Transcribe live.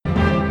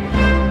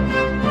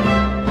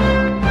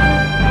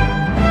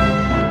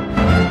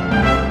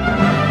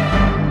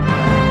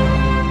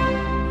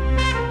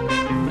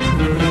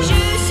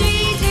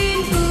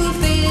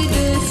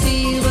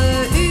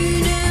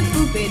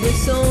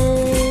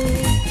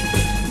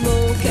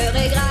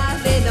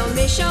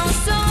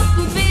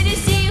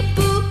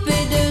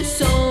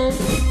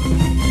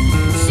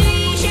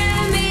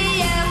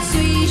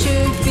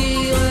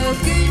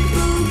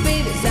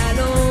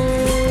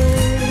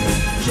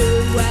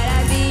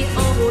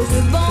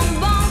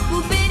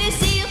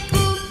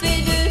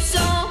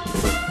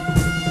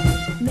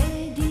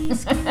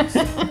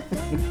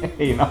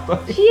Hej Natta.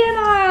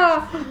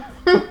 Tjena!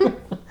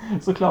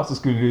 Såklart så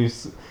skulle du ju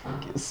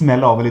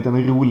smälla av en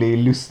liten rolig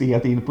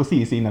lustighet in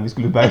precis innan vi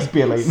skulle börja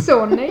spela in.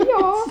 Sån är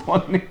jag.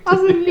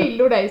 Alltså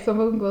Lill och dig som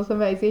umgås med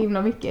mig så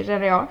himla mycket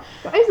känner jag.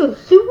 Jag är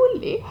så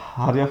rolig.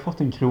 Hade jag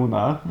fått en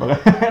krona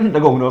varenda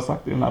gång du har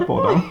sagt i den här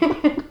podden.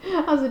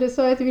 Alltså det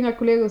sa jag till mina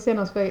kollegor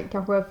senast för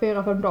kanske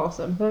 4-5 dagar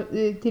sedan.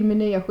 Till min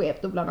nya chef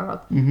då bland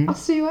annat. Mm-hmm.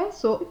 Alltså jag är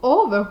så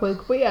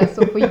avundsjuk på er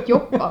som får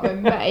jobba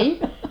med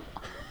mig.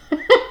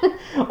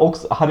 Och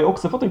hade jag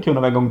också fått en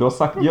krona varje gång du har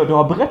sagt, ja, du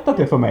har berättat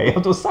det för mig,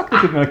 att du har sagt det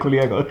till mina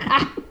kollegor.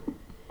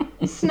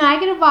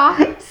 Snäger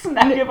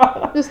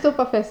bara. Du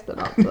stoppar festen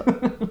alltså.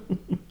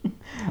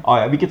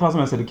 Ja, vilket fall som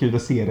helst är det kul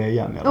att se det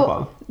igen i alla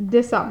fall.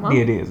 Detsamma.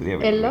 Det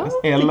Eller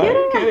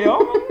ja,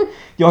 men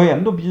jag har ju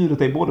ändå bjudit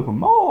dig både på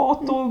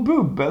mat och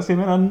bubbel, så jag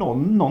menar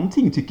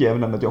någonting tycker jag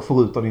även att jag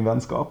får ut av din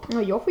vänskap.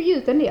 Ja, jag får ju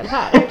ut en del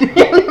här.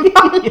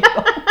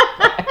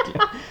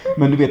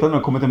 Men du vet att när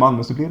jag kommer till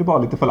Malmö så blir det bara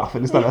lite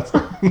falafel istället.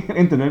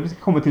 Inte när vi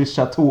kommer till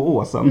Chateau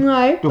Åsen.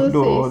 Nej, precis.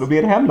 Då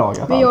blir det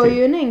hemlagat. Men jag är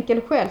ju en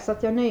enkel själ så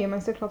att jag nöjer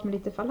mig såklart med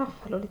lite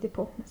falafel och lite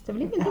pommes. Det är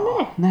väl ingenting med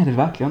det. Nej, det är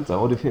verkligen inte.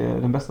 Och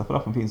den bästa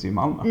falafeln finns ju i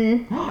Malmö.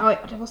 Ja,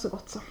 det var så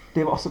gott så.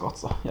 Det var så gott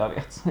så, jag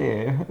vet.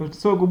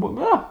 Så god,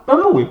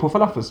 man bor ju på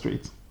Falafel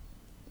Street.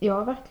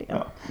 Ja, verkligen.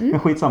 Ja. Men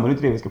skitsamma, det är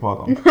inte det vi ska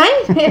prata om.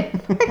 Nej, det är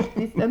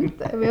faktiskt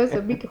inte. Vi har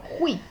så mycket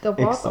skit att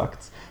prata om.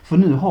 Exakt. För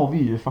nu har vi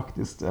ju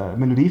faktiskt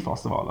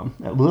Melodifestivalen.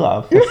 Vad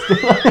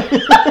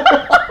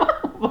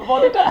var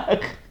det där?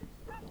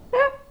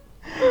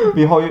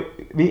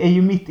 Vi är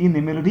ju mitt inne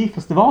i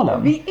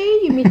Melodifestivalen. Vi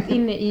är ju mitt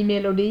inne i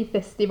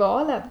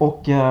Melodifestivalen.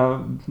 Och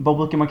vad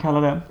brukar man kalla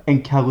det?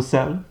 En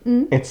karusell.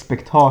 Ett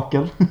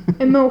spektakel.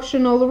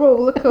 Emotional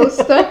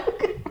rollercoaster.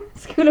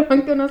 Skulle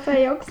man kunna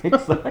säga också.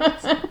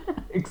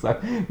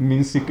 Exakt.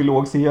 Min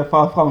psykolog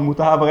ser fram emot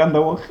det här varenda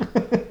år.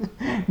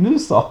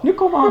 Nu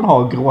kommer han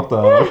ha gråta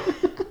över.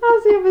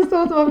 Alltså jag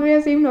förstår inte varför vi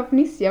är så himla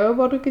fnissiga. Vi har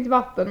bara druckit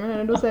vatten,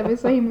 men då ser vi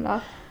så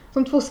himla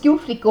som 2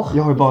 skolflickor.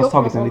 Jag har ju bara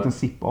tagit en liten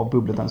sipp av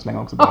bubblet än så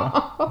länge också bara.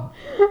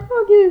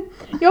 Gud.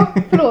 Ja,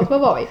 förlåt,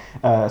 vad var vi?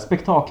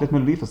 Spektaklet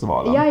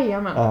Melodifestivalen.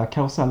 Jajamän.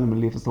 Karusellen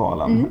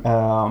Melodifestivalen.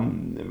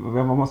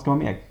 Vad ska man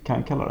mer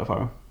kan kalla det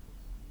för?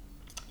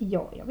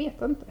 Ja, jag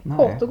vet inte.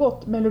 Kort och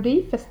gott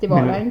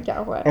Melodifestivalen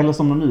kanske. Eller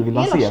som de nu vill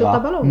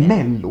lansera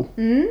Mello.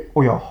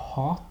 Och jag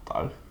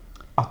hatar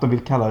att de vill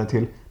kalla det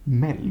till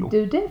Mello.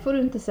 Du, det får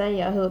du inte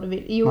säga hur du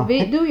vill. Jo,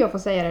 du och jag får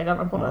säga det i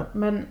denna podden.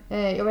 Men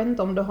jag vet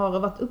inte om du har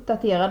varit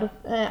uppdaterad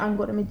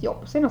angående mitt jobb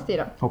senaste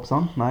tiden.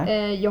 Hoppsan,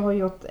 nej. Jag har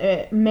gjort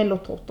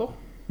mellotårtor.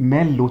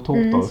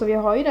 Mellotårtor? Så vi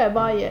har ju det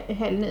varje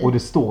helg nu. Och det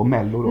står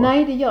Mello då?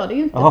 Nej, det gör det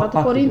ju inte. För att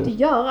det får det inte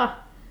göra.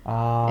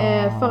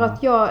 För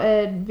att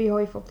vi har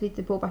ju fått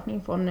lite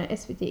påbackning från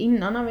SVT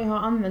innan när vi har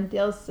använt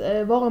deras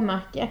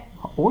varumärke.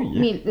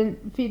 Oj!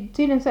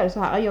 Tydligen så är det så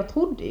här, jag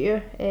trodde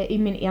ju i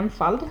min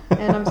enfald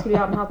när vi skulle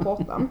göra den här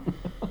tårtan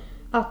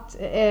att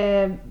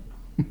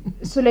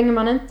så länge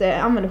man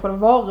inte använder själva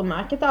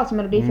varumärket, alltså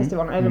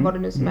Melodifestivalen eller vad det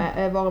nu som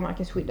är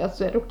varumärkesskyddat,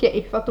 så är det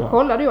okej. För att då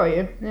kollade jag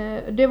ju,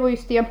 det var ju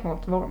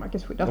stenhårt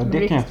varumärkesskyddat med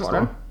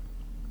Melodifestivalen.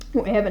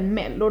 Och även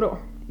Mello då.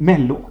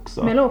 Mello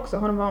också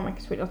har de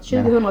varumärkesskyddat.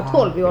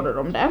 2012 gjorde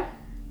de det.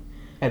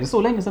 Är det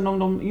så länge sedan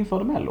de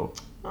införde Mello?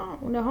 Ja,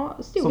 och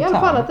det stod i alla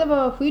fall att det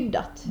var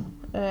skyddat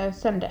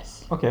sen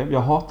dess. Okej, jag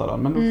hatar den,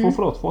 men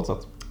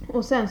fortsätt.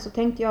 Och sen så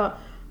tänkte jag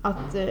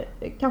att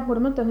kanske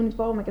de inte har hunnit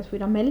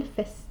varumärkesskydda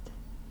Melfest.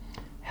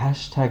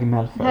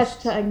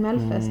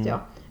 #Melfest, ja.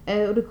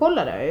 Och då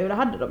kollade jag ju, och det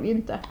hade de ju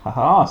inte.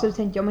 Aha. Så då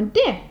tänkte jag, men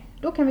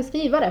då kan vi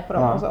skriva det på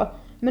dem och så.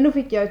 Men då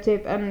fick jag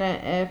typ en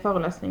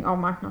föreläsning av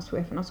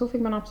marknadscheferna. Så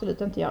fick man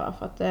absolut inte göra.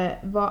 För att det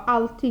var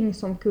allting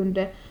som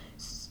kunde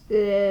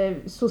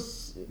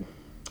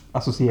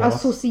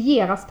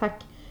associeras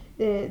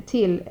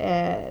till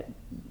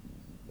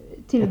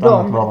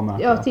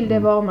det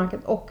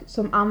varumärket. Och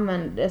som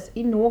användes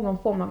i någon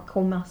form av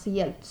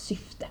kommersiellt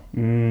syfte.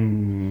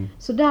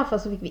 Så därför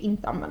så fick vi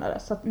inte använda det.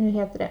 Så att nu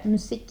heter det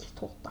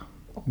musiktårta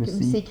och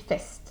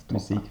musikfesttårta.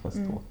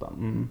 Musikfesttårta.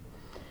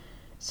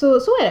 Så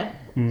är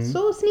det. Så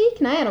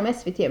snikna är de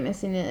SVT med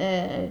sin...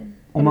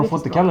 Och man får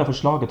inte kalla det för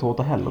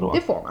schlagertårta heller då?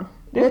 Det får man.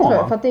 Det tror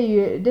jag för att det är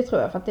ju...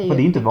 För det är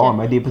inte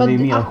varumärke, det är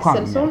precis mer en genre.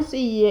 Axelssons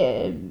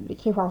i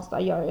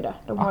Kristianstad gör ju det.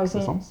 De har ju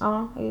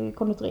i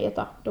konditoriet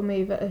där. De är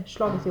ju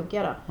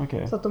schlagertokiga där.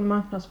 Okay. Så att de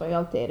marknadsför ju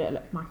alltid,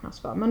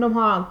 men de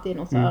har alltid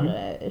något så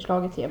här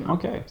schlagertema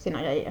på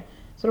sina grejer.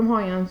 Så de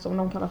har ju en som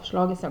de kallar för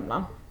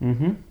schlagersemlan.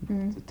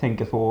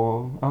 Tänker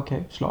på,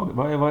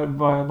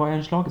 vad är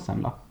en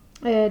schlagersemla?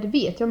 Det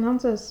vet jag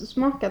inte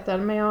smakat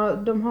den,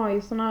 men de har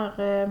ju såna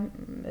här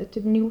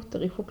typ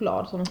noter i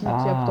choklad som de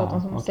smälter upp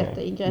tårtan som de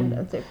sätter i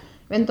grädden typ.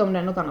 Jag vet inte om det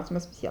är något annat som är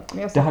speciellt.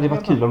 Men det hade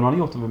varit kul om de hade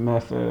gjort det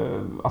med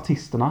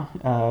artisterna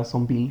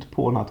som bild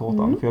på den här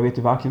tårtan. För jag vet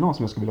ju verkligen någon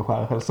som jag skulle vilja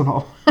skära hälsen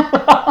av.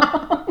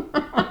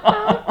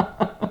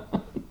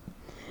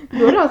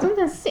 Du har alltså inte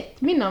ens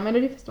sett mina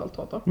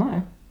Melodifestivaltårtor?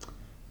 Nej.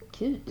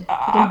 Gud.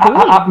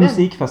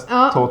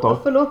 Musikfesttårtor. Ja,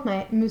 förlåt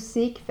mig.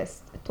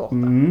 Musikfesttårta.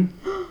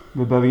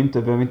 Vi behöver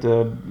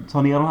inte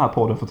ta ner den här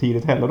podden för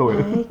tidigt heller då.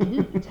 Nej,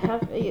 gud,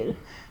 herregud.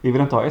 Vi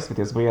vill inte ha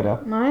SVTs vrede.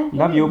 Nej.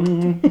 Love you.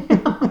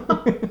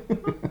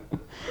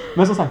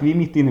 Men som sagt, vi är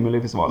mitt inne i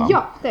Melodifestivalen.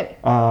 Ja, det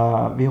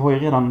är vi. Vi har ju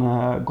redan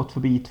gått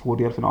förbi 2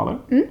 delfinaler.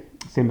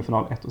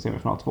 Semifinal 1 och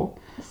semifinal 2.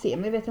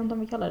 Semi vet jag inte om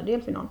vi kallar det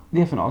delfinal.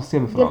 Delfinal,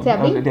 semifinal.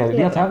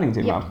 Deltävling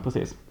till och med,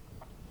 precis.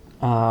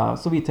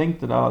 Så vi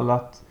tänkte där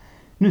att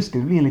nu ska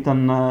det bli en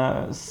liten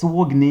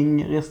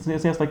sågning,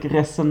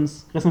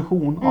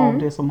 recension av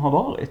det som har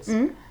varit.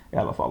 I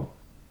alla fall.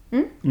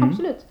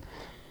 Absolut.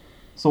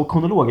 Så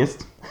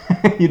kronologiskt.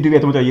 Du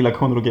vet om att jag gillar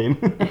kronologin.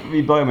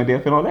 Vi börjar med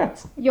delfinal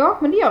 1. Ja,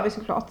 men det gör vi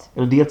såklart.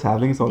 Eller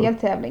deltävling så.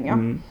 Deltävling, ja.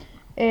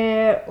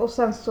 Och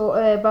sen så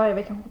börjar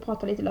vi kanske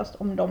prata lite löst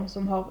om de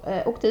som har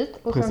åkt ut.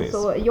 Och Precis.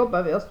 sen så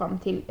jobbar vi oss fram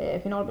till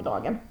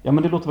finalbidragen. Ja,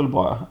 men det låter väl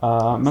bra.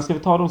 Men ska vi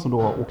ta de som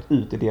då har åkt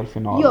ut i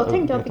delfinal? Jag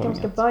tänker att vi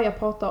kanske ska börja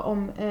prata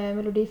om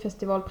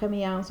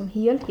Melodifestivalpremiären som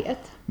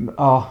helhet.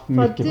 Ja,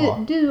 mycket för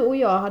bra. Du och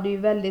jag hade ju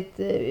väldigt...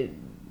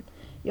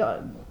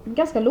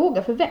 ganska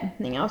låga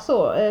förväntningar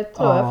så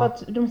tror jag. För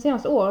att de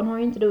senaste åren har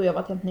ju inte du och jag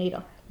varit helt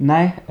nöjda.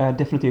 Nej,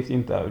 definitivt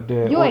inte.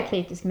 Jag är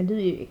kritisk, men du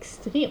är ju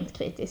extremt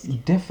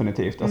kritisk.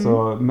 Definitivt.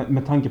 Alltså,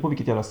 med tanke på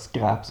vilket jävla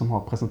skräp som har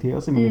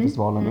presenterats i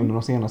Melodifestivalen under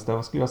de senaste,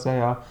 vad skulle jag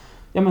säga,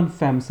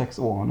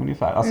 5-6 åren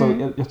ungefär. Alltså,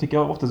 jag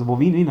tycker ofta så var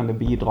vinnande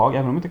bidrag,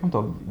 även om jag inte kommer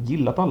att ha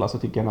gillat alla, så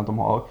tycker jag att de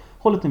har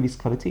hållit en viss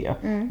kvalitet.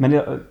 Men det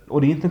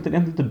är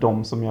inte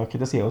de som jag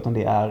kritiserar, utan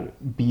det är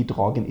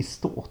bidragen i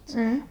stort.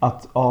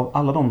 Att av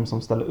alla de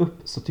som ställer upp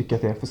så tycker jag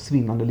att det är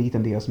försvinnande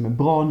liten del som är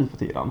bra nu för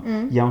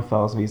tiden.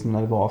 Jämförelsevis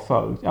när det var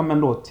för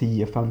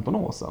 10-15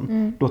 år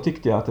sedan. Då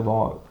tyckte jag att det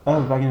var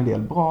övervägande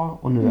del bra,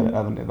 och nu är det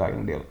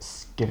övervägande del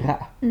skräp.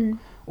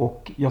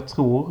 Och jag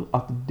tror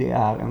att det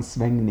är en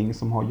svängning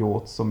som har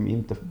gjort som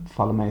inte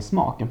faller mig i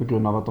smaken på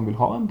grund av att de vill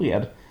ha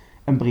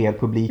en bred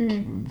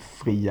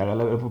publikfriare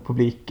eller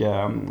publik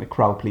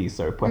crowd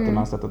pleaser på ett eller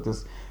annat sätt. Att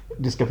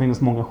det ska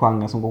finnas många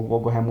genrer som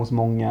går hem hos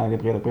många i den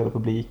breda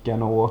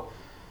publiken. Och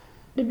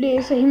det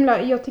blir så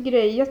himla, jag tycker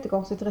det är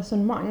jättekonstigt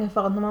resonemang,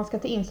 för att när man ska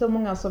ta in så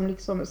många som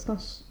liksom ska,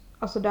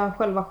 alltså där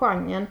själva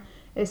genren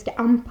ska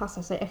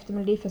anpassa sig efter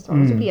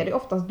Melodifestivalen, så blir det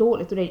oftast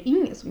dåligt, och det är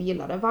ingen som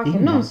gillar det.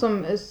 Varken någon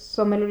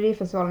som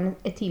Melodifestivalen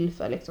är till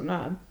för, liksom den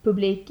här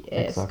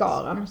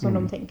publikskaran som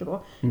de tänker på.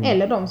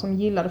 Eller de som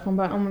gillar det från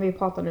början, om vi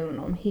pratar nu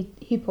om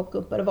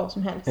hiphopgrupper eller vad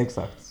som helst.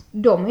 Exakt.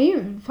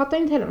 De fattar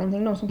inte heller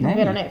någonting, de som kan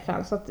redan är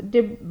fans. Så att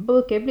det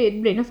brukar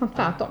bli nästan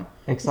tvärtom.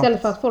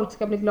 Istället för att folk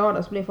ska bli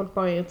glada så blir folk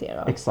bara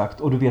irriterade.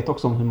 Exakt, och du vet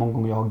också om hur många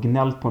gånger jag har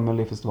gnällt på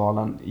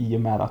Melodifestivalen i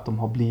och med att de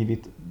har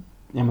blivit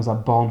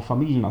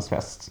barnfamiljernas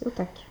fest. Jo,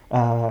 tack.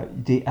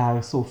 Det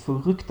är så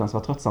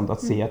fruktansvärt tröttsamt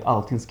att se att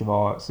allting ska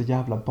vara så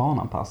jävla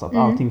barnanpassat.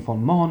 Allting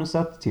från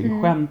manuset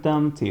till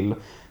skämten, till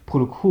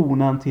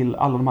produktionen, till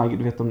alla de här,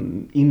 du vet,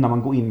 innan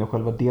man går in i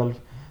själva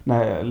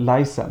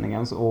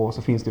livesändningen och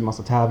så finns det en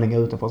massa tävlingar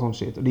utanför och sånt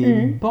shit. Och det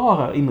är ju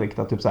bara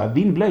inriktat typ så här,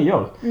 vinn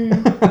blöjor.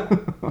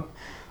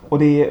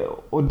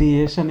 Och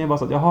det känner jag bara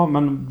så att, jaha,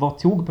 men vad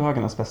tog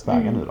bögarnas fest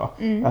vägen nu då?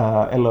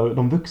 Eller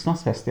de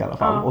vuxnas fest i alla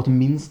fall,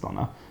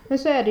 åtminstone. Men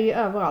så är det ju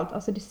överallt,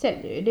 alltså det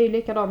säljer ju. Det är ju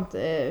likadant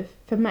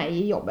för mig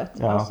i jobbet.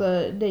 Ja. Alltså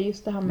det är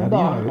just det här med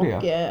barn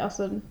och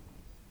alltså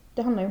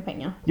det handlar ju om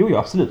pengar. Jo,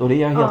 absolut, och det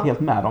är jag helt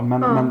med om.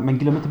 Men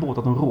glöm inte bort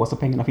att de rosa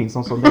pengarna finns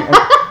som så.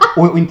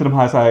 Och inte de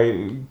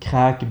här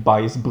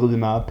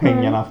kräkbajsbruna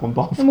pengarna från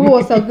barnfamiljen. De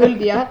rosa och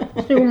guldiga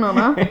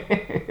kronorna.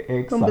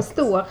 De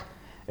består.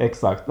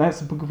 Exakt. Nej,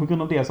 så på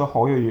grund av det så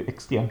har jag ju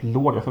extremt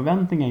låga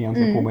förväntningar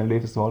egentligen på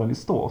Melodifestivalen i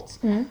stort.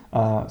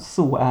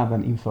 Så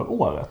även inför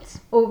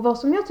året. Och vad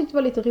som jag tyckte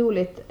var lite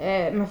roligt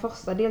med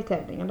första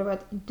deltävlingen, det var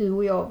att du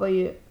och jag var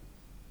ju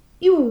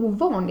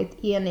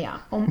ovanligt eniga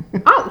om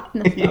allt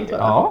nästan, tror jag.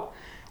 Ja,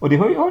 och det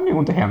har ju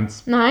nog inte hänt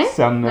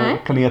sen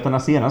planeterna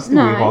senast stod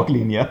i rak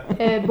linje.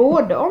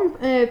 Både om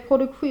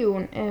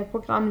produktion,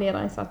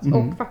 programledarinsats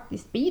och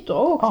faktiskt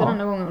bidrag också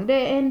denna gången.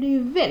 Det händer ju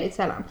väldigt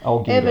sällan.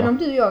 Även om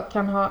du och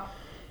jag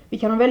vi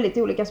kan ha väldigt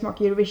olika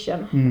smak i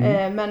Eurovision.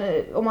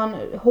 Men om man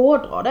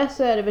hårdrar det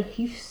så är det väl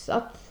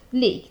hyfsat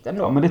likt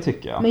ändå. Ja, men det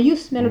tycker jag. Men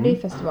just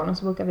Melodifestivalen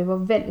så brukar vi vara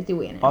väldigt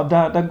oeniga. Ja,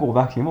 där går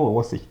verkligen våra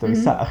åsikter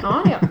isär. Ja.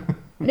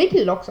 Men det är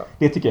kul också.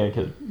 Det tycker jag är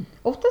kul.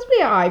 Oftast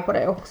blir jag arg på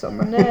det också,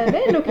 men det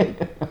är ändå kul.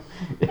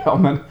 Ja,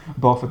 men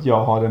bara för att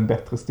jag har den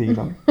bättre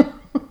stilen.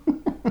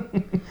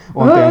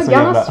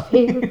 Bögarnas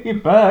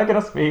fel.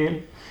 Bögarnas fel.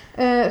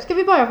 Ska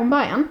vi börja från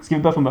början? Ska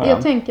vi börja från början?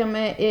 Jag tänker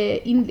med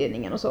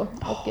inledningen och så,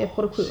 och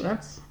produktionen.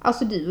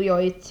 Alltså du och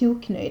jag är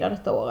toknöjda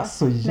detta året.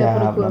 Så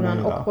med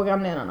produktionen och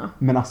programledarna.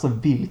 Men alltså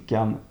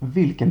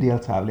vilken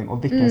deltävling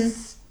och vilken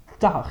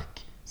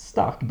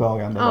stark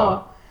början det var.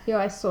 Ja,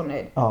 jag är så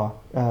nöjd. Ja,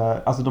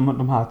 alltså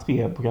de här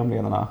 3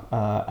 programledarna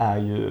är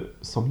ju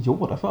som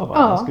gjorda för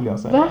varandra, skulle jag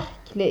säga.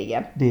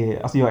 Verkligen.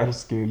 Alltså jag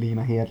älskar ju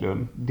Lina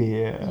Hedlund.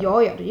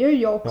 Ja, det gör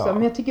jag också. Ja.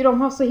 Men jag tycker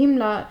de har så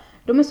himla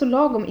de är så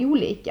lagom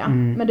olika.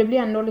 Men det blir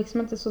ändå liksom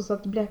inte så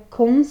att det blir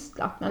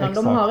konstlat mellan.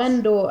 De har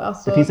ändå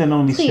alltså, det finns ändå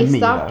en viss 3 kemi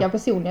starka där.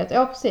 personligheter.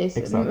 Ja, precis.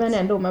 Exakt. Men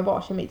ändå med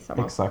bra kemi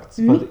tillsammans. Exakt.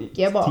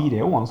 Mycket bra.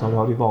 Tidigare år så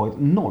har det varit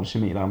 0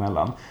 kemi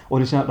däremellan. Och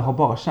det har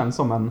bara känts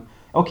som en...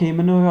 Okej,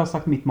 men nu har jag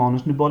sagt mitt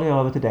manus. Nu bollar jag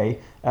över till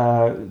dig.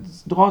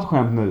 Dra ett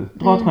skämt nu.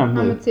 Ja,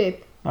 men typ.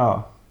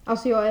 Ja.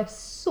 Alltså jag är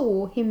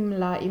så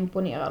himla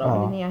imponerad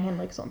av Linnea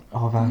Henriksson.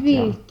 Ja,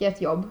 verkligen.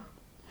 Vilket jobb.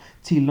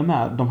 Till och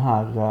med de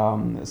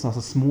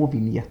här små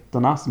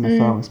vigneterna som är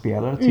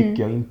förinspelade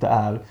tycker jag inte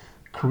är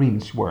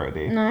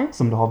cringe-worthy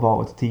som det har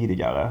varit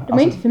tidigare. De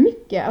är inte för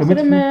mycket.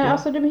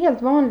 Alltså, de är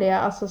helt vanliga.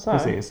 Alltså, så här.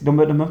 Precis. De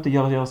behöver inte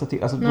göra sig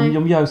till. Alltså,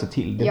 de gör sig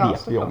till, det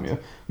vet vi om ju.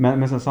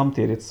 Men sen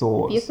samtidigt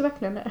så... Det är så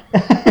verkligen det.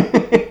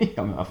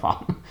 Ja, men vad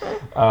fan.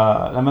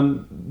 Nej,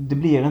 men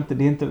det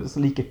är inte så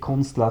lika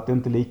konstlat, det är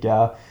inte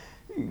lika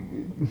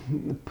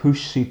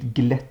pushigt,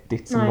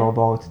 glättigt som det har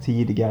varit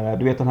tidigare.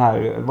 Du vet den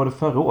här, var det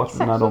förra året?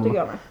 Exakt, när så tycker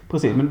jag.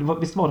 Precis, men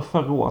visst var det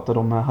förra året där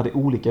de hade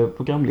olika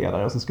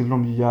programledare och så skulle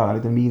de göra en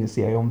liten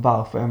miniserie om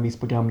varför en viss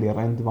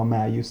programledare inte var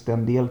med just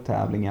den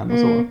deltävlingen och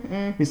så.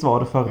 Visst var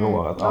det förra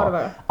året? Ja, det var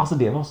det. Alltså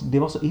det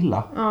var så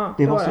illa. Ja,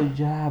 det var så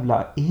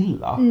jävla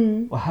illa.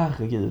 Och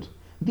herregud,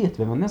 vet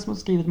vi vem som har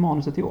skrivit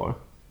manuset i år?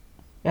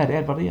 Är det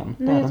Edvard igen?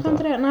 Nej, jag tror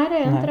inte det. Nej, det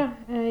är inte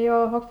det.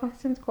 Jag har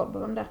faktiskt inte koll på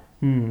vem det är.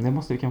 Det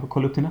måste vi kanske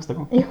kolla upp till nästa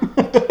gång. Ja,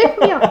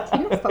 det gör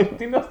till nästa avsnitt.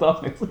 Till nästa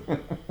avsnitt.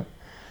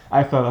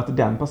 Nej, för att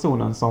den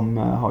personen som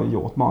har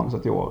gjort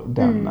manuset i år,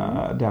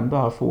 den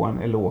bör få en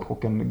eloge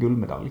och en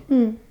guldmedalj.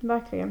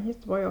 Verkligen,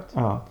 jättebra gjort.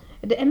 Ja.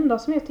 Det enda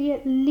som jag tycker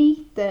är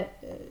lite...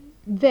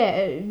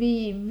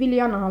 Vi vill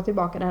gärna ha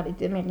tillbaka det här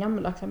lite mer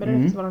gammaldags. Men det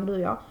är vad du och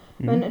jag.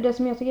 Men det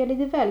som jag tycker är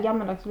lite väl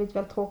gammaldags och lite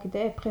väl tråkigt,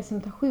 det är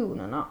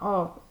presentationerna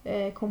av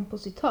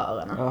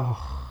kompositörerna.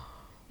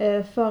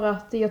 För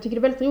att jag tycker det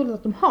är väldigt roligt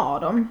att de har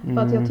dem.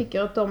 För att jag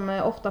tycker att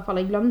de ofta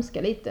faller i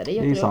glömska lite. Det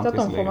är jätteroligt att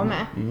de får vara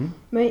med.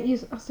 Men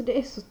just, alltså det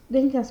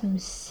är inte ens som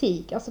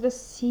musik. Alltså det är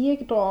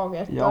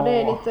segdraget. Och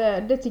det är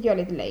lite, det tycker jag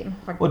är lite lame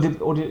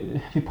faktiskt. Och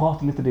vi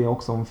pratade lite det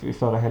också om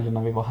förra helgen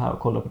när vi var här och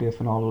kollade på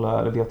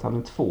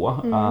deltävling 2.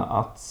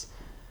 Att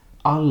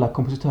alla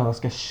kompositörer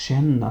ska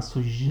känna så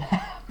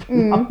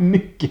jävla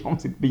mycket om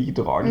sitt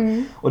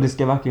bidrag. Och det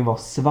ska verkligen vara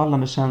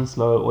svallande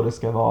känslor och det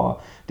ska vara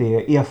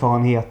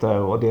erfarenheter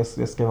och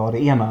det ska vara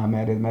det ena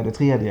med det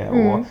tredje.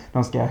 Och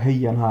de ska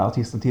höja den här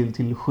artisten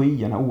till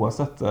skyarna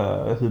oavsett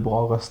hur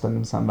bra rösten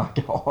den sen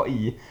verkar ha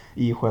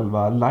i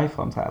själva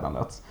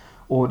liveframträdandet.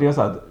 Och det är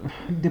så att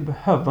det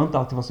behöver inte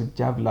alltid vara så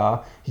jävla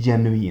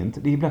genuint.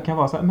 Det kan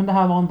vara så här, men det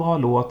här var en bra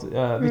låt.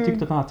 Vi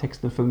tyckte att den här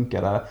texten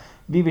funkade.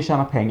 Vi vill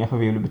tjäna pengar för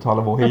vi vill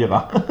betala vår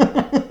hyra.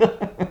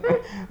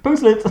 Punkt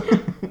slut.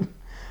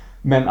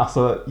 Men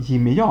alltså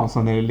Jimmy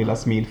Jansson är den lilla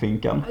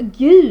smilfinken.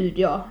 Gud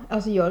ja.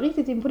 Alltså jag är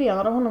riktigt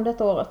imponerad av honom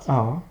detta året.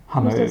 Ja,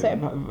 han har ju,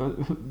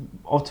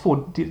 av 2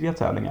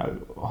 deltävlingar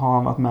har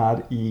han varit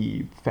med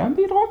i 5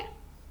 bidrag?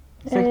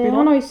 6 bidrag?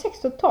 Han har ju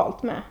 6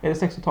 totalt med. Är det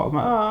 6 totalt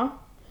med? Ja.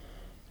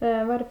 Vad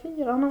är det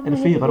 4? Han har, är det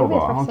 4 då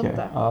bara? Okej.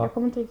 Okay. Jag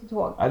kommer inte riktigt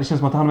ihåg. Ja, det känns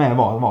som att han är med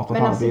vart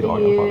men alltså,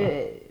 bidrag i alla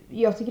fall.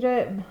 Jag tycker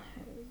det...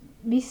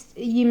 Visst,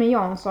 Jimmy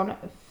Jansson,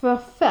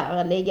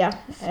 förfärliga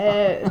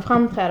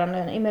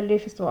framträdanden i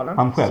Melodifestivalen.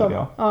 Han själv,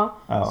 som,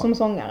 ja. Som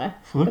sångare.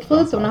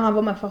 Förutom när han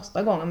var med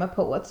första gången med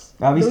Poets.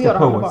 Ja, visst är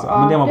Poets.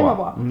 Men det var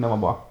bra. Det var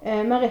bra.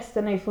 Men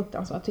resten är ju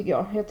fruktansvärt tycker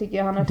jag. Jag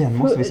tycker han är den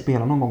måste vi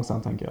spela någon gång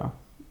sen, tänker jag.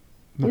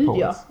 Med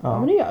Poets. Ja,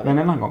 men det gör vi. Men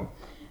en annan gång.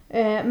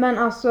 Men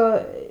alltså,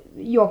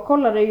 jag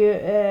kollade ju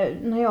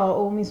när jag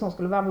och min son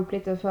skulle värma upp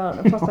lite för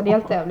den första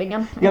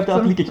deltävlingen. Det är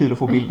alltid lika kul att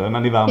få bilder när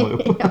ni värmer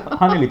upp. Ja.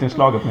 Han är en liten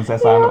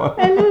schlagerprinsessa ändå.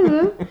 Eller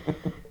hur?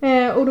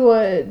 Och då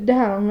det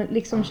här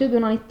liksom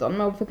 2019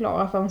 med att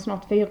förklara för en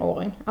snart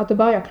 4-åring att det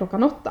börjar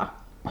klockan 8.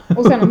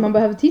 Och sen att man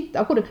behöver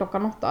titta på det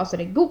klockan 8, alltså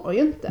det går ju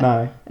inte.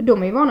 Nej.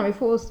 De är ju vana vid att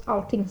få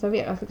allting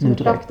serverat liksom i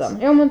trakten.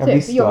 Ja men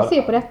typ, jag vill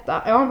se på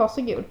detta. Ja,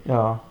 varsågod.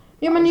 Ja.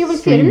 Ja men jag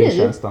vill se det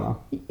nu.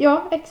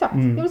 Ja, exakt.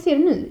 Mm. Jag vill se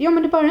det nu. Ja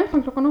men det börjar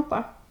inte klockan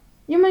 8.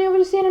 Ja men jag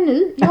vill se det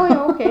nu.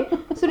 Ja okej.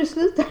 Så det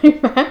slutade ju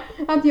med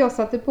att jag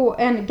satte på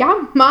en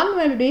gammal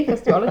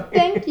Melodifestival.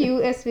 Thank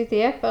you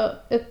SVT för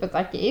öppet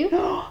arkiv.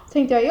 Så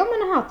tänkte jag, ja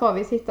men här tar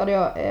vi, sittade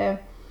jag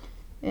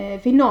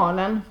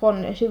finalen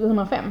från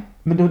 2005.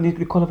 Men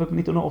du kollade på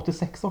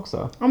 1986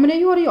 också? Ja men det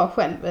gjorde jag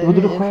själv.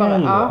 Gjorde du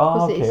själv?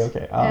 Ja, precis.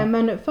 Okay, ja.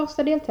 Men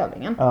första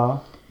deltävlingen. Ja.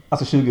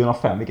 Alltså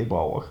 2005, vilket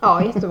bra år.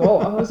 Ja, jättebra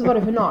år. Och så var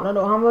det finalen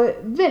då. Han var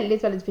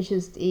väldigt, väldigt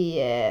förtjust i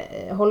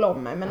Håll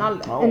om mig med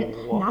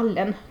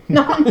Nallen.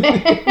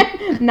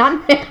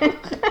 Nanne.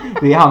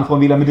 Det är han från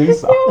Villa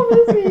Medusa. Ja,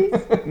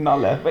 precis.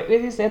 Nalle. Vad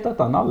är det sätt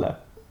detta, Nalle?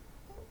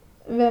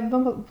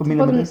 På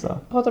Villa Medusa.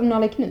 Pratar du om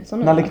Nalle Knutsson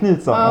nu? Nalle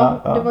Knutsson,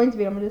 ja. Det var inte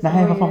Villa Medusa.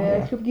 Nej, det vad fan var var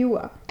ju det? Klubb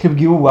Goa. Klubb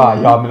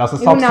Goa, ja men alltså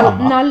sak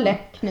samma. Nalle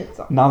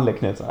Knutsson. Nalle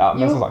Knutsson, ja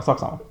men som sagt, sak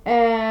samma.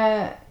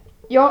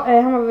 Ja,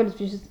 han var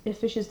väldigt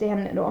förtjust i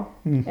henne då.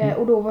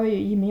 Och då var ju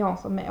Jimmy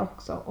Jansson med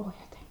också. Och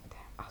jag tänkte,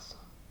 alltså,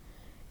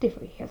 det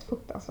var ju helt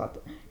fruktansvärt.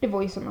 Det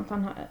var ju som att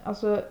han,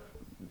 alltså,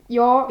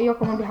 Ja, jag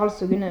kommer att bli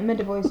halshuggen nu, men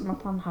det var ju som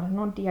att han hade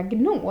någon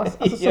diagnos.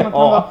 Alltså som att han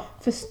var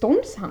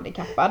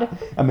förståndshandikappad.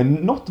 Ja, men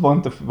något stod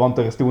inte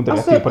rätt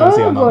Alltså till på den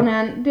scenen.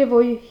 ögonen, det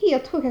var ju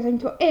helt sjukt. Jag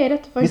tänkte, vad är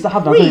detta för Visst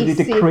hade han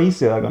lite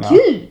crazy ögon?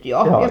 Gud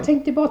ja. Jag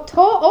tänkte bara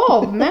ta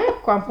av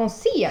människan från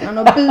scenen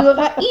och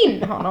bura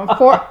in honom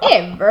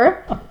forever.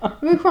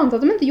 Det var ju skönt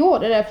att de inte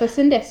gjorde det, för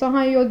sen dess har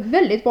han gjort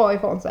väldigt bra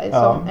ifrån sig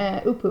som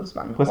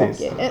upphovsman.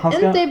 Precis. Och,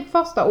 inte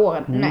första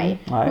åren, nej.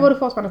 Då var det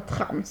fortfarande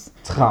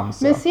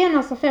trams. Men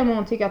senaste 5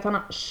 åren tycker jag att han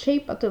har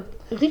shapat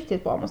upp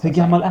riktigt bra. Hur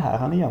gammal är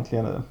han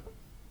egentligen nu?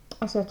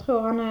 Alltså jag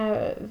tror han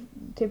är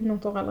typ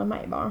något år äldre än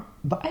mig bara.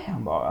 Vad är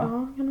han bara? Ja,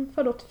 han är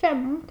född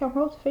 85, kanske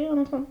 84,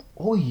 något sånt.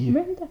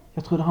 Oj!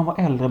 Jag trodde han var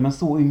äldre men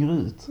så yngre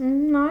ut.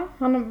 Nej,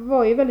 han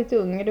var ju väldigt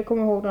ung. Du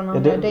kommer ihåg då när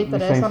han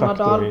dejtade Sandra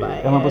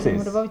Dahlberg. Ja, men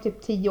precis. Det var ju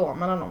typ 10 år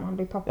mellan dem. Han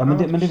blev pappa. Ja, men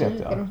det vet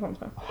jag. Eller sånt,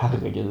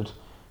 herregud.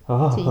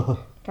 10,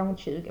 kanske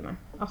inte 20 men.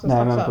 Alltså,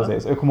 nej men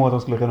precis. Jag kommer ihåg att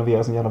de skulle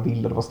renovera sin jävla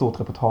bilder. Det var stort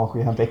reportage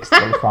i Hänt Extra.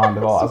 Fan,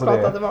 det var. Alltså,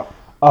 såklart att det var.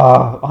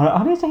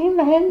 Han är så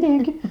himla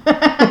händig.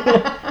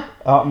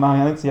 Ja, men han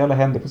är inte så jävla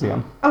händig på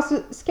scen. Alltså,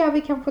 ska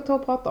vi kanske ta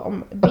och prata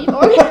om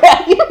bidrag?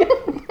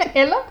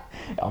 Eller?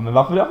 Ja, men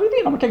varför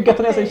det? Man kan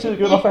götta ner sig i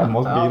 2005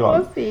 års bidrag. Ja,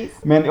 precis.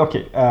 Men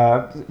okej,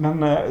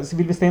 så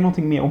vill vi säga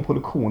någonting mer om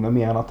produktionen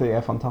mer än att det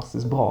är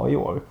fantastiskt bra i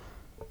år?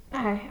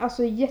 Nej,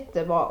 alltså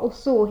jättebra och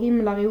så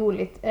himla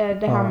roligt.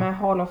 Det här med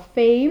Hall of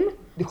Fame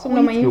som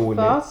de har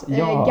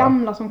infört.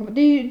 Gamla som kommer.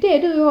 Det är ju det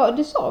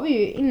det sa vi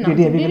ju innan.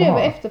 Det är det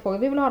vi efterfrågar.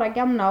 Vi vill ha det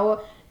gamla och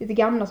lite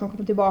gamla som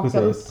kommer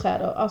tillbaka och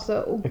uppträder. Alltså,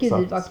 och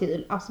gud vad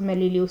kul. Alltså med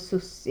Lili och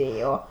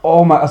Susie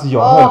och... alltså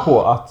jag höll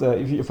på att,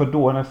 för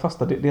då när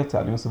första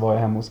deltävlingen så var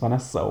jag hemma hos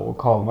Vanessa och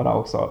Karin var där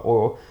också.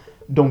 Och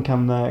de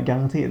kan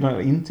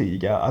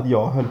intyga att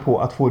jag höll på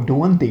att få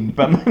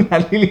dåndimpen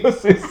när Lili och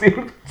Susie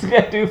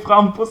trädde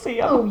fram på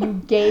scen. Oh, you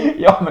gay.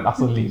 Ja, men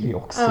alltså Lili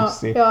och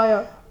Susie.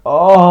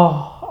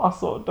 Ja.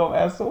 Alltså de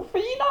är så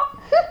fina.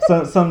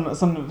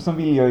 Sen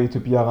vill jag ju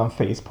typ göra en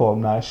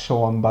facepalm när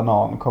Sean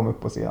Banan kom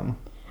upp på scen.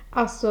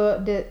 Alltså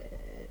det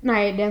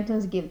är inte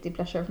ens guilty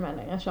pleasure för mig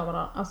längre, Sean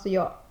Banan. Alltså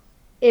jag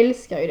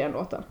älskar ju den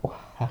låten.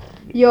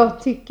 Jag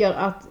tycker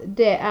att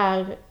det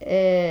är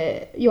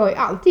jag har ju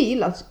alltid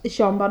gillat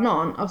Sean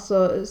Banan.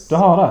 Alltså, du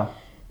har det?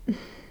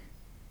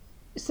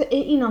 Så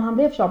innan han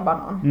blev Sean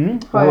Banan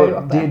har jag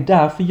gjort det. Det är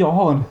därför jag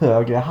har en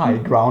högre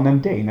high ground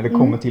än dig när det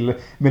kommer till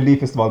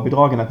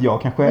Melodifestivalbidragen, att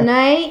jag kanske...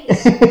 Nej,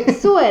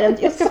 så är det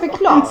inte. Jag ska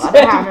förklara det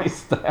här nu.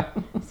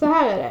 Så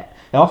här är det.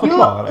 Ja,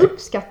 förklara det. Jag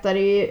uppskattade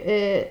ju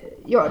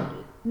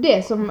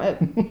det som,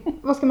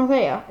 vad ska man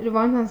säga? Det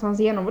var inte ens hans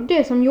genombrott.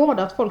 Det som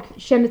gjorde att folk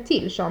kände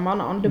till Sean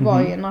Banan, det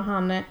var ju när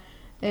han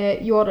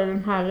gjorde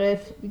den här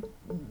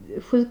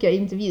sjuka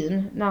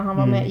intervjun när han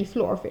var med i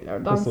Floor Filler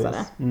och dansade.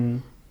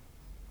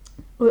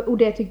 Och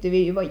det tyckte vi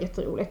ju var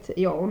jätteroligt,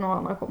 jag och några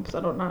andra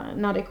kompisar då,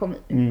 när det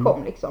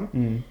kom liksom.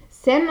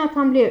 Sen att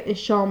han blev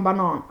Sean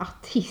Banan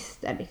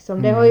artisten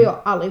liksom, det har jag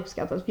aldrig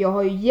uppskattat, för jag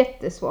har ju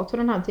jättesvårt för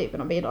den här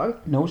typen av bidrag.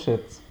 No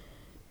shit.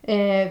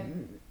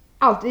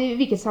 Allt i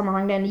vilket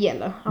sammanhang den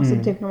gäller. Alltså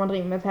typ när man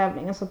driver med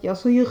tävlingen. Så att jag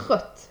såg ju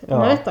rött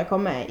när detta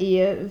kom med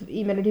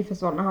i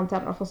Melodifestivalen när han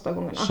tävlade första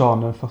gångerna.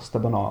 Sean den första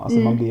Banan. Alltså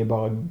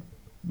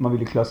man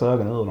vill ju klösa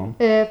ögonen ur dem.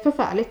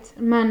 Förfärligt.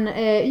 Men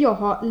jag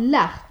har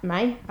lärt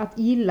mig att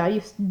gilla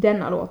just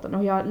denna låten.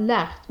 Och jag har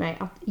lärt mig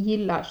att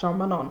gilla Sean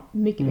Banan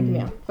mycket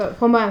mer. För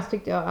från början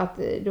tyckte jag att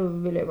då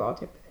ville jag bara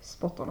typ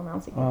spotta honom i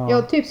ansiktet.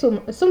 Jag typ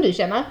som du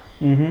känner.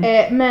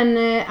 Men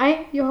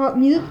nej, jag har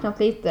mjuknat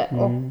lite.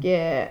 Och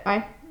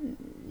nej,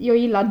 jag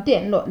gillar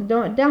den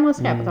då. Det andra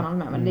skräpet han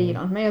med, men det gillar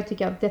han. Men jag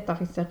tycker att detta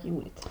finns rätt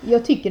roligt.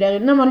 Jag tycker det,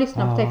 när man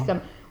lyssnar på texten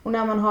och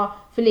när man har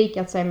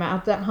förlikat sig med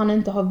att han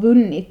inte har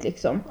vunnit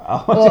liksom.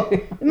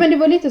 Men det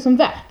var lite som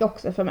verk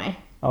också för mig.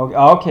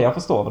 Ja, okej, jag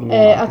förstår vad du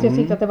menar. Att jag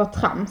tyckte att det var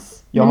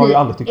trams. Jag har ju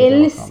aldrig tyckt att det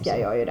var trams. Älskar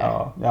jag ju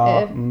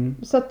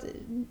det. Så att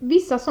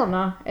vissa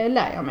sådana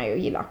lär jag mig att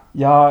gilla.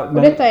 Ja, men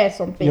och detta är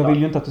sånt bidrag. Jag vill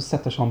ju inte att du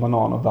sätter Sean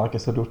Banan och Verka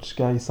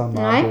Sadutska i samma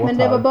Nej, låt men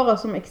det var bara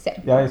som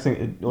exempel.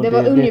 Det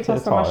var ungefär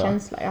samma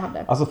känsla jag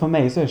hade. Alltså för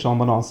mig så är Sean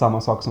Banan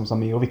samma sak som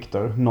Samir och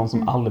Viktor. Någon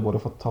som aldrig borde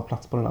fått ta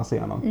plats på den här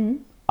scenen.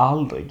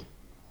 Aldrig.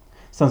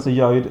 Sen så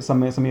gör ju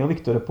Samir och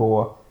Viktor det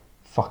på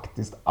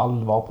faktiskt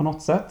allvar på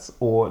något sätt.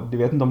 Och du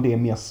vet inte om det är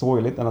mer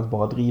sorgligt än att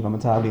bara driva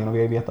med tävlingen och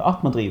vi vet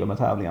att man driver med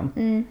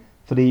tävlingen.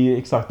 För det är ju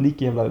exakt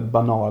lika jävla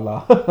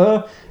banala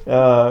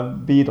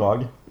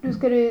bidrag.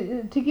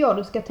 Tycker jag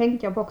du ska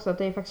tänka på också att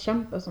det är faktiskt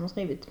Kämpe som har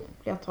skrivit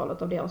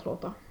flertalet av deras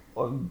låtar.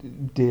 Och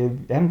det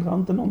ändrar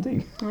inte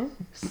någonting. Nej.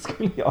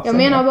 Skulle jag säga.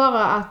 Menar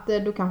bara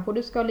att då kanske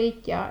du ska ha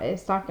lika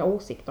starka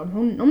åsikter om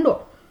honom då.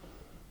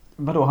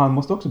 Vadå, han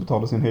måste också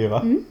betala sin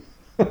hyra?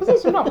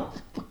 Precis som de.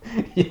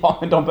 Ja,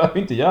 men de behöver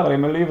inte göra det med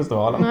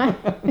Melodifestivalen. Nej.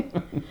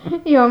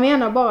 Jag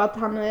menar bara att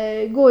han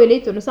går ju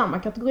lite under samma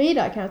kategori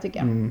där, kan jag tycka.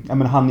 Ja,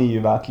 men han är ju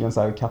verkligen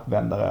så här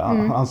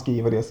kappvändare. Han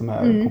skriver det som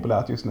är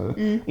populärt just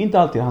nu. Inte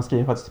alltid, han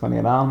skriver faktiskt med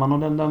den vann och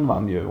den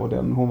vann ju. Och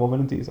hon var väl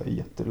inte i så här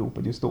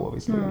jätteropet just då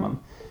visserligen.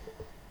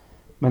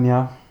 Men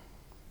ja.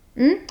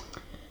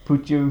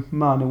 Put your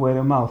money where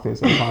your mouth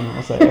is, eller vad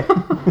man säger.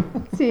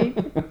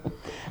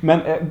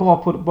 Men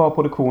bra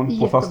produktion på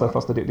Jättebra.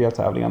 första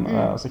deltävlingen.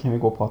 Så kan vi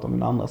gå och prata om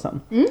den andra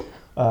sen. Mm.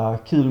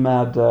 Kul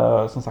med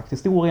som sagt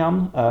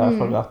historien.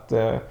 För att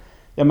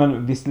ja,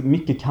 men visst,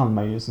 mycket kan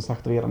man ju som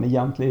sagt redan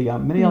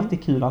egentligen. Men det är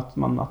alltid kul att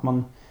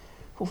man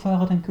får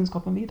föra den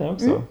kunskapen vidare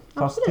också.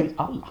 Fast absolut. till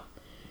alla.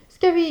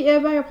 Ska vi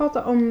börja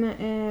prata om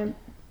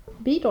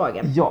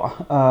bidragen? Ja,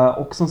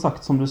 och som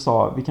sagt som du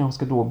sa, vi kanske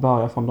ska då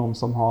börja från de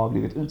som har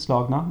blivit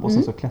utslagna och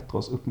sen så klättra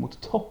oss upp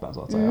mot toppen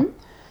så att säga.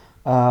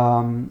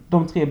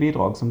 De 3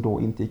 bidrag som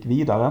då inte gick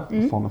vidare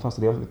från den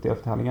första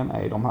deltävlingen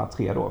är de här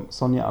 3 då.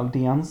 Sonja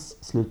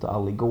Aldéns Sluta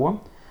aldrig gå,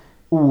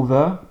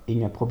 Ove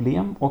Inga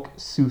problem och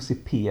Susie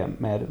P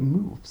med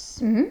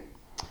Moves.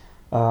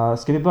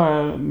 Ska vi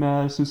börja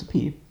med Susie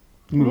P?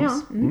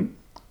 Moves.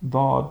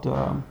 Ja.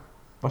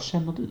 Vad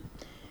känner du?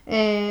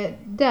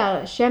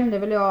 Där kände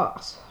väl jag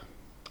alltså,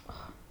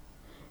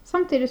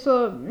 samtidigt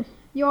så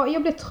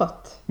jag blev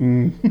trött.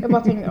 Jag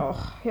bara tänkte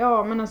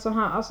ja men alltså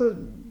här alltså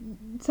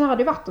så här har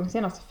det varit de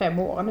senaste 5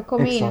 åren. Det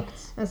kom in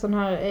en sån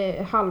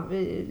här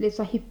lite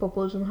så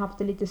hiphop som haft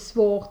det lite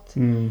svårt.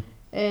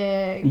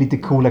 Lite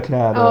coola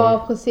kläder.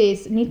 Ja,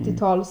 precis.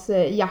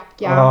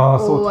 90-talsjacka.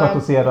 Så trött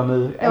att se dem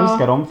nu. Jag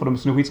älskar dem för de är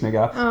så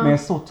skitsnygga. Men jag är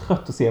så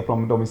trött att se på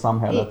dem i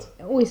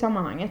samhället. Och i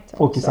sammanhanget.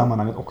 Och i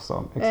sammanhanget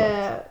också.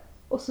 Exakt.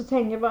 Och så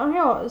tänker jag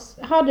bara,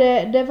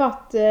 hade det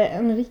varit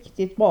en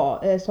riktigt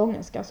bra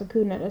sångerska så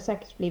kunde det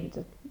säkert blivit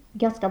ett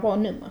ganska bra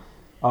nummer.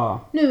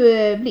 Nu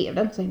blev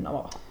det inte så himla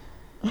bra.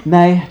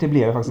 Nej, det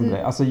blev faktiskt inte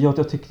det. Alltså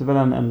jag tyckte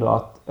väl ändå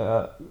att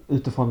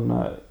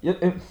utifrån...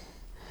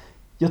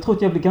 Jag tror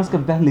att jag blev ganska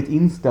väldigt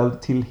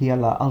inställd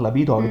till alla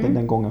bidraget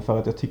den gången för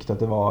att jag tyckte att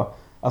det var...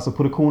 Alltså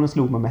produktionen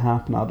slog mig med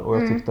häpnad och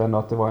jag tyckte ändå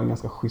att det var en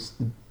ganska schysst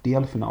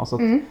delfinal. Så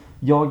att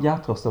jag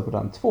hjärtröstade på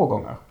den 2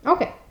 gånger.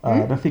 Okej.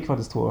 Den fick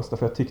faktiskt 2 röster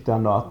för jag tyckte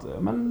ändå att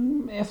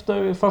men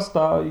efter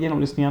första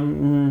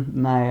genomlyssningen,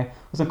 nej.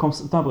 Och sen kom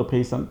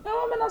snabbreprisen. Ja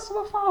men alltså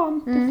vad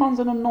fan, det fanns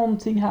ändå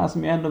någonting här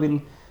som jag ändå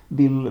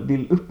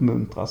vill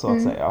uppmuntra så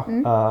att säga.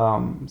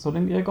 Så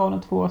jag gav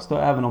den 2 röster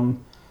även om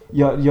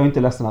jag är inte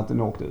ledsen att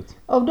den åkte ut.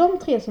 Av de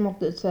 3 som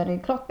åkte ut så är det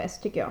klart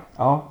bäst tycker jag.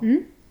 Ja,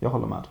 jag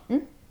håller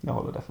med. Jag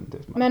håller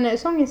definitivt med. Men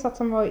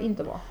sånginsatsen var ju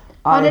inte bra.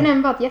 Hade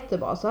den varit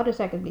jättebra så hade det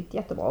säkert blivit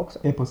jättebra också.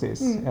 Ja,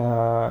 precis.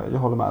 Jag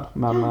håller med.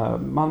 Men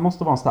man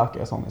måste vara en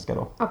starkare sångerska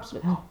då.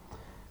 Absolut.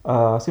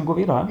 Ska vi gå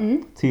vidare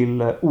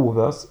till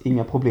Oves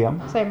Inga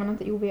problem. Säger man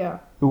inte Ove?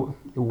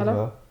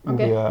 Ove.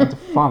 Okay. Inte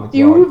fan vet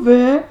jag.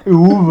 Ove.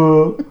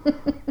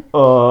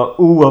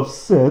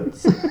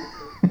 Oavsett.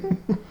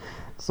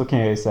 Så kan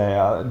jag ju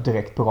säga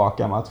direkt på rak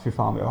arm att fy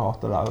fan vad jag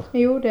hatar det där.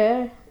 Jo,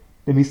 det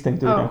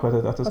misstänkte du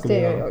kanske att det skulle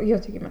göra.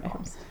 Jag tycker men det är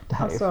hemskt. Det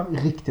här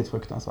är riktigt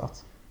fruktansvärt.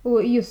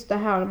 Och just det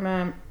här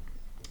med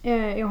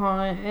jag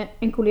har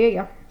en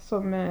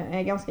som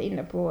är ganska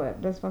inne på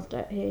den svenska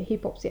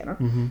hiphop-scenen.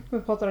 Vi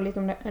pratade lite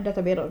om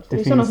detta bidrag. Det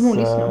är sådana som hon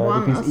lyssnar på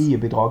annars. Det finns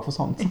EU-bidrag för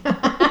sånt.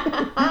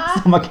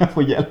 Som man kan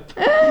få hjälp.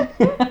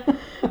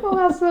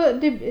 Och alltså,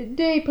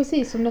 det är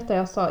precis som detta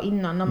jag sa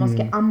innan. När man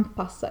ska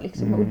anpassa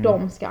liksom. Och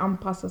de ska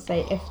anpassa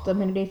sig efter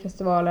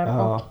Melodifestivalen.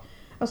 Och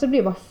alltså det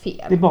blir bara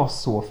fel. Det är bara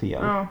så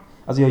fel.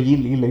 Alltså jag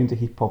gillar ju inte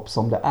hiphop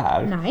som det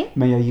är. Nej.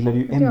 Men jag gillar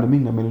ju ännu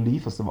mindre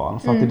Melodifestivalen.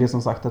 För att det är det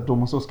som sagt att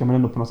då ska man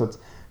ändå på något sätt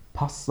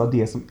passa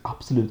det som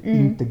absolut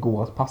inte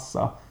går att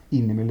passa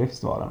in i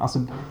Melodifestivalen. Alltså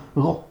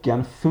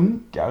rocken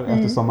funkar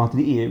eftersom att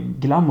det är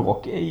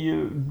glamrock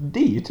det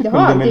är ju typ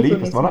under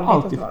Melodifestivalen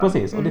alltid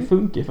precis och det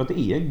funkar för att det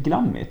är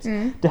glammigt.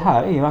 Det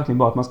här är verkligen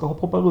bara att man ska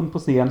hoppa runt på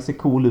scen, se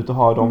cool ut och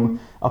ha de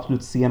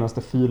absolut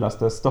senaste,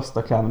 fulaste,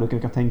 största kläderna du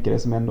kan tänka dig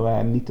som ändå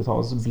är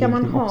 90-tals ska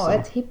man ha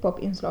ett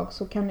hiphop-inslag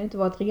så kan det inte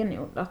vara ett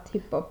renodlat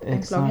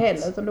hiphop-inslag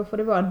heller utan då får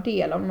det vara en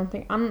del av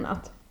någonting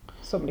annat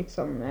som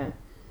liksom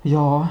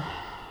Ja,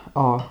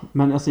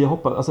 men alltså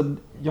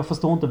jag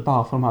förstår inte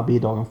varför de här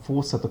bidragen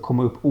fortsätter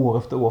komma upp år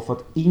efter år för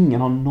att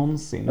ingen har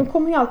någonsin... De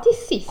kommer ju alltid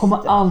sist.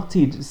 Kommer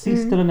alltid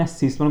sist eller näst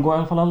sist men de går i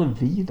alla fall aldrig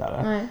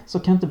vidare. Nej. Så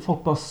kan inte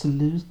folk bara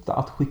sluta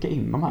att skicka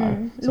in de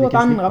här. Låt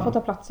andra få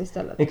ta plats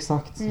istället.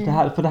 Exakt, det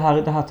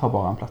här tar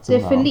bara en plats. Det är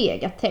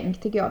förlegat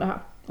tänk tycker jag det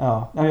här.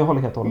 Ja, jag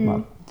håller helt och hållet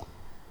med.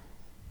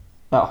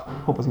 Ja,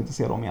 hoppas inte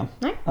se dem igen.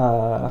 Nej.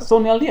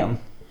 Sonja Aldén.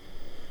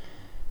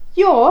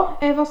 Ja,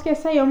 vad ska jag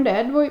säga om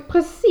det? Det var ju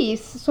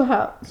precis så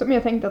här som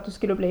jag tänkte att det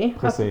skulle bli.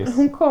 Precis. Att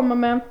hon kommer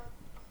med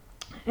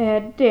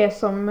det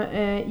som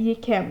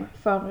gick hem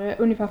för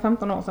ungefär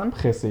 15 år sedan.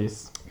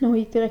 Precis. När hon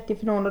gick direkt till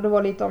final och det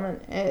var lite om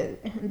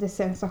en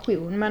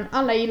sensation. Men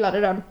alla gillade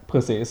den.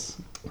 Precis.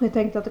 Jag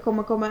tänkte att det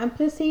kommer komma en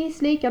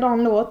precis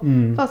likadan låt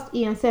fast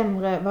i en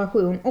sämre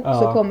version. Och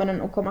så kommer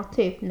den att komma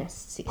typ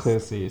näst sist.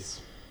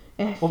 Precis.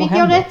 Fick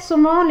jag rätt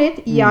som vanligt?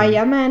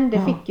 Jajamän,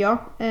 det fick jag.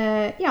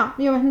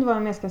 Jag vet inte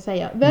vad jag ska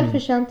säga.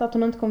 Välförtjänt att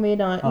hon inte kom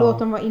vidare.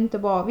 Låten var inte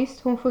bra.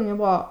 Visst, hon sjunger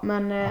bra,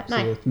 men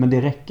nej. Men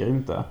det räcker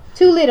inte.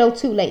 Too little,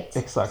 too late.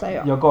 Exakt. Säger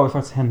jag. Jag gav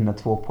faktiskt henne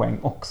 2 poäng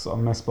också.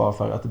 Mest bara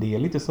för att det är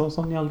lite så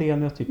som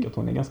Aldén. Jag tycker att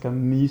hon är ganska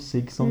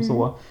mysig som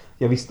så.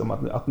 Jag visste om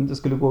att det inte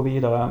skulle gå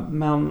vidare.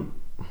 Men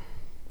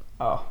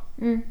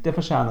det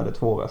förtjänade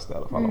 2 röster i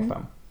alla fall av 5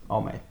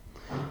 av mig.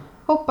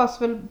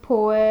 hoppas väl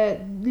på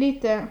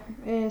lite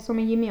som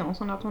en Jimmy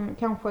Jansson, att hon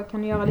kanske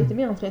kan göra lite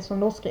mer än 3 som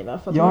låtskrivare,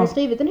 för att hon har ju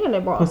skrivit en hel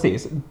del bra.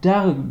 Precis,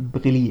 där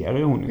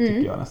briljerar hon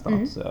tycker jag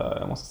nästan,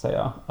 jag måste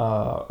säga.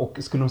 Och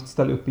skulle hon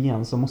ställa upp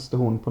igen så måste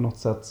hon på något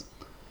sätt,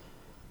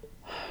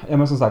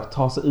 men som sagt,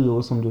 ta sig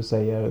ur, som du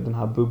säger, den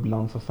här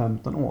bubblan för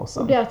 15 år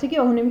sedan. Och där tycker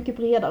jag hon är mycket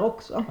bredare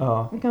också.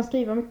 Hon kan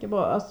skriva mycket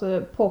bra,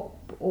 alltså pop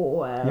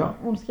och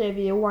hon skrev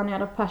ju One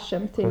Other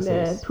Passion till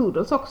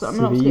Poodles också.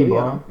 Men de skrev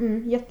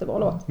ju jättebra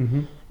låt.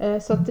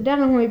 Så att där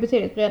är hon ju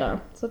betydligt bredare.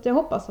 Så att jag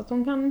hoppas att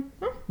hon kan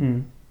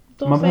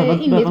dra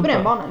sig in på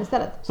den banan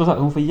istället. Så att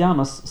hon får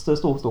gärna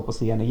stå på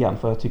scen igen,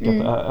 för jag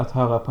tycker att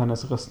höra på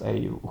hennes röst är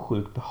ju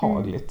sjukt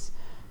behagligt.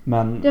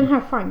 Men den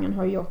här genren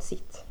har ju gjort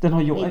sitt. Den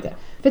har gjort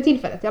för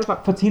tillfället i alla fall.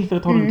 För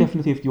tillfället har den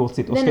definitivt gjort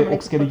sitt.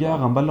 Och ska du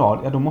göra en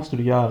ballad, då måste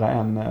du göra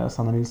en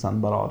Sanna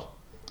Nilsson-ballad.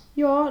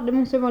 Ja, det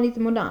måste vara lite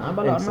moderna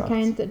ballad. Man kan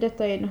ju inte,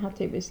 detta är den här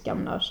typiskt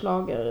gamla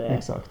schlager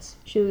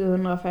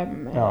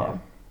 2005. Ja.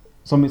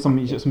 Som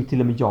till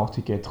och med jag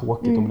tycker är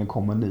tråkigt om den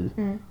kommer nu.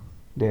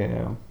 Det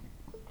är...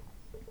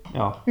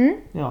 Ja,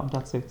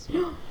 that's it.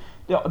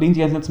 Ja, det är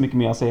inte så mycket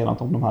mer att säga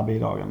något om de här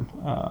bidragen.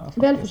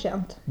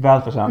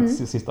 Välförtjänt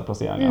sista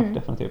placeringar,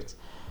 definitivt.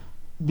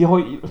 Jag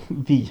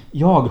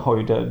har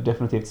ju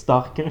definitivt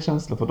starkare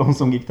känslor för de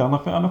som gick till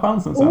andra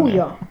chansen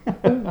sen.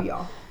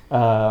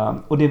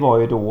 Och det var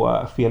ju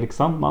då Felix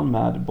Sandman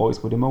med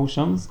Boys with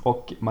Emotions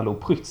och Malou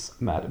Prytz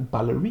med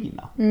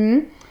Ballerina.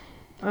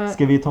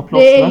 Ska vi ta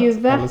plåstret? Det är ju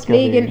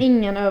verkligen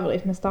ingen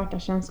överdrift med starka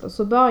känslor.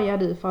 Så börjar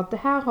du, för att det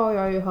här har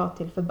jag ju hört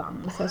till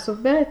förbannelse. Så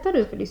berättar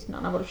du för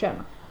lyssnarna vad du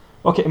känner.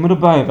 Okej, men då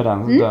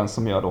börjar vi den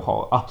som jag då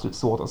har absolut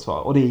svårast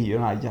för. Och det är ju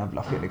den här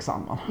jävla Felix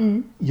Sandman.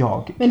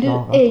 Men du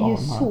är ju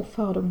så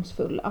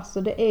fördomsfull.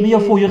 Alltså, det är men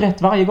jag får ju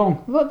rätt varje gång.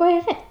 Vad är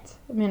rätt,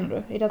 menar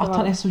du? I detta att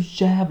han är så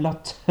jävla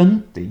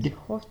töntig.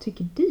 Vad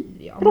tycker du?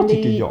 Ja, vad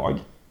tycker jag?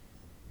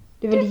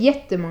 Det är väl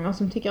jättemånga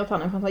som tycker att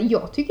han är fantastisk.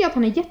 Jag tycker att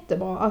han är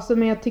jättebra. Alltså,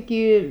 men jag tycker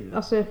ju...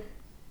 Alltså,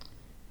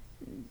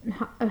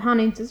 han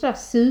är inte sådär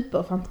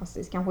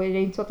superfantastisk kanske. Det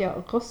är inte så att jag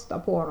röstar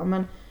på honom,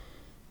 men...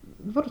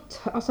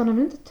 Alltså han är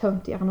väl inte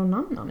töntigare än någon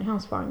annan i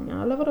hans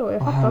genre, eller vadå?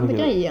 Jag fattar inte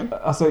grejen.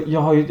 Alltså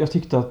jag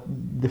tyckte att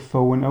The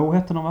Foe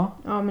hette de, va?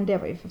 Ja, men det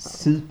var ju för fan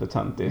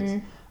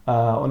supertöntigt.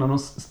 Och när de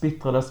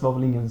splittrades var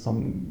väl ingen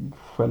som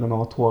skällde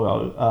några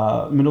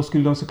tårar. Men då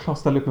skulle de såklart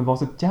ställa upp med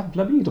varsitt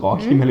jävla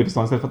bidrag i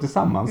Melodifestivalen istället för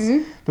tillsammans.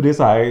 För det är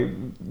så här,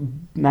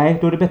 nej,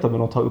 då är det bättre att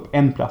de tar upp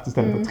en plats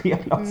istället för 3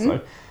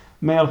 platser.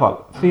 Men i alla fall,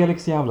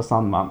 Felix jävla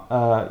Sandman.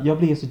 Jag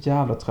blev så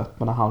jävla trött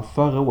på när han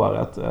förra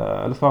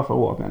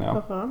året menar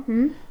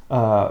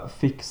jag.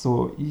 Fick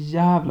så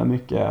jävla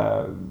mycket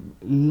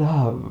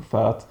löv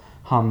för att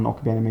han och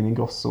Benjamin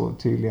Ingrosso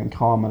tydligen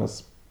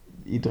kramades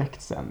i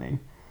direktsändning.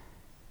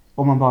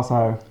 Och man bara så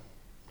här...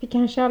 Fick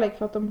han kärlek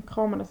för att de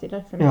kramades i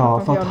direktsändning? Ja,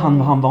 för att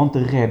han var inte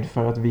rädd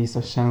för att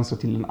visa känslor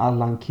till en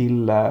annan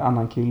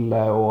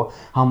kille, och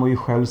han var ju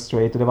själv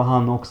straight och det var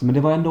han också, men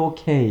det var ändå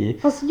okej.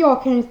 Fast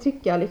jag kan ju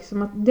tycka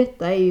liksom att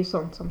detta är ju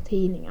sånt som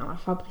tidningarna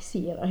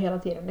fabricerar hela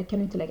tiden. Det kan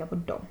du inte lägga på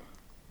dem.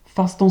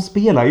 Fast de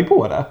spelar ju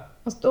på det.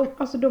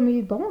 Alltså de är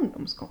ju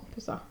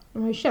barndomskompisar.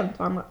 De har ju känt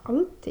varandra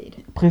alltid.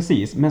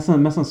 Precis,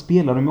 men sen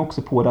spelar de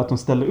också på det att de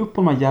ställer upp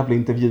på de här jävla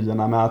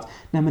intervjuerna med att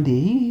nej men det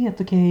är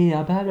helt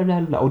okej, bla bla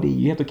bla bla, och det är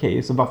ju helt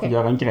okej, så varför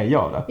göra en grej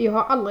av det? Jag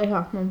har aldrig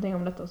hört någonting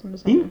om detta som du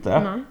säger. Inte?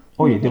 Nej.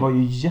 Oj, det var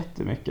ju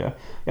jättemycket.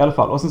 I alla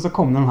fall, och sen så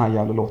kom den här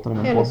jävla låten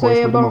med Boys with Emotions. Eller så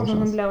är jag bara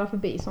som bläddrar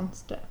förbi sånt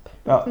skräp.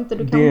 Ja, inte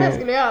du kan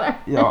skulle göra det.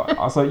 Ja,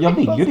 alltså jag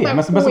vill ju det.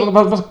 Men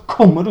så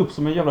kommer det upp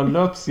som en jävla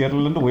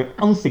löpsedel ändå i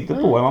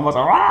ansiktet på en. Man bara så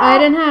här,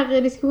 nej, den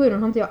här diskussionen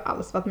har inte jag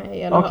alls varit med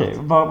i. Okej,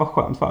 vad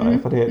skönt för dig.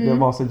 För det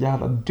var så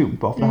jävla dumt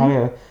bara. För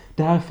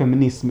det här är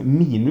feminism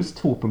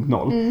minus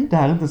 2.0. Det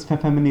här är inte ens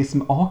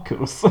feminism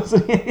A-kurs. Så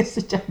det är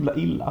så jävla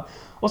illa.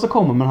 Och så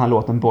kommer med den här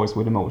låten Boys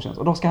with Emotions.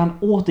 Och då ska han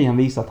återigen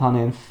visa att han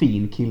är en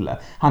fin kille.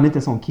 Han är inte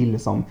en sån kille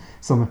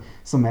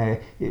som är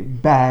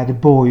bad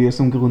boy,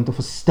 som går runt och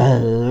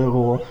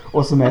förstör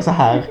och som är så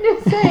här.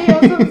 Nu säger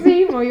jag som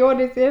Simon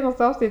gjorde i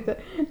senaste avsnittet.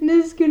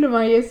 Nu skulle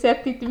man ju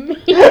sett ditt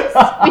minspel.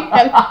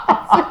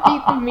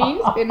 Ditt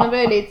minspel när du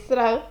är lite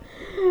sådär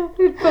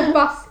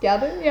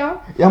förbaskad.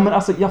 Ja, men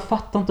alltså jag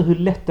fattar inte hur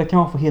lätt det kan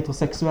vara för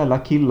heterosexuella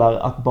killar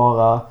att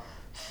bara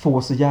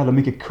få så jävla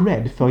mycket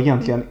cred för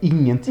egentligen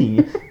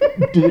ingenting.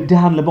 Det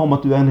handlar bara om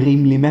att du är en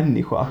rimlig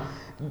människa.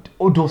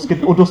 Och då ska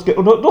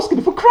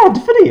du få cred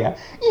för det.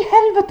 I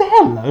helvete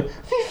heller.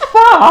 Fy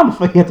fan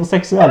för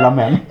heterosexuella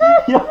män.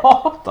 Jag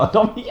hatar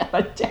dem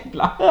hela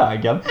jävla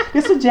högen. Det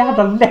är så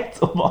jävla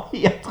lätt att vara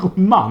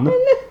heteroman.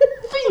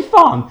 Fy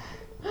fan.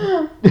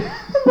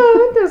 Jag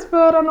behöver inte ens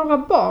föda några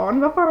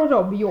barn. Vad fan har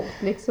de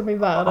gjort liksom i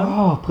världen?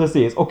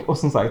 Precis. Och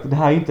som sagt,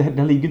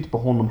 den ligger inte på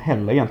honom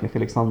heller egentligen,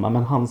 Felix Sandman.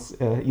 Men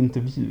hans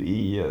intervju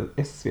i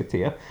SVT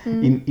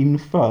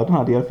inför den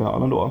här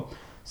delfinalen då.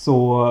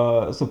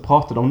 Så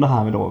pratade de om det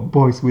här med då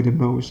Boys with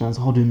Emotions,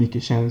 har du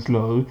mycket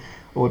känslor?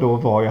 Och då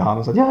var ju han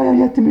och sa jag har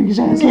jättemycket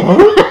känslor.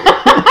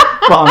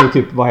 För han är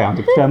typ, vad är han,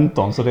 typ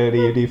 15, så det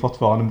är ju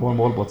fortfarande på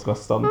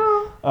målbrottsrösten.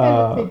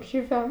 Eller typ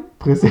 25.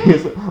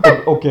 Precis.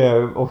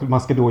 Och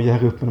man ska då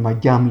göra upp med de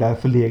här gamla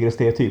förlegade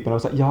stereotyperna.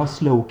 Och så, ja,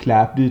 slow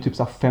clap, du är typ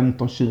så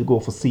 15-20 år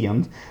för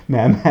sent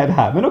med det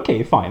här. Men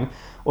okej, fine.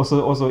 Och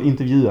så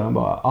intervjuar han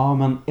bara,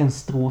 men en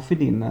strof i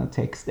din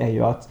text är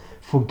ju att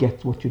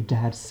forget what your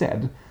dad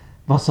said.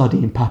 Vad sa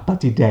din pappa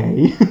till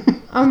dig?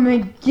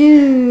 Men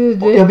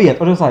gud. Och jag vet,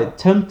 och det är så här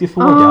töntig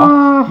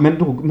fråga.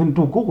 Men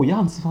då går ju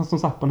han som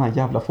sagt på den här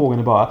jävla frågan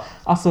och bara,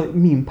 alltså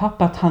min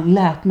pappa, att han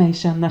lät mig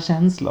känna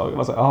känslor.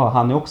 Alltså,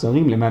 han är också en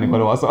rimlig människa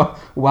då. Alltså,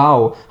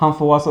 wow, han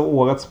får alltså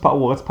årets pappa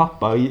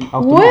automatiskt.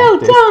 Well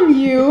done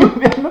you!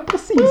 Men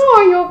precis.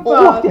 Bra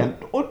jobbat!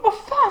 Och vad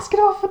fan ska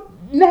det vara för...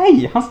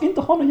 Nej, han ska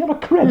inte ha någon jävla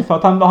cred för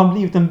att han har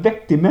blivit en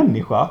vettig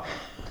människa.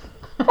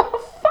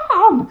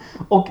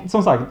 Och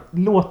som sagt,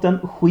 låten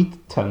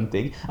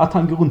skittöntig. Att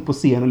han går runt på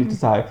scen och lite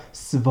så här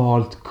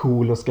svalt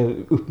cool och ska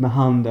upp med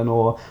handen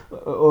och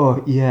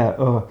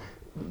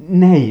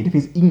nej, det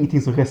finns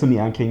ingenting som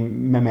resonerar kring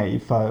med mig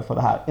för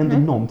det här. Inte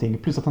någonting.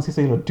 Plus att han ser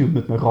så jävla dum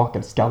ut med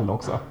rakad skalle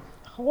också.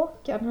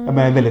 Rakad? Ja, men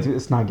är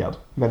väldigt snaggad.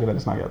 Väldigt,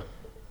 väldigt snaggad.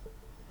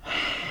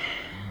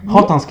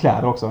 Hatar hans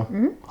kläder också.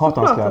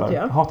 Hatar hans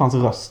kläder. Hatar hans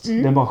röst.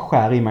 Den bara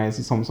skär i mig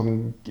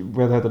som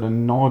vad heter det,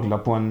 naglar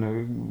på en,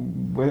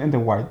 inte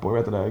en whiteboard, vad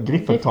heter det,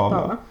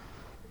 griffeltavla.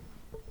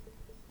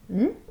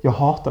 Jag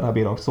hatar det här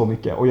bidraget så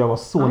mycket och jag var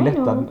så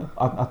lättad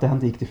att det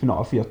inte gick till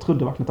final, för jag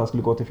trodde verkligen att det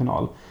skulle gå till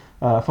final.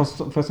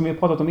 För som vi har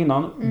pratat om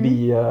innan,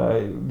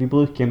 vi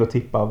brukar ändå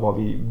tippa vad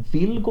vi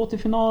vill gå till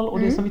final och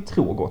det som vi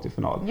tror går till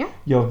final.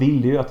 Jag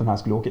ville ju att den här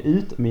skulle åka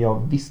ut, men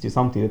jag visste ju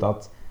samtidigt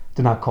att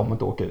den här kommer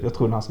inte åka ut. Jag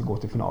tror den här ska gå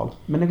till final.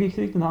 Men det gick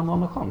riktigt den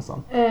andra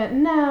chansen.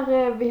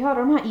 När vi hörde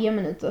de här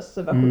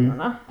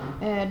E-minuters-versionerna,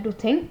 då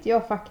tänkte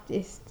jag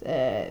faktiskt,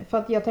 för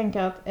att jag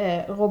tänker att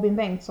Robin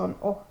Bengtsson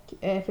och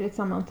Felix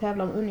Sandman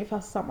tävlar om ungefär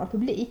samma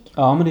publik.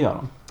 Ja, men det gör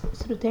de.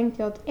 Så då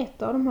tänkte jag att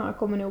ett av de här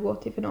kommer nog gå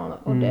till finalen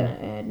och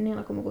den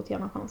ena kommer gå till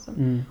andra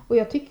chansen. Och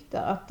jag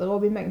tyckte att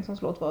Robin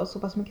Bengtssons låt var så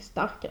pass mycket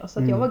starkare, så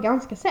att jag var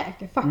ganska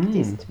säker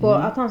faktiskt på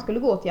att han skulle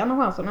gå till andra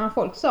chansen. När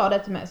folk sa det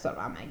till mig så var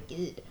men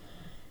gud,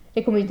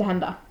 det kommer ju inte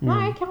hända.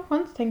 Nej, kanske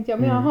inte, tänkte jag.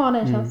 Men jag har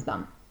den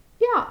känslan.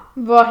 Ja,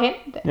 vad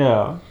hände?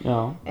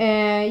 Ja.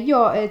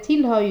 Jag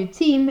tillhör ju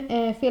team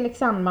Felix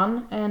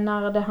Sandman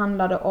när det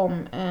handlade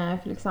om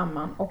Felix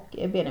Sandman och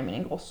Benjamin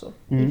Ingrosso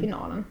i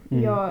finalen.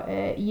 Jag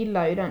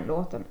gillar ju den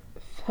låten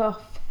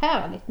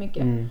förfärligt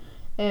mycket.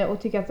 Och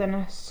tycker att den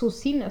är så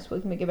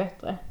sinnessjukt mycket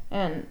bättre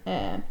än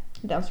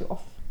Dance You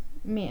Off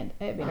med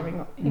Benjamin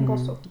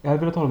Ingrosso. Jag hade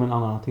velat ta med en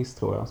annan artist,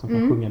 tror jag, som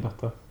kan sjunga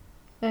bättre.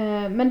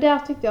 Men där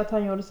tyckte jag att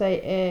han gjorde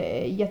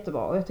sig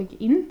jättebra. Och jag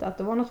tycker inte att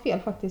det var något fel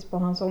faktiskt på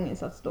hans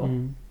sånginsats då.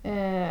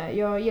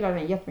 Jag gillar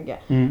den jättemycket.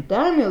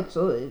 Däremot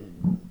så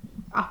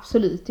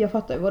absolut, jag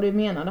fattar vad du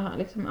menar det här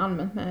liksom,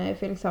 allmänt med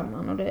Felix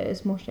Sandman. Och det är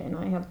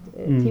småtjejerna är helt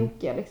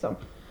tokiga liksom.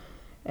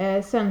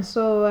 Sen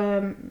så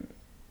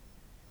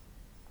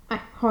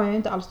har jag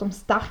inte alls de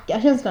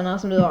starka känslorna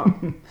som du har.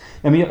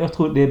 Ja, men jag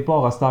tror det är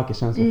bara starka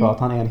känslor för att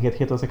han är en helt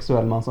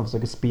heterosexuell man som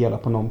försöker spela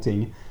på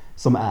någonting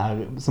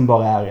som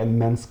bara är en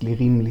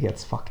mänsklig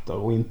rimlighetsfaktor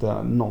och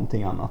inte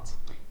någonting annat.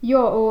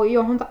 Ja, och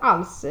jag har inte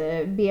alls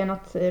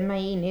benat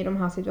mig in i de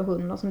här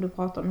situationerna som du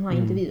pratar om, de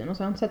här intervjuerna,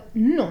 så jag har inte sett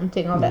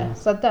någonting av det.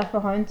 Så att därför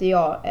har inte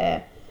jag...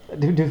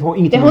 Du har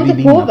inget det har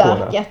inte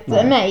påverkat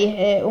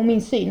mig och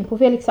min syn på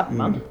Felix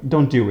Sandman.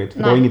 Don't do it,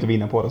 för du har inget att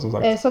vinna på det, som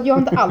sagt. Så att jag har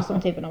inte alls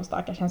de typen av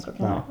starka känslor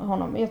för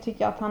honom. Jag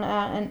tycker att han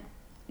är en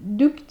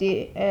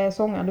duktig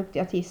sångare, duktig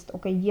artist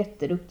och en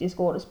jätteduktig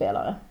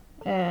skådespelare.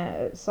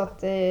 Så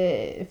att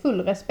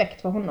full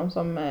respekt för honom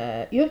som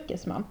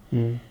yrkesman.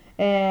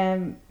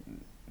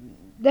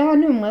 Det här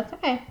numret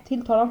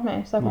tilltalar inte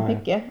mig särskilt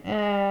mycket.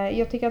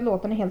 Jag tycker att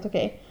låten är helt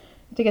okej.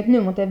 Jag tycker att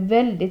numret är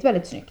väldigt,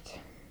 väldigt snyggt.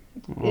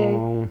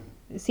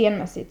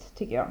 Scenmässigt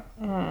tycker jag.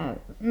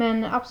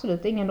 Men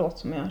absolut ingen låt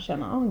som jag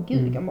känner,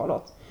 gud vilken bra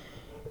låt.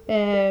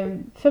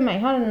 För mig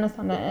hade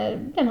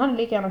den hade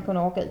lika gärna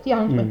kunnat åka ut. Jag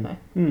hade inte brytt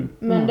mig.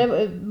 Men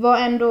det var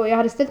ändå, jag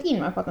hade ställt in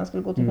mig på att den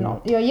skulle gå till final.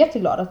 Jag är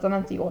jätteglad att den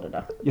inte gjorde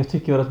det. Jag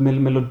tycker att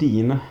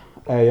melodin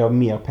är jag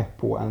mer pepp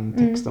på än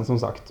texten, som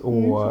sagt.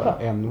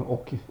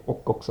 Och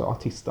också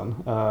artisten.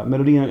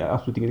 Melodin är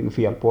absolut ingenting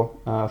fel på.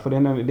 För det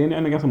är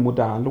en ganska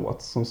modern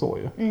låt som så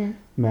ju.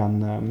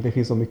 Men det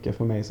finns så mycket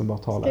för mig som bara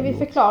talar. Ska vi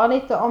förklara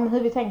lite om hur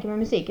vi tänker med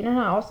musiken i det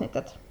här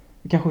avsnittet?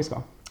 Kanske vi ska.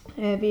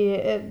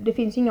 Det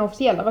finns inga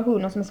officiella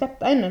versioner som är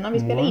släppta ännu när vi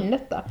spelar in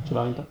detta.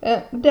 Tyvärr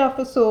inte.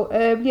 Därför så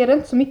blir det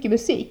inte så mycket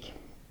musik.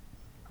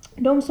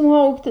 De som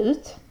har åkt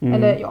ut,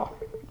 eller ja,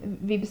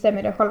 vi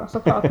bestämmer det själva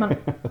såklart, men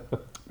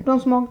de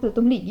som har åkt ut,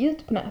 de ligger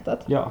ute på nätet.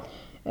 Ja.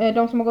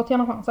 De som har gått till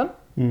andra chansen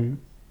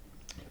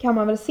kan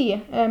man väl se.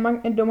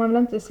 De har väl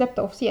inte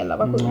släppta officiella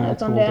versioner,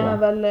 utan det är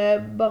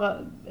väl bara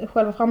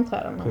själva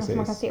framträdandena som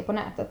man kan se på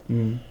nätet.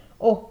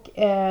 Och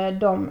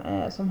de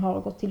som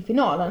har gått till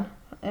finalen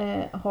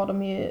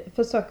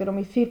försöker de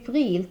ju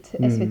febrilt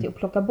SVT att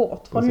plocka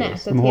bort från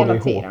nätet hela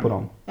tiden. På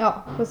dem. Ja,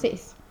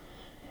 precis.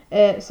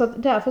 Så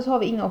därför så har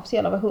vi inga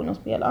officiella versioner att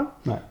spela.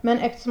 Men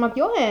eftersom att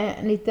jag är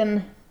en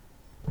liten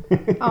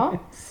Ja,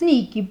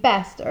 sneaky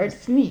bastard.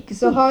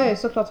 Så har jag ju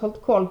såklart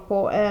hållit koll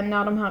på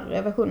när de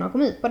här versionerna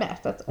kom ut på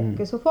nätet.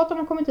 Och så fort de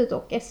har kommit ut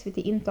och SVT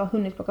inte har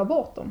hunnit plocka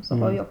bort dem så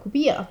har jag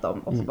kopierat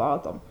dem och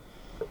sparat dem.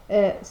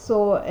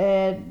 Så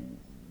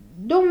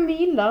de vi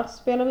gillar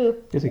spelar vi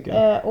upp. Det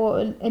tycker jag.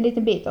 Och en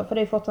liten bit av, för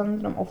det är fortfarande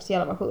inte de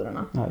officiella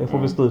versionerna. Ja, jag får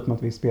väl stå ut med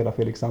att vi spelar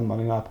Felix Sandman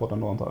i den här podden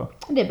då, antar jag.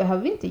 Det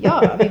behöver vi inte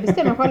göra. Vi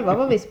bestämmer själva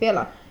vad vi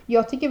spelar.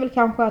 Jag tycker väl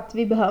kanske att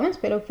vi behöver inte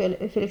spela upp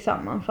Felix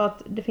Sandman, för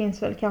att det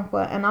finns väl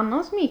kanske en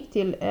annan som gick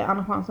till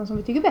Anna Chansen som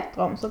vi tycker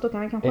bättre om. Så då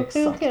kan vi kanske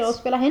prioritera och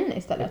spela henne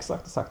istället.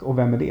 Exakt. Och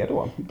vem är det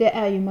då? Det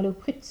är ju Malou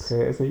Prytz.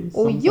 Precis.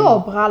 Och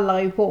jag brallar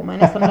ju på mig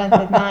nästan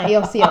ordentligt när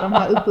jag ser de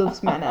här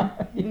upphovsmännen.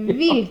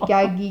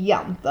 Vilka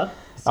giganter.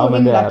 Så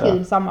himla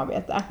kul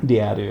samarbete. Det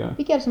är det ju.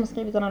 Vilka är det som har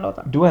skrivit den här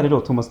låten? Då är det då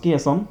Thomas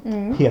Gesson,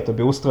 Peter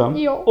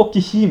Boström och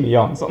Jimmy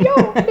Jansson.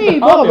 Ja, det är ju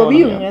bara Bobby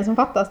Ljunggren som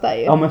fattas där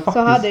ju. Ja, men faktiskt.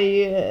 Så hade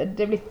ju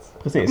det blivit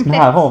precis, komplett. Men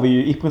här har vi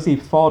ju i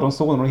princip Fadern,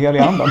 Sonen och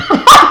Heliga Anden.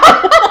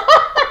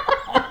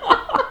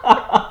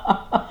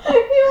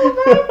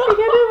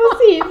 Det är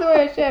precis vad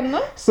jag känner.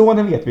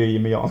 Sonen vet vi ju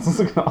Jimmy Jansson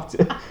såklart.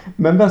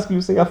 Men vem skulle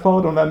du säga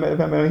Fadern,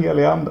 vem är den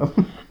Heliga Anden?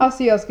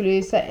 Alltså jag skulle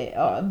ju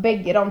säga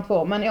bägge de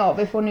två. Men ja,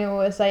 vi får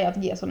nog säga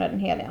att Gesson är den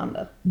Heliga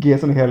Anden.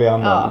 Gesson är Heliga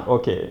Anden, ja.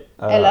 Okej.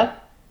 Eller?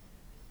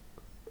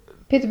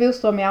 Peter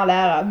Boström är all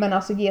ära, men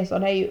alltså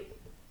Gesson är ju...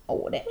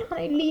 han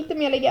är lite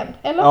mer legend,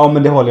 eller? Ja,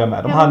 men det håller jag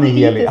med om. Han är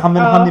helig. Han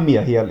är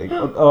mer helig.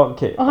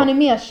 Och han är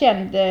mer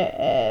känd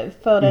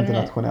för den...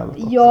 Internationellt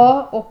också.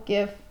 Ja, och...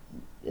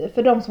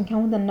 för de som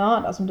kanske inte är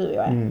nördar som du och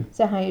jag är.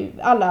 Så är han ju...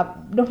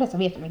 de flesta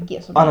vet ju vem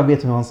Gesson är. Alla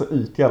vet hur han ser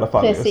ut i alla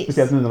fall. Precis.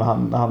 Speciellt nu när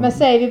han... Men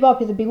säger vi bara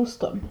Peter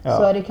Boström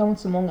så är det kanske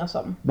inte så många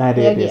som nej,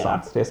 det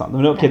är sant.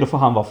 Men okej, då får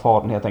han vara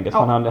fadern helt enkelt.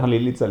 För han är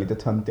lite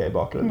töntig i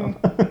bakgrunden.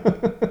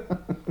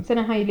 Sen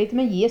är han ju lite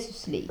mer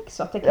Jesus-lik,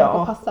 så att det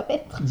kanske passar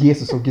bättre.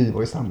 Jesus och Gud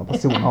var ju samma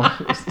person,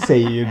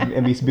 säger ju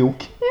en viss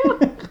bok.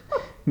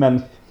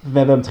 Men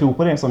vem tror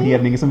på det som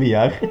hedning som vi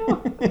är?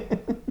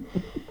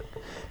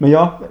 Men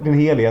ja, den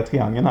heliga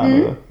triangeln här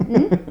nu.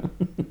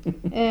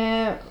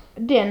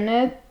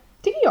 Den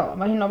tycker jag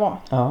var himla bra.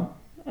 Ja.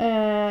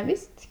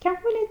 Visst,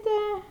 kanske lite...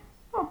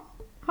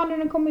 hade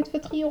den kommit för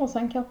 3 år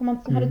sedan kanske man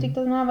hade tyckt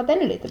att den här var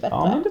ännu lite bättre.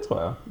 Ja, men det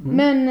tror jag.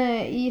 Men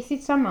i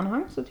sitt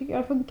sammanhang så tycker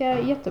jag det funkar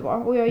jättebra.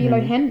 Och jag gillar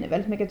ju henne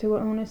väldigt mycket.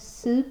 Hon är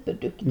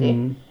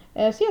superduktig.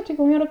 Så jag tycker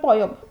hon gör ett bra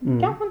jobb.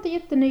 Kanske inte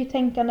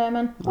jättenytänkande,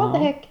 men what the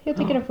heck, jag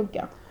tycker den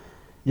funkar.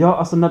 Ja,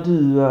 alltså när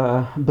du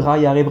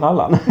brajar i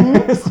brallan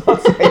så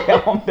att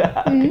säga om det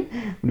här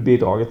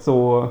bidraget,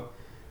 så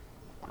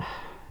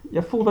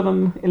jag får väl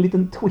en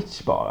liten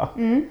twitch bara.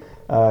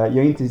 Jag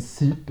är inte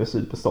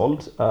super såld.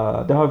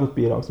 Det har varit ett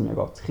bidrag som jag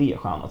gav 3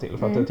 stjärnor till.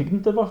 För att jag tyckte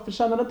inte,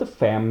 förtjänade inte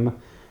 5.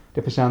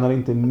 Det förtjänade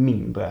inte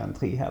mindre än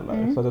 3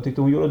 heller. Så att jag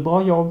tyckte hon gjorde ett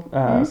bra jobb.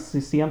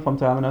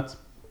 Scenframträdandet,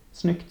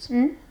 snyggt.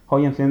 Har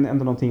egentligen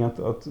ändå någonting att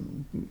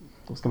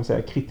vad ska man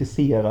säga,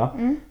 kritisera.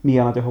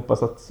 Mer än att jag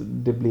hoppas att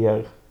det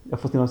blir... Jag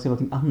får se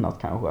någonting annat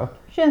kanske.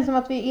 Känns som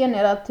att vi är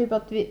eniga där, typ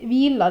att vi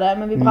gillar det,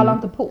 men vi brallar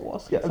inte på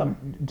oss. Liksom.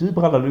 Ja, du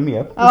brallade ju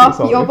mer.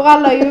 Ja, jag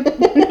brallar ju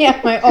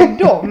ner mig av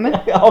dem.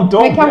 Av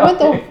dem, men kanske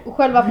inte av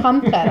själva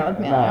framträdandet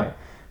mer.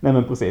 Nej,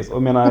 men precis. Och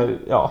jag menar,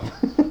 ja.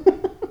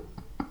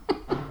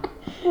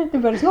 Det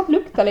börjar snart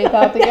lukta lite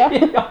här, tycker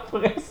jag. Ja,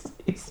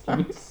 precis.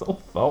 Min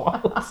soffa och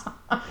allt.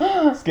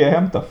 Ska jag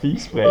hämta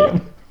fyssprayen?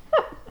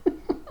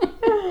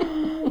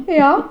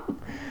 Ja.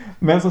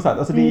 Men som sagt,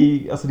 alltså det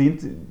är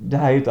inte, det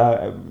här är ju ett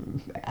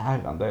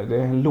ärende. Det är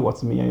en låt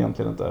som jag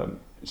egentligen inte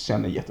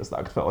känner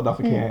jättestarkt för. Och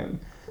därför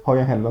har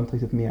jag heller inte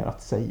riktigt mer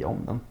att säga om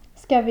den.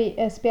 Ska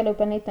vi spela upp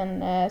en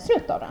liten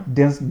snutt av den?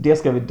 Det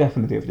ska vi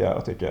definitivt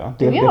göra, tycker jag.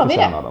 Det gör vi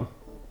det. Den.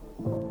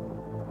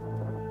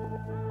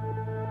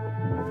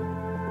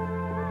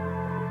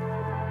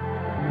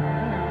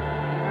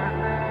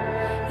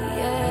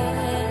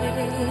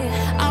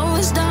 I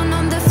was down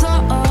on the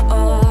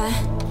floor.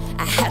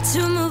 I had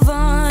to move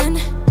on.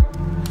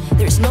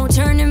 There's no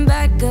turning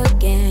back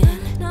again.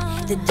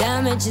 The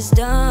damage is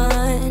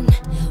done.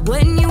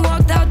 When you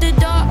walked out the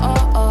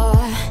door,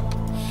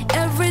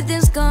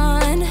 everything's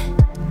gone.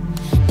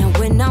 Now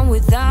when I'm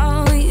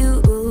without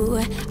you,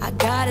 I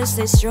gotta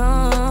stay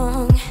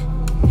strong.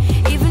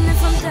 Even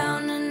if I'm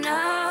down and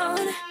out,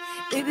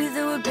 baby,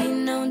 there will be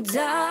no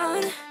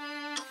doubt.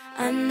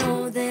 I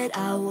know that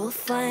I will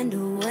find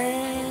a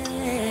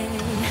way.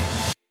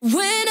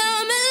 When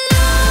I'm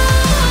alone,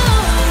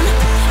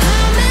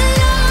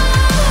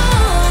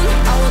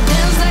 I will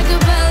dance like a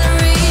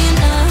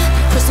ballerina,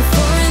 press the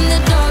floor in the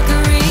dark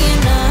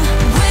arena.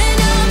 When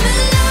I'm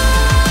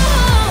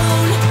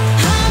alone,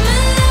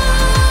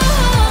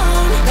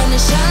 gonna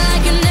shine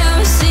like you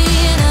never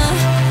seen her.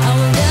 I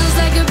will dance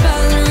like a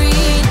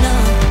ballerina.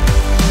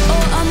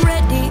 Oh, I'm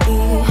ready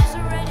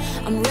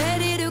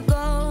to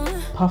go.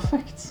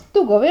 Perfekt.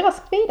 Då går vi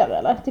raskt vidare,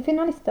 eller? Till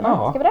finalisterna.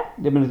 Ja, ska vi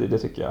det? Det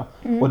tycker jag.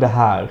 Och det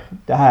här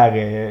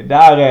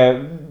är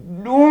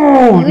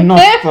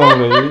något av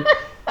det.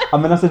 Ja,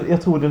 men alltså,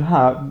 jag tror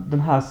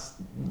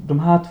de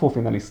här 2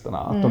 finalisterna,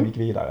 att de gick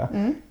vidare.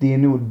 Det är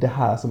nog det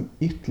här som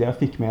ytterligare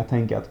fick mig att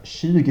tänka att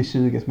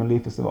 2020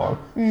 Melodifestival,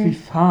 fy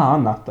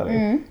fan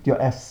Natalie,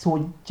 jag är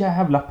så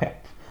jävla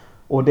pepp.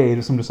 Och det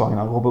är som du sa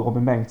innan,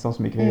 Robin Bengtsson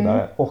som gick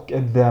vidare och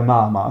The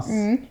Mamas.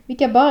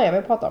 Vilka börjar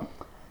vi prata om?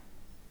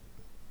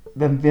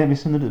 Vem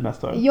känner du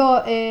mest för?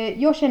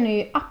 Jag känner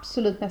ju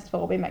absolut mest för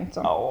Robin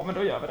Bengtsson. Ja, men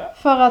då gör vi det.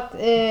 För att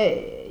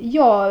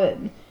jag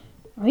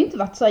har inte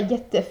varit så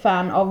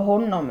jättefan av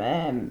honom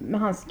med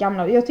hans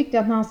gamla. Jag tyckte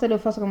att när han ställde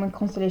upp första gången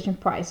Constellation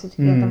Prize så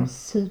tyckte jag att den var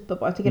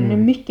superbra. Jag tycker den är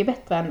mycket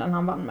bättre än den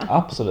han vann med.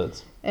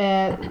 Absolut.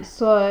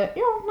 Så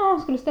när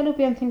han skulle ställa upp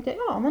igen tänkte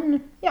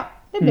jag,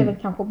 det blev väl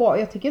kanske bra.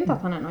 Jag tycker inte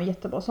att han är någon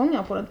jättebra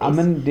sångare på den vis. Ja,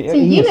 men det är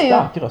ingen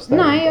stark röst.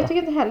 Nej, jag tycker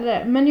inte heller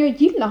det. Men jag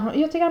gillar honom.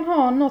 Jag tycker han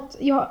har något.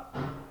 Jag har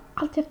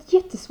alltid haft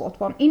jättesvårt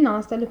för honom innan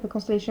han ställde upp med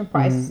Constellation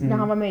Prize när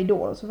han var med i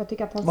Idol. Så jag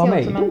tycker att han var ser med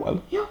ut som Idol?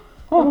 Ja,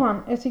 det var han.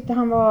 Jag tyckte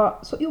han var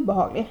så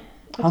obehaglig.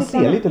 Han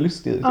ser lite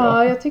lustig ut.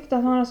 Ja, jag tyckte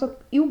att han hade så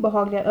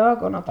obehagliga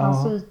ögon att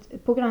han såg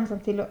ut på gränsen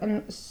till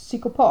en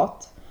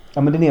psykopat.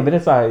 Ja, men det är väl det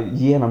så här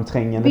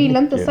genomträngande. Vill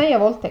inte säga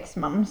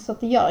våldtäktsman, så att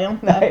det gör jag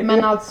inte. Nej,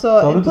 men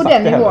alltså på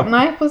den nivån.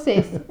 Nej,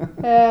 precis.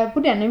 På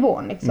den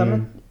nivån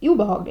liksom.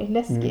 Obehaglig,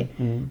 läskig.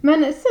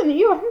 Men sen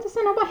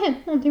har bara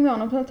hänt någonting med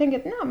honom. Så jag tänker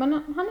att men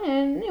han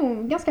är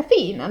nog ganska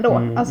fin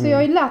ändå. Alltså jag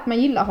har ju lärt mig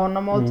gilla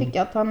honom och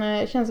tycker att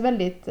han känns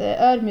väldigt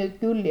ödmjuk,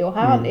 gullig och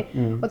härlig.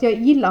 Och att jag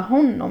gillar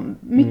honom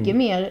mycket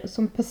mer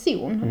som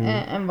person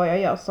än vad jag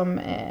gör som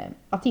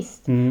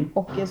artist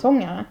och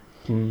sångare.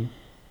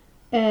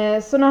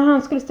 Så när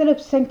han skulle ställa upp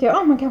så tänkte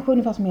jag, man kanske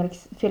ungefär som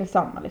Felix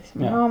Sandman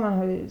liksom. Ja, man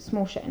har ju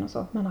småtjejen och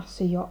så. Men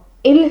alltså jag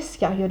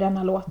älskar ju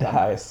denna låten. Det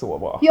här är så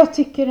bra. Jag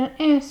tycker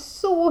den är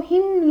så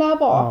himla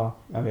bra.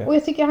 Ja, jag vet. Och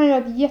jag tycker han gör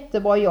ett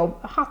jättebra jobb.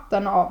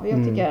 Hatten av.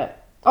 Jag tycker,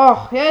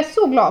 jag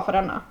är så glad för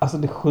denna. Alltså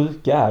det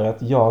sjuka är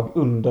att jag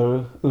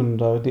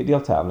under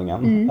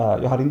deltävlingen,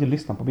 jag hade inte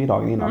lyssnat på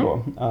bidragen innan då.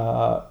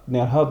 När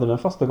jag hörde den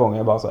första gången,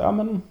 jag bara så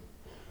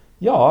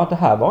ja, det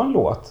här var en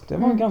låt. Det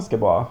var ganska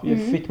bra.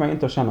 Fick man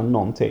inte att känna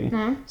någonting.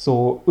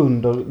 Så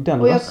under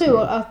den och jag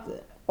tror att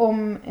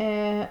om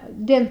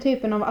den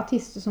typen av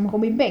artister som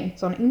Robin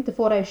Bengtsson inte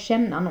får dig att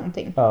känna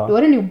någonting, då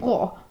är det nog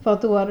bra. För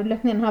att då har du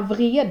lagt ner den här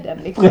vreden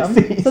liksom.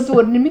 Precis. Så då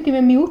är det mycket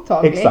mer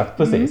mottaglig. Exakt,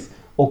 precis.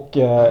 Och,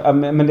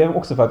 men det är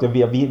också för att jag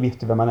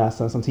vet vem man är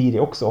sen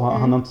tidigare också.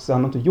 Han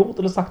har inte gjort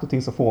eller sagt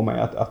någonting som får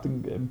mig att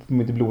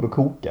mitt blod att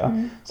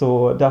koka.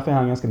 Så därför är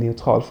han ganska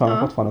neutral för mig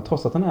fortfarande,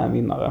 trots att han är en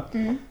vinnare.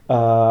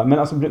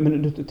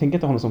 Men du tänker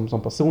inte honom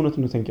som person,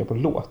 utan du tänker på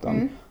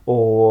låten.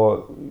 Och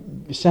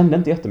kände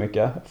inte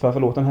jättemycket för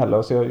låten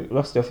heller. Så jag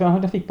röstade, för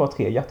jag fick bara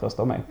 3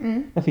 hjärtröster av mig.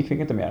 Jag fick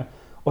inte mer.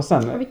 Och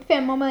sen, jag fick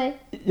 5 av mig.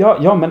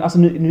 Ja, men alltså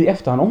nu i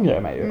efterhand ångrar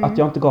jag mig ju att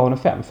jag inte gav den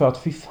 5. För att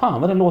fy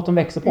fan vad den låten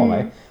växer på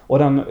mig. Och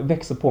den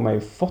växer på mig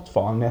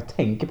fortfarande när jag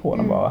tänker på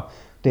den bara.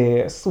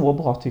 Det är så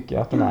bra tycker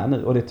jag att den är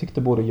nu. Och det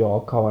tyckte både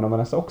jag, Karin och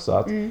Vanessa också.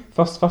 Att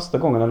första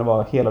gången när det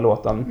var hela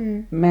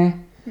låten med.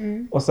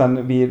 Och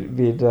sen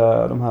vid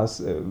de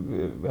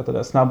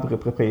här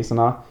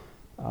snabbrepriserna.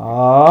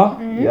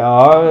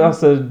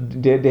 Alltså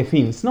det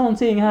finns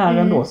någonting här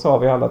ändå, sa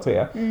vi alla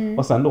 3.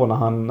 Och sen då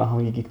när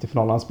han gick till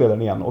finalen, han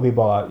spelade igen och vi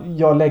bara,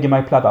 jag lägger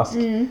mig pladask.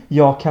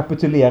 Jag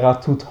kapitulerar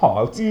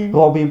totalt.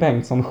 Robin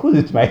Bengtsson,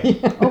 skjut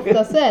mig.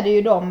 Oftast är det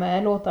ju de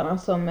låtarna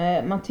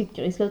som man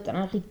tycker i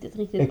slutändan är riktigt,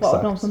 riktigt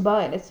Exakt. bra. De som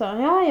börjar lite så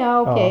här,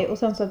 okej. Och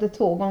sen så att det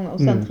 2 gånger och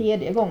sen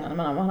 3:e gången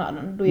när man hör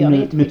den, då gör det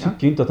jättefina. Nu tycker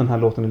jag inte att den här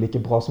låten är lika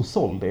bra som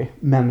Soldi.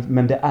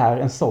 Men det är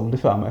en Soldi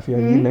för mig. För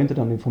jag gillar inte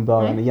den från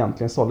början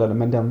egentligen, Soldi.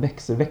 Men den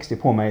växte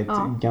på mig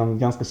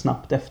ganska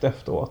snabbt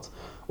efteråt.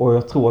 Och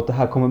jag tror att det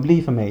här kommer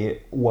bli för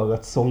mig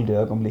årets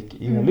Soldi-ögonblick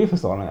i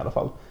Melodifestivalen i alla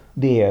fall.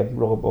 Det är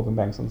Robin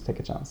Bengtssons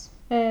Take a Chance.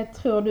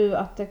 Tror du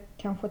att det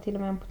kanske till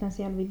och med är en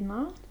potentiell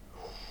vinnare?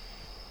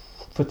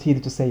 För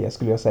tidigt att säga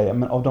skulle jag säga.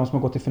 Men av de som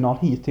har gått till final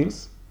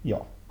hittills,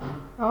 ja.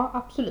 Ja,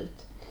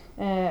 absolut.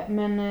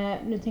 Men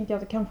nu tänkte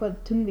jag att kanske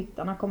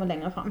tungviktarna kommer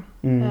längre fram.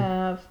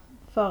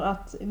 För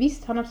att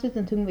visst, han är absolut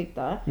en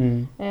tungviktare.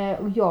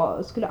 Och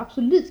jag skulle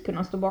absolut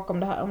kunna stå bakom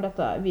det här om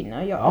detta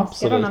vinner. Jag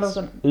älskar den här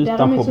låten.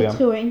 Däremot så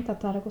tror jag inte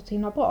att det hade gått så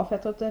himla bra. För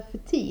jag tror att det är för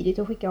tidigt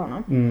att skicka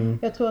honom.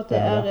 Jag tror att det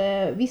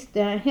är, visst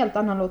det är en helt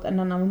annan låt än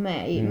den han var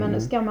med i.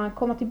 Men ska man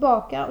komma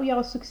tillbaka och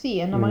göra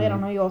succé när man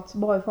redan har gjort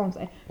bra ifrån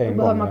sig. Då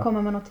behöver man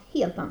komma med något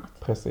helt annat.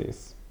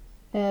 Precis.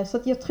 Så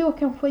att jag tror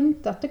kanske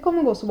inte att det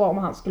kommer gå så bra om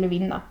han skulle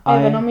vinna.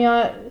 Även om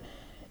jag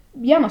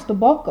gärna stå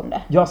bakom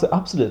det. Ja, så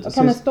absolut. Jag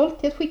kan med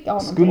stolthet skicka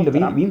honom. Skulle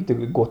vi inte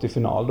gå till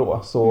final då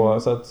så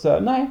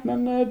nej,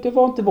 men det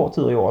var inte vår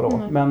tur i år då.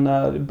 Men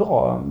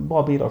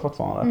bra bidrag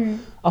fortfarande.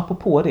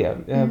 Apropå det,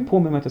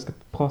 påminner mig att jag ska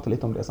prata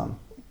lite om det sen.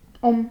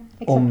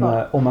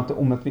 Om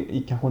att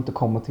vi kanske inte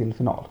kommer till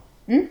final.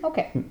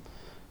 Okej.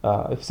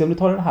 Vi får se om du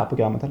tar det här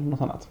programmet eller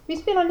något annat. Vi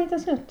spelar en liten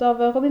snutt av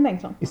Robin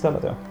Bengtsson.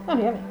 Istället, ja. Ja,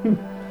 det gör vi.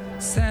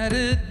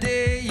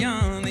 Saturday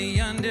on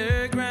the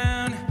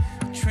underground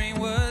train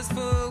was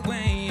full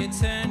when you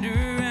turned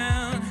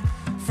around.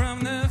 From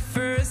the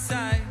first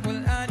sight,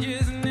 well I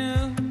just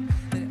knew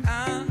that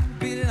I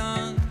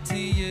belonged to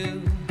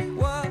you.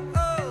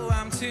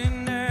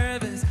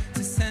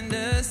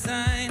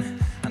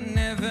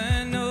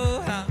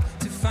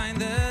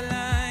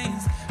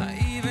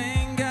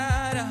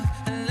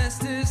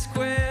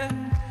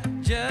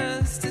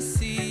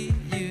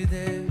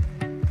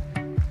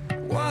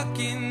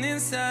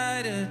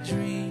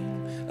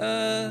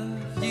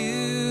 of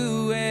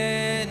you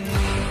and me.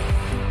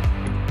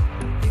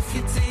 If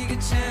you take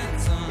a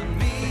chance on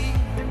me,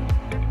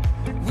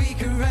 we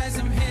could write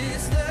some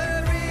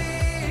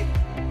history,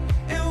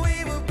 and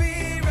we will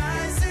be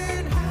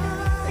rising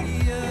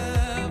high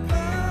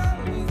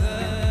above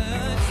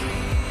the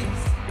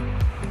trees.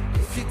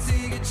 If you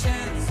take a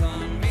chance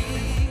on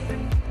me,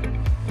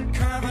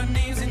 carve our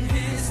names in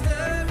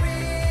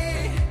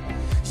history,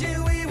 yeah,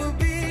 we will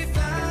be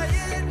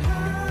flying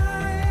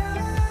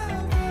high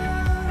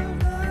above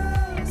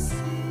the sea.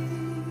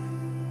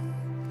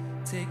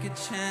 Take a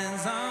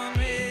chance on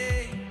me.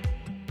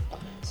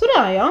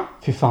 Sådär ja.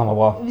 Fy fan vad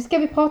bra. Ska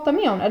vi prata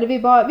mer om det? Eller vi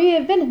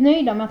är väldigt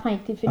nöjda med att han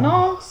gick till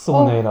final.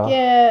 Så nöjda. Och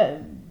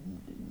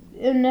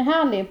en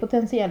härlig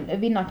potentiell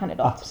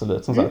vinnarkandidat.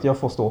 Absolut. Som sagt, jag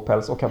får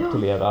ståpäls och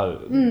kapitulerar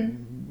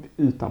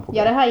utan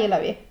problem. Ja, det här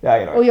gillar vi. Jag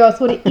gillar det. Och jag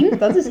trodde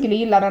inte att du skulle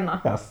gilla denna.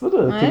 Jaså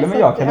du, till och med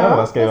jag kan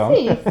överraska idag.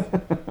 Precis.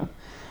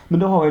 Men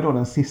då har vi då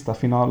den sista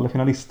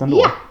finalisten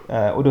då.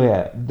 Ja. Och då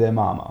är The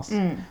Mamas.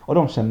 Och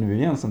de känner vi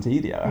igen sedan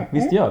tidigare.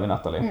 Visst gör vi,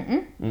 Natalie?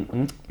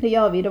 Det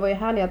gör vi. Det var ju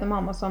härliga The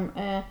Mamas som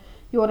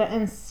gjorde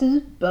en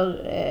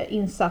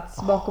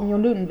superinsats bakom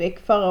Jon Lundvik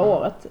förra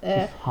året.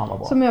 Fan vad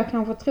bra. Som jag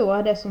kanske tror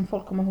är det som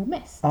folk kommer ihåg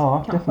mest.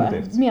 Ja, kanske.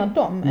 definitivt. Mer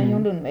dem än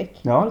Jon Lundvik.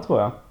 Ja, det tror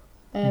jag.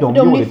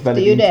 De lyfte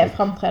ju det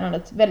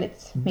framträdandet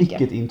väldigt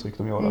mycket. Vilket intryck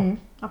de gjorde.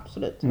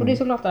 Absolut. Och det är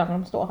såklart därför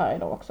de står här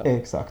idag också.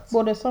 Exakt.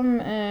 Både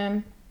som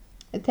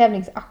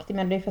tävlingsaktiv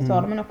med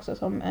Melodifestivalen men också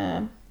som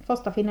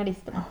första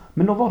finalisterna.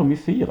 Men då var de ju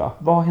 4.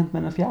 Vad har hänt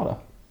med den 4?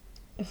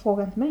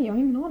 Fråga inte mig, jag har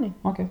ingen aning.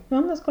 Okay. Jag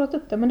har inte ens kollat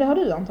upp det, men det har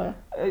du antar jag.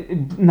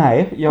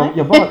 Nej,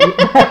 jag bara...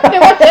 Det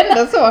var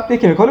ändå så. Det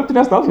kan vi kolla upp till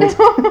nästa avsnitt.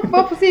 Det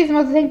var precis som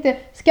att jag tänkte,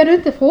 ska du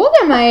inte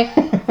fråga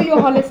mig? För jag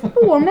har läst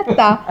på om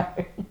detta.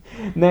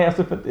 Nej,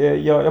 alltså för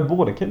jag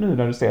borde nu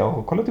när du ser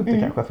och kollat upp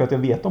det kanske, för att jag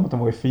vet om att de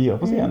var ju 4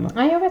 på scen.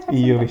 Nej, jag vet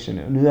faktiskt i Eurovision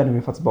nu. Nu är de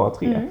ju faktiskt bara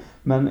 3.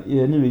 Men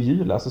nu i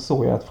jula så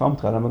såg jag ett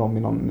framträdande med dem i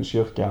någon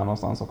kyrka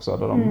någonstans också,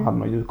 där de hade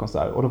någon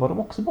julkonsert. Och då var de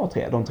också bara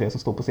 3, de 3 som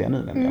står på scen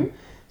nu nämligen.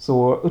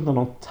 Så undrar om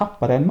de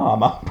tappade en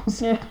mamma på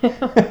scen.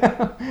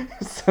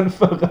 Sen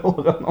förra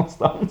året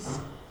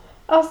någonstans.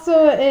 Alltså,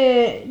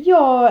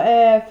 jag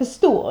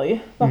förstår ju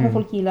varför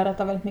folk gillar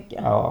detta väldigt mycket.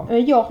 Ja.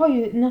 Jag har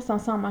ju nästan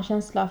samma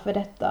känsla för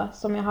detta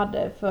som jag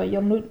hade för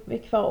Jon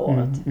Lundvik förra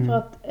året. För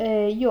att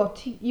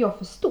jag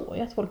förstår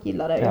ju att folk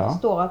gillar det. Jag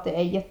förstår att det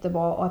är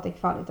jättebra och att det är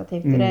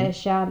kvalitativt. Och det är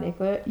kärlek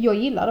och jag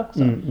gillar det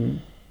också.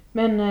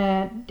 Men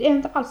det är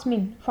inte alls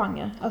min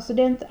genre. Alltså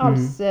det är inte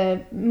alls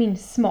min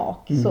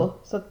smak. Så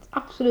att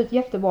absolut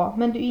jättebra.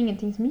 Men det är ju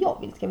ingenting som jag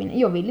vill ska vinna.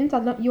 Jag vill inte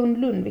att Jon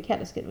Lundvik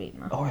heller skulle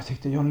vinna. Jag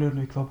tyckte Jon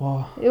Lundvik var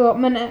bra. Ja,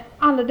 men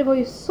det var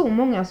ju så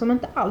många som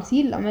inte alls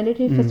gillar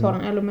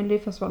Melodifestivalen eller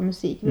Melodifestivalen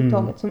musik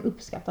överhuvudtaget som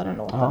uppskattar den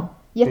låten. Ja.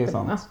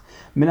 Jättemånga.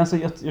 Men alltså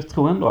jag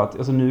tror ändå att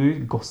alltså nu är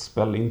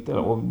gospel inte,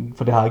 och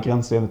för det här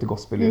gränsöver till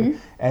gospel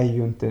är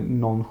ju inte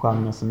någon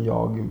genre som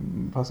jag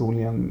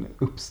personligen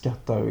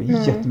uppskattar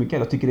jättemycket.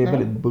 Jag tycker det är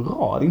väldigt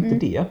bra, det är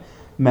inte det.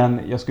 Men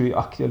jag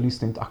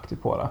lyssnar inte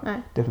aktivt på det.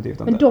 Nej. Definitivt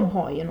inte. Men de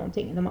har ju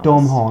någonting.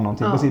 De har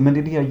någonting, precis. Men det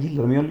är det jag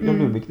gillar med Jon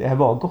Lundvik. Det här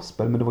var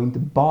gospel, men det var inte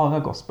bara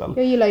gospel.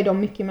 Jag gillar ju dem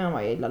mycket mer än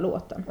vad jag gillar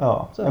låten.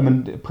 Ja,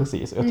 men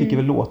precis. Jag tycker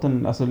väl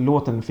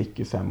låten fick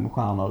ju 5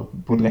 stjärnor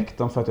på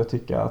direkten för att jag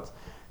tycker att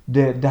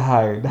det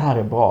här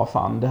är bra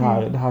fan. Det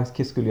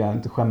här skulle jag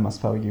inte skämmas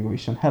för i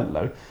Eurovision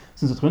heller.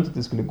 Sen så tror jag inte att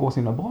det skulle gå så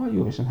himla bra i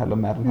Eurovision heller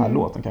med den här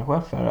låten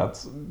kanske. För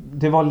att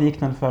det var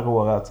liknande förra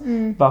året.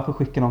 Varför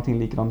skicka någonting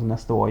likadant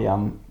nästa år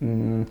igen?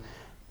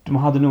 De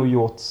hade nog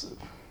gjort...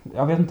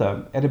 Jag vet inte.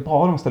 Är det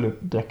bra att de ställer upp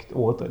direkt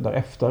året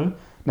därefter?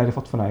 När det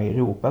fortfarande är i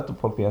ropet och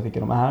folk vet vilka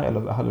de är?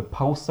 Eller hade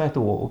pausa ett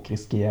år och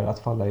riskera att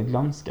falla i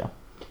glömska?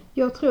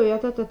 Jag tror ju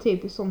att detta är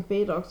typiskt sånt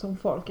bidrag som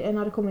folk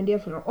när det kommer en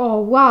delfinal.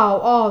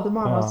 Wow, The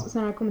Mamas.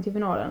 Sen när det kommer till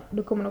finalen,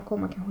 då kommer de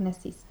komma kanske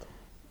näst sist.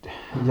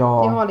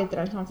 Ja, jag har lite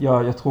den chansen.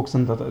 Ja, jag tror också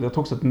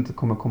att det inte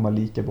kommer komma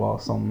lika bra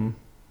som...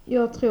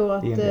 Jag tror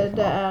att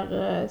det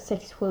är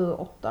 6, 7,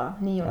 8,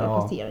 9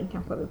 placering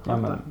kanske vi pratar. Ja,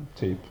 men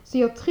typ. Så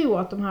jag tror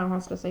att de här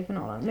har sig i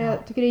finalen. Men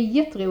jag tycker det är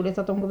jätteroligt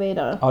att de går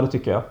vidare. Ja, det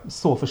tycker jag.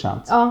 Så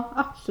förtjänt. Ja,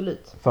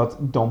 absolut. För att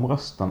de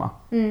rösterna,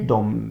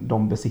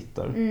 de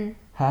besitter.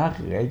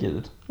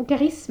 Herregud. Och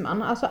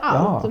karisman, alltså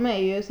allt, de är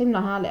ju så himla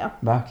härliga.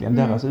 Verkligen,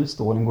 deras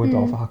utstrålning går inte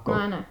av för hackor.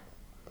 Nej.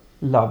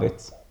 Love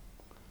it.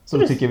 Så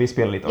då tycker jag vi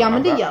spelar lite av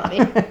men det gör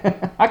vi.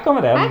 Här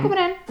kommer den.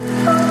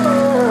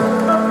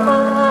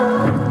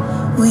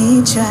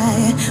 We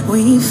try,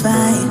 we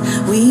fight,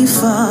 we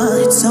fall,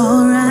 it's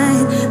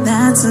alright,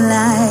 that's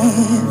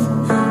life,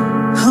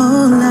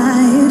 whole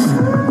life.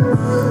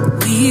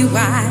 We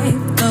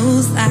wipe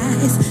those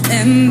eyes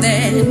and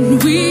then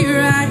we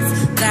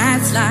rise,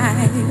 that's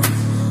life,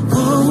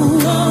 whole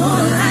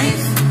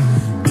life.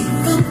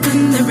 Even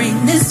when the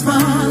rain is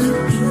falling,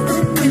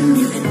 even when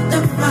you lit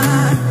the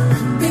fire,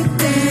 be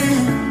there,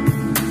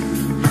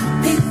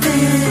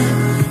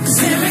 'cause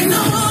there ain't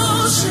no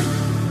ocean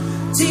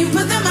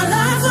deeper than my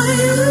love for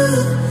you,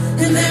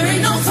 and there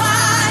ain't no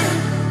fire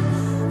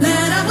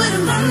that I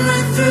wouldn't run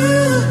right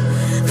through.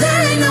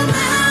 There ain't no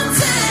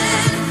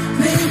mountain,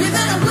 maybe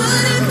that I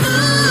wouldn't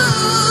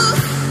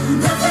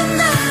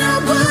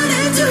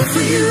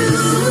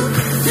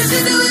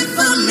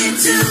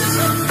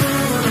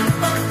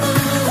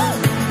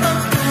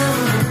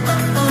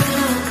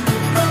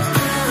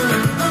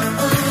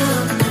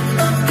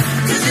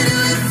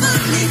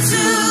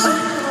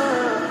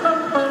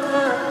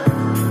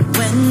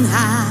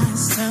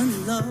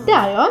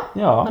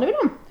Ja. hade vi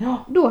dem. Ja.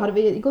 Då hade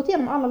vi gått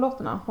igenom alla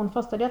låtarna från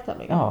första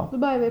deltävlingen. Ja. Då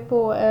börjar vi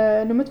på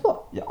nummer 2.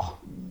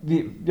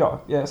 Ja.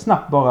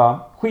 Snabbt bara.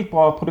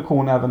 Skitbra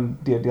produktion även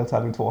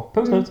deltävling 2.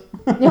 Punkt slut.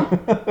 Ja,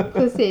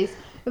 precis.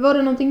 Var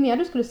det någonting mer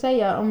du skulle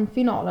säga om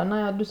finalen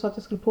när du sa att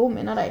jag skulle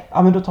påminna dig?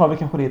 Ja, men då tar vi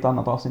kanske det i ett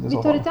annat avsnitt. Vi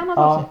tar det i ett annat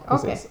avsnitt? Ja,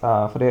 precis.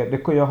 För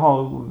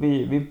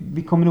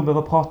vi kommer nog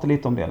behöva prata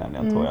lite om det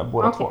nämligen, tror jag,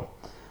 båda två.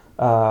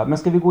 Men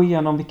ska vi gå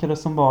igenom vilka det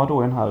som var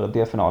då i den här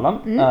delfinalen,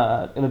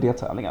 eller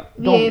deltävlingen?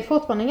 Vi är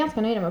fortfarande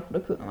ganska nöjda med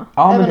produktionerna.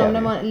 Ja, även om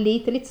det var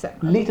lite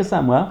sämre. Lite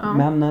sämre,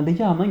 men det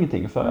gör nog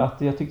ingenting för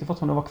att jag tyckte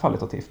fortfarande det var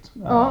kvalitativt.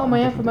 Ja, om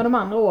man jämför med de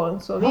andra åren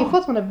så vi är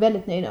fortfarande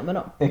väldigt nöjda med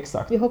dem.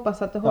 Exakt. Vi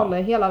hoppas att det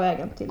håller hela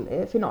vägen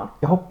till final.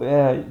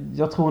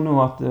 Jag tror nog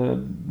att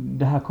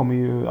det här kommer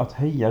ju att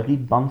höja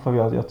ribban för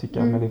jag tycker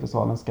att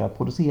Melodifestivalen ska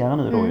producera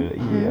nu då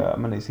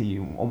men det ser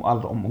ju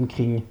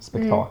omkring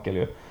spektakel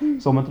ju.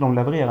 Så om inte de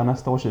levererar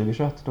nästa år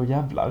 2021 då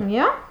jävlar.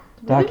 Ja.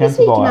 Det här kan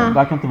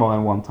inte vara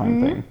en one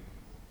time thing.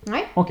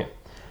 Nej. Okej.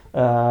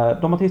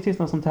 De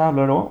artisterna som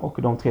tävlade då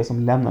och de 3 som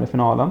lämnade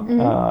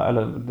finalen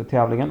eller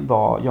tävlingen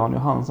var Jan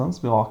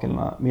Johanssons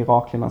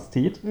Miraklernas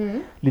tid,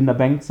 Linda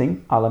Bengtzing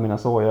Alla mina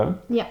sorger,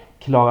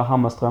 Klara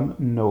Hammarström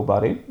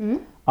Nobody.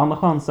 Andra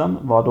chansen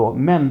var då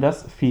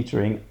Mendes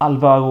featuring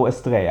Alvaro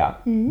Estrella,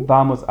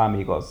 Vamos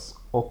Amigos,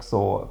 och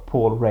så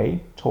Paul Ray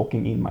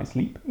Talking in my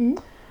sleep.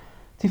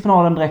 Till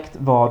finalen direkt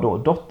var då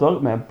Dotter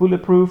med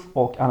Bulletproof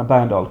och Anna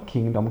Bergendahl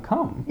Kingdom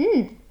Come.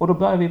 Och då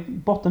börjar vi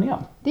botten igen.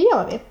 Det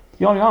gör vi.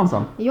 Jan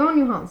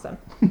Johansson.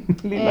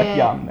 Lilla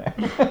Janne.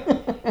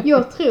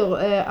 Jag tror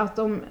att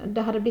om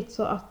det hade blivit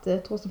så att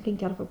Torsten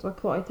Flink hade fått vara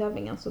kvar i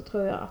tävlingen så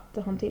tror jag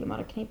att han till och med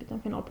hade knipit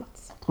en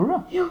finalplats. Tror du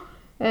det? Ja.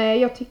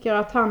 Jag tycker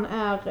att han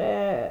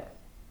är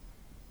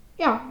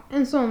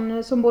en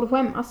sån som borde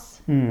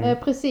skämmas.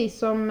 Precis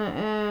som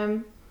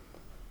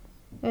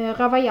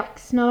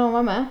Ravaillacs när de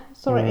var med.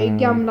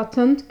 Gamla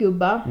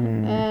töntgubbar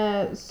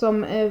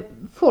som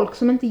folk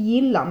som inte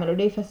gillar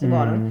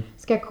Melodifestivalen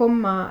ska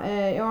komma,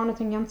 nu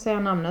tänker jag inte säga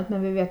namnet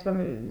men vi vet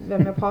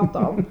vem jag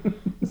pratar om.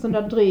 En sån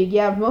där dryg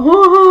jävla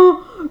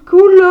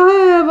kolla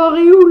här vad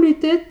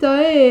roligt detta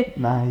är.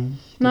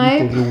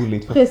 Nej, inte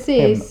roligt för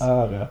precis. 5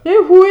 öre. Det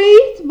är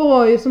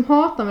skitbra ju som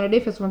hatar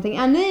Melodifestivalen.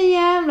 Tänker, ni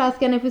jävlar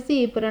ska ni få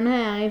se på den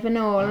här i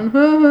finalen.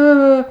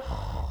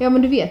 Ja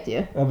men du vet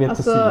ju. Jag vet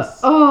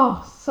precis.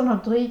 Sådana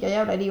dryga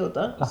jävla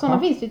idioter. Sådana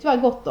finns det ju tyvärr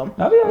gott om.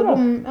 Ja, vi gör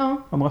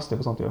det. De röstar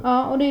på sånt ju.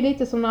 Ja, och det är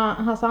lite som när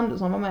Hasse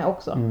Andersson var med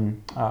också.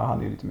 Ja, han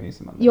är ju lite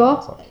mysig. Men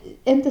ja,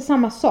 inte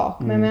samma sak.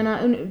 Men jag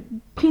menar,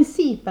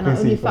 principerna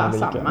är ungefär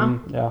samma.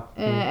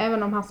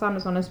 Även om Hasse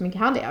Andersson är så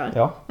mycket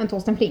härligare än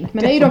Torsten Flink.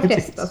 Men det är ju de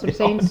flesta så det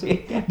säger inte så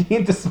mycket. Det är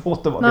inte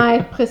svårt att vara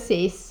Nej,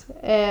 precis.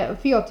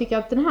 För jag tycker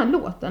att den här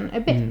låten är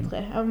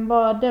bättre än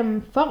vad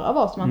den förra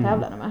var som han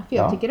tävlade med. För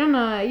jag tycker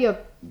denna...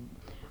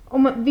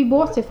 Om vi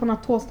bortser från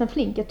att Torsten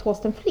Flink är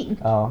Torsten Flink.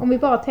 Om vi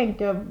bara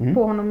tänker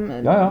på honom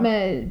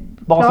med...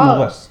 Bara som en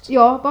röst.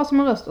 Ja, bara som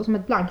en röst och som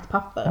ett blankt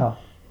papper.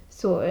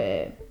 Så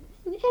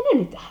är det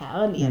lite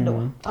härlig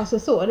ändå. Alltså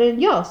så, det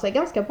gör sig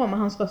ganska bra med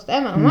hans röst.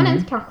 Även om man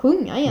inte kan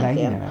sjunga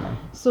egentligen. Nej.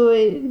 Så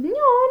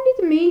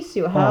lite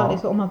mysig och härlig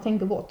så, om man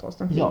tänker bort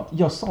Torsten Flink.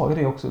 Jag sa ju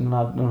det också i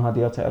den här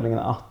deltävlingen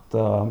att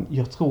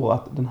jag tror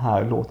att den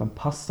här låten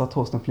passar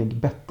Torsten Flink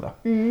bättre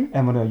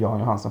än vad det gör Jan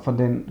Johansson. För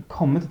den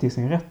kommer inte till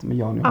sin rätt med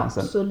Jan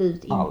Johansson.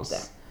 Absolut inte.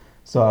 Alls.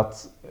 Så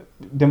att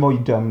den var ju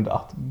dömd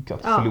att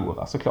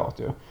förlora såklart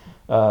ju.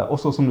 Och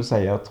så som du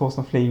säger,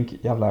 Torsten Flink,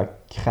 jävla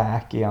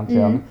kräk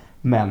egentligen.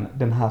 Men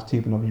den här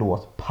typen av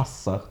låt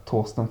passar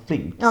Torsten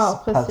Flinks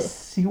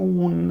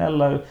person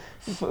eller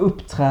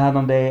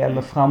uppträdande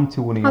eller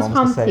framtoning. Hans om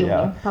man ska framtoning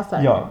säga.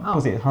 passar. Ja,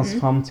 precis. Hans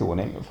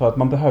framtoning. För att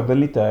man behöver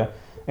lite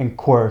en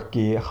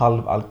quirky,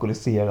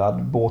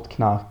 halvalkoholiserad,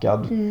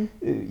 båtknarkad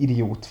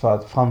idiot för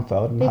att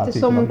framföra den här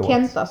typen av låt. Lite som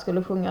Kenta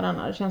skulle sjunga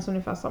denna, det känns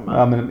ungefär samma.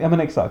 Ja men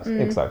exakt.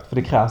 För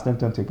det krävs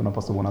inte den typen av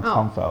person att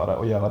framföra det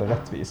och göra det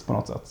rättvist på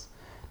något sätt.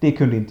 Det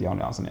kunde inte Jan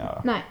Johansson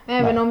göra. Nej,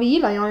 även om vi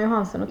gillar Jan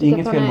Johansson och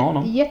tycker att han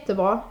är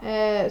jättebra.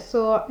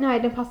 Så nej,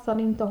 den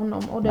passade inte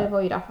honom och det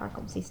var ju därför han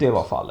kom sist. Det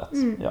var fallet,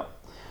 ja.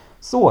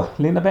 Så,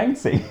 Linda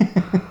Bengtzing.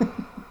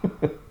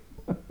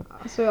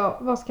 Alltså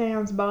var ska jag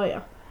ens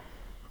börja?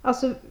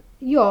 Alltså,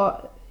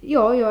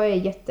 jag är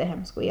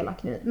jättehemsk och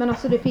elak nu. Men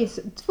alltså det finns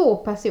 2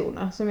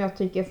 personer som jag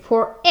tycker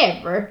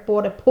forever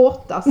borde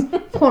portas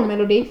från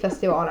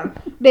Melodifestivalen.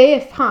 Det är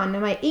fan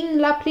med mig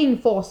Ingela Pling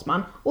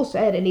Forsman och så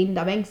är det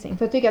Linda Bengtzing.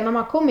 För jag tycker att när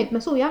man har kommit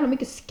med så jävla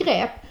mycket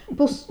skräp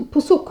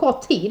på så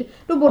kort tid,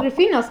 då borde det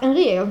finnas en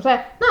regel som säger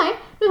nej,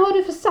 nu har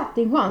du försatt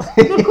din chans.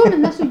 Du har kommit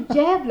med så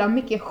jävla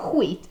mycket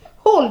skit.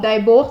 Håll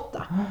dig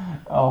borta.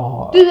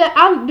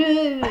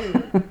 Du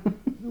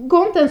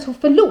går inte ens att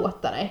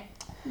förlåta dig.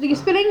 Det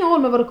spelar ingen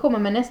roll med vad du kommer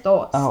med nästa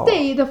år.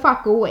 Stay the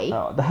fuck away.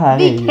 Det här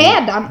vi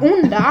hädan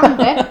onda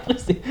ande.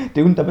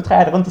 Det onda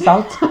beträder inte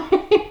salt.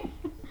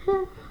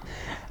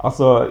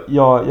 Alltså,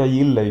 jag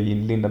gillar ju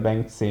Linda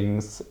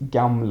Bengtzings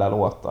gamla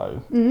låtar.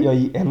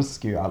 Jag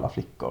älskar ju Alla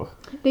flickor.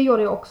 Det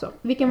gjorde jag också.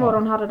 Vilken var det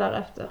hon hade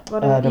därefter?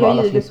 Var det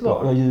Jag ljuger så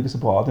bra? Jag ljuger så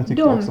bra. Den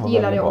tyckte jag också var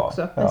gillade jag bra.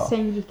 också. Men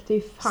sen gick det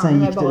ju fan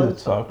sen gick bara det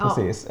utför,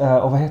 precis.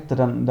 Och vad hette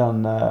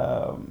den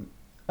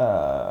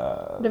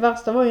det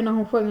värsta var ju när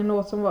hon sjöng en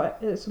låt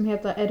som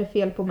heter Är det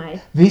fel på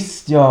mig?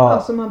 Visst, ja.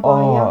 Alltså man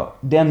bara,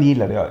 den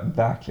gillade jag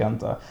verkligen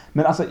inte.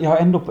 Men alltså jag har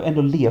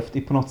ändå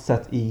levt på något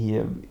sätt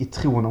i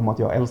tron om att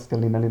jag älskar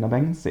Linda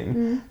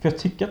Bengtzing. För jag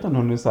tycker att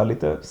hon är så här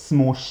lite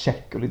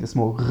småcheck och lite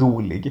små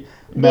rolig.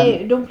 Men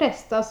det är de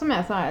flesta som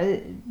är så här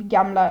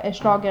gamla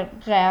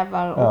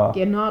schlagerrävar och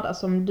nördar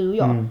som du och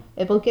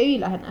jag brukar ju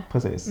gilla henne.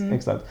 Precis,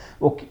 exakt.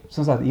 Och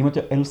som sagt, i och med att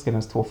jag älskar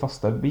hennes 2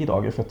 första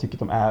bidrag, för jag tycker att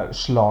de är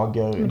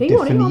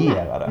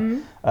schlagerdefinierade.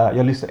 Jag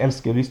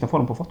älskar att lyssna på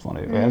dem på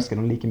fortfarande. Jag älskar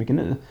dem lika mycket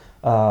nu.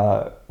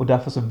 Och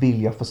därför så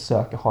vill jag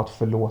försöka ha ett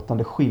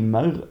förlåtande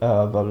skimmer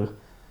över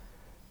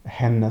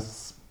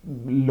hennes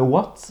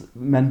låt.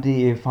 Men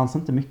det fanns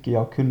inte mycket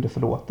jag kunde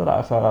förlåta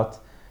där, för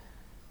att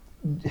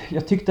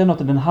jag tyckte ändå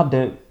att den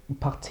hade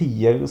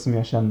partier som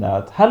jag kände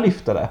att här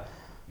lyfter det.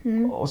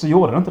 Och så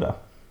gjorde den inte det.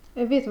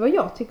 Vet du vad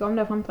jag tycker om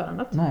det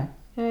framträdandet? Nej.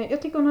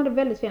 Jag tycker hon hade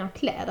väldigt fina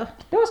kläder.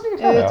 Det var snygga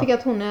kläder. Jag tycker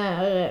att hon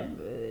är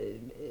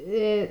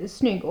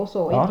snygg och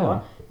så. Ja.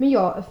 Men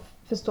jag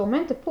förstår mig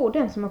inte på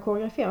den som har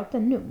koreograferat det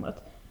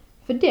numret.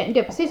 För det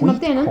är precis som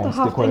att den inte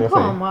haft en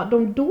kamera.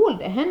 De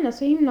dolde henne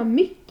så himla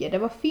mycket. Det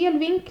var fel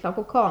vinklar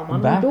på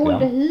kameran. De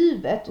dolde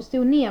huvudet och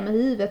stod ner med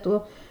huvudet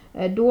och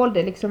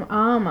dolde liksom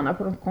armarna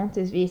på något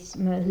konstigt vis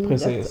med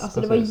huvudet. Precis.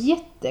 Det var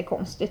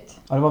jättekonstigt.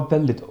 Ja, det var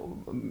väldigt...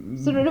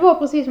 Så det var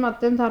precis som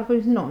att det inte hade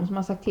funnits någon som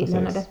har sagt till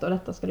henne detta och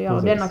detta ska du göra.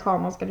 Och denna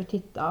kameran ska du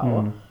titta.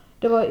 Och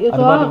det var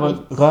rörigt.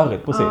 Det var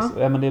rörigt, precis.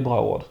 Ja, men det är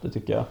bra ord, det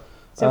tycker jag.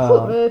 Sen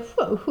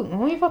sjunger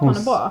hon ju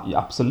fortfarande bra. Ja,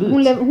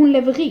 absolut. Hon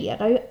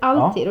levererar ju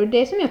alltid. Och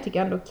det är som jag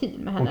tycker ändå är kul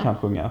med henne. Hon kan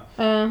sjunga.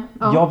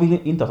 Jag vill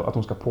inte att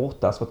hon ska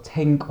portas. För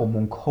tänk om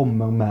hon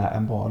kommer med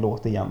en bra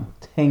låt igen.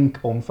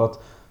 Tänk om, för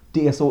att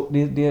det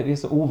är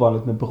så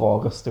ovanligt med bra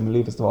röster med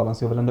Melodifestivalen.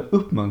 Så jag vill ändå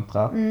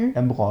uppmuntra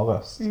en bra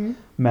röst.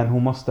 Men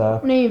hon måste...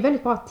 Hon är ju en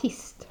väldigt bra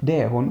artist.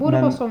 Det är hon.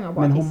 Både bra sångare och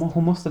bra artist.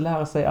 Hon måste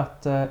lära sig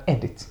att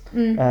edit.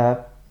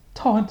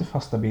 Ta inte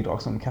första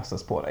bidrag som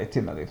kastas på dig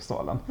till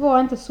Melodifestivalen. Var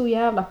inte så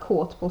jävla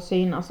kåt på att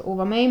synas och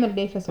vara med i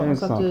Melodifestivalen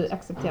så att du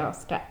accepterar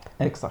skräp.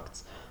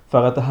 Exakt.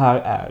 För att det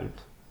här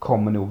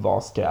kommer nog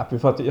vara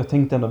skräp. För att jag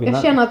tänkte ändå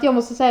jag känner att jag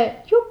måste säga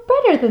you're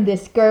better than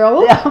this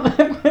girl. Ja,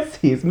 men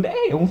precis. Men det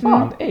är hon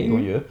fan. Det är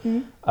hon ju.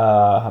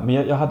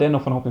 Men jag hade ändå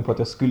förhoppning på att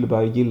jag skulle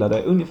börja gilla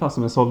det. Ungefär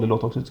som en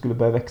såldelåt också. Det skulle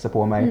börja växa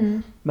på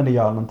mig. Men det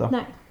gör den inte.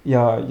 Nej.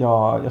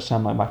 Jag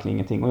känner verkligen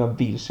ingenting. Och jag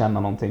vill känna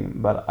någonting.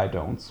 But I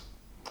don't.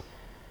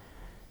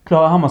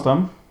 Klara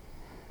Hammarström.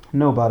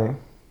 Nobody.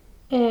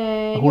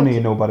 Hon är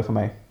ju nobody för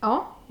mig.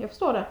 Ja, jag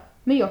förstår det.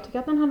 Men jag tycker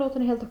att den här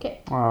låten är helt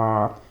okej.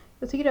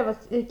 Jag tycker det var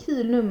ett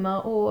kul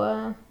nummer och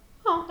en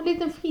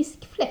liten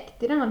frisk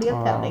fläkt i den här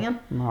deltävlingen.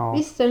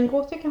 Visst, den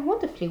går till kanske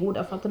inte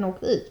Floda för att den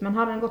åkte ut. Men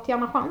hade den gått till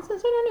Andra chansen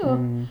så är det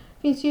nog...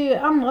 finns ju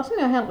andra som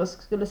jag hellre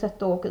skulle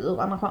sätta åka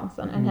ur Andra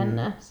chansen än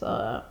henne. Så,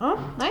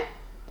 nej.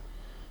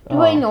 Du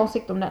har ingen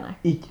åsikt om den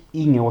här?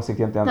 Ingen åsikt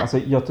egentligen. Alltså,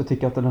 jag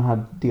tycker att den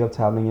här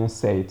deltävlingen i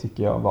sig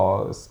tycker jag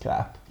var skräp.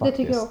 Faktiskt. Det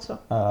tycker jag också.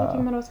 Jag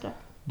tycker man var skräp.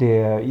 Det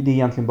är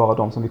egentligen bara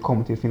de som vi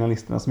kommer till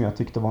finalisterna som jag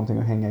tyckte var någonting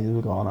att hänga i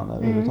julgranen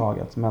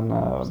överhuvudtaget. Men,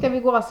 ska vi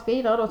gå raskt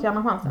vidare då till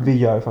Andra chansen? Vi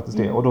gör ju faktiskt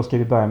det. Och då ska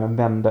vi börja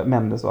med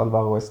Mendes och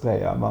Alvaro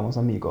Estrella, Vamos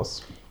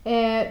Amigos.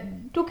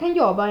 Då kan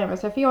jag börja med att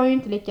säga, för jag är ju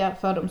inte lika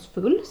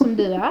fördomsfull som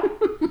du är.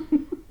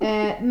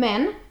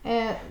 Men...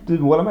 du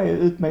målar mig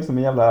ut mig som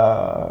en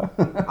jävla...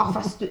 ja,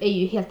 fast du är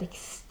ju helt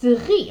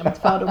extremt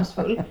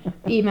fördomsfull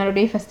i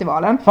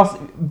Melodifestivalen. Fast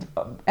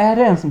är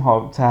det en som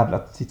har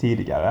tävlat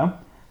tidigare,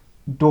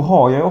 då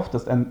har jag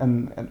oftast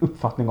en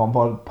uppfattning om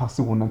vad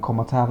personen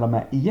kommer att tävla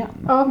med igen.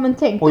 Ja, men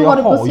tänk då vad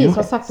du precis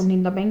har sagt om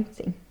Linda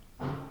Bengtzing.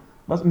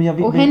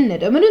 Och henne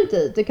dömer du inte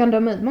ut. Du kan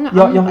döma ut många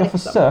andra. Jag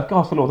försöker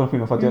ha förlåten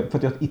skillnad för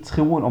att jag i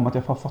tron om att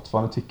jag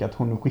fortfarande tycker att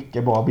hon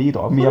skickar bra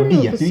bidrag. Men jag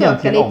vet ju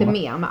egentligen lite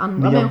mer med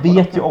andra men jag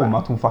vet ju om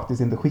att hon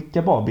faktiskt inte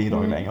skickar bra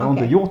bidrag längre. Hon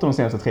har inte gjort det de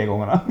senaste 3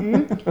 gångerna.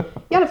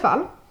 I alla fall.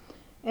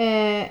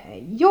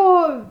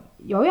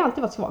 Jag har ju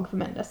alltid varit svag för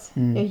Mendes.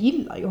 Jag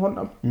gillar ju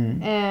honom.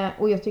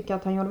 Och jag tycker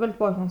att han gjorde väldigt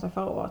bra ifrån sig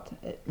förra året.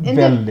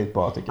 Väldigt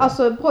bra tycker jag.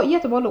 Alltså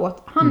jättebra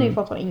låt. Han är ju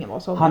fortfarande ingen bra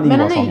sångare. Men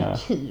han är ju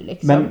kul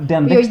liksom. Men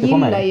den växte på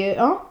mig. Ju,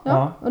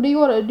 och du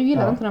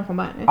gillar inte den från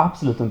början nu.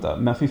 Absolut inte.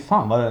 Men fy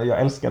fan vad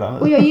jag älskar den.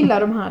 Och jag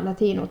gillar de här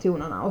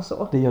latinotonerna och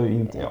så. Det gör ju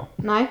inte jag.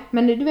 Nej,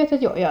 men du vet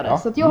att jag gör det.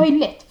 Så att jag har ju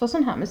lätt för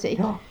sån här musik.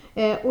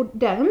 Och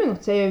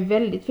däremot så är jag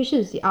väldigt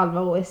förtjust i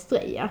Alvaro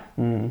Estrella.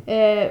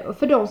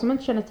 För de som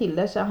inte känner till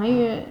det så är han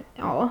ju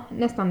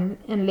nästan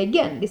en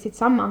legend i sitt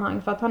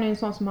sammanhang. För att han är en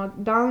sån som har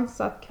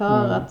dansat,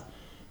 körat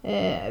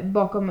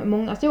bakom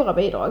många stora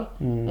bidrag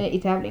i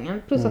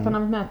tävlingen. Plus att han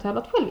har varit med och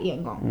tävlat själv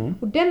en gång.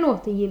 Och den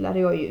låten gillade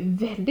jag ju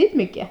väldigt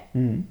mycket.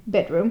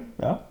 Bedroom.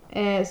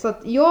 Så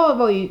att jag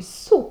var ju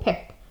så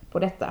pepp på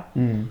detta.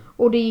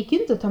 Och det gick ju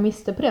inte att ta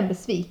miste på den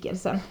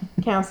besvikelsen,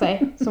 kan jag säga,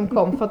 som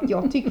kom. För att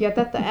jag tycker att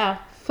detta är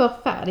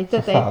förfärligt.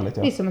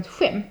 Det är som ett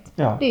skämt.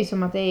 Ja. Det är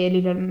som att det är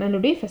lilla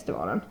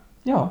Melodifestivalen.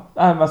 Ja,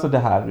 alltså det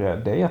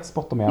är ett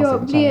spotta med ansiktet.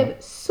 Jag blev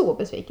så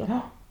besviken.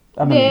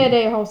 Ja. Det är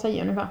det jag har att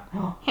säga ungefär.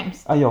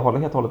 Hemskt. Ja, jag håller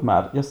helt och hållet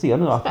med. Jag ser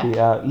nu att det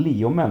är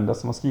Leo Mendes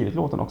som har skrivit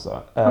låten också.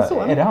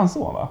 Är det hans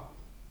son, va?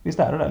 Visst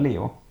är det där,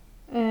 Leo?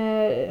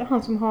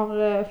 Han som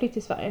har flytt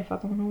till Sverige för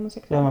att han är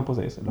homosexuell. Ja, men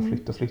precis.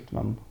 Eller flytt,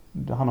 men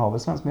han har väl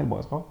svensk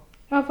medborgarskap?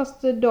 Ja,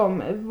 fast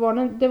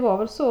det var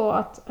väl så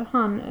att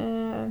han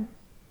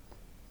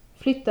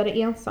flyttade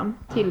ensam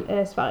till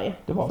Sverige.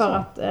 För så.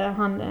 Att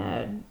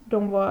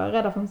de var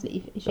rädda för hans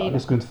liv i Chile. Ja, det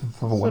skulle inte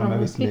förvåna mig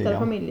visserligen. Så de flyttade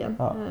familjen,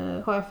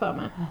 har jag för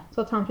mig.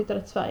 Så att han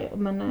flyttade till Sverige,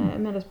 men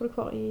Mendes bodde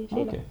kvar i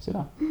Chile. Okej,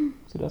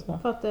 så där.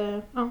 För att,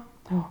 ja.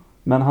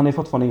 Men han är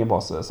fortfarande ingen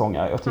bra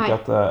sångare. Jag tycker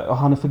att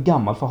han är för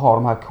gammal för att ha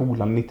de här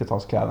coola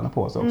 90-talskläderna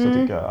på sig också,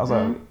 tycker jag.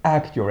 Alltså,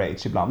 act your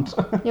age ibland.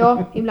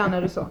 Ja, ibland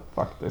är det så.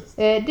 Faktiskt.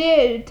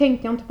 Det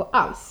tänkte jag inte på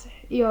alls.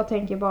 Jag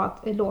tänker bara att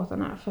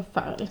låten är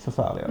förfärlig.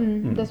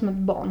 Det är som ett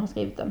barn har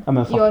skrivit den.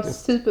 Ja, jag är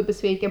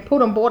superbesviken på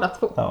de båda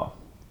två. Ja.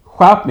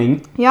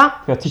 Skärpning. Ja.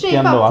 För jag tycker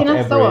ändå att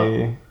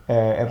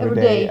every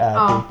day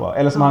är skitbra.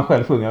 Eller som han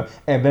själv sjunger.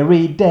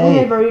 Every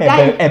day.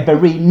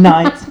 Every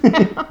night.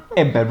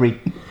 Every.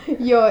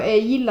 Jag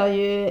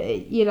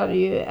gillade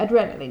ju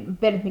Adrenaline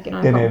väldigt mycket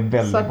när den kom.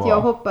 Väldigt så att bra.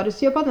 Jag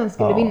hoppades ju på att den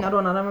skulle vinna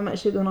då när den var med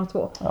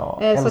 2002.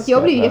 Så att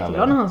jag blev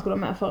jätteglad när han skulle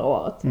vara med förra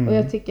året. Och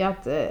jag tycker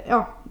att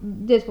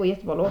det är två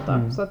jättebra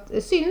låtar. Så att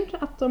synd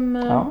att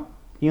de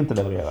inte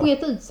levererar.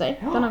 Sket ut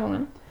sig den här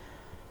gången.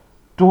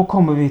 Då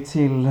kommer vi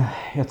till,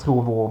 jag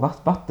tror, vår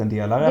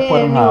vattendelare på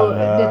den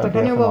här detta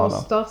kan ju vara vår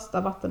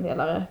största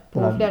vattendelare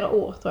på flera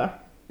år, tror jag.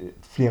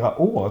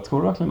 Flera år,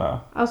 tror du verkligen det?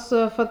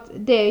 Alltså, för att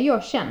det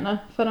jag känner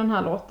för den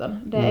här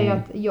låten, det är ju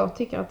att jag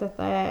tycker att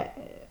detta är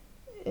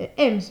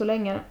än så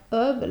länge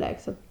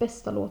överlägset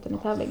bästa låten i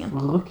tävlingen.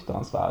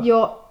 Fruktansvärt.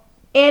 Jag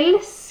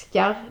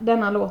älskar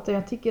denna låten,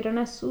 jag tycker den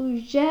är så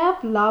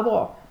jävla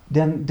bra.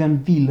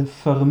 Den vill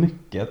för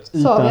mycket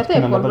utan sa vi att det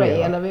är Paul Ray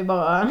eller vi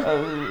bara...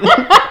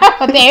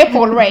 Att det är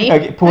Paul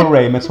Ray. Paul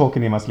Ray med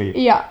Talking in My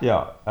Sleep.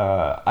 Ja.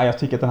 Jag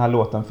tycker att den här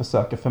låten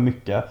försöker för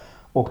mycket.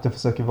 Och den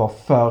försöker vara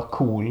för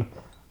cool.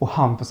 Och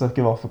han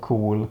försöker vara för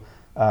cool.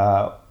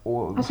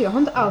 Alltså jag har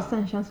inte alls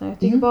den känslan. Jag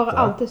tycker bara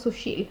allt är så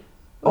chill.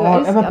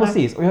 Ja, men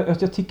precis. Och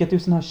jag tycker att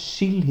just den här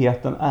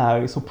chillheten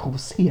är så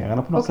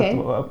provocerande på något sätt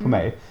på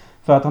mig.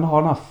 För att han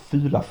har den här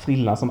fula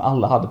frillan som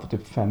alla hade för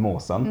typ 5 år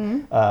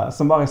sedan.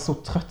 Som bara är så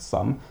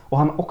tröttsam. Och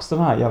han har också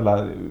den här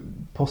jävla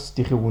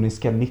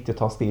postironiska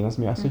 90-talsstilen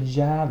som jag är så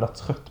jävla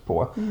trött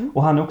på.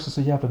 Och han är också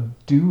så jävla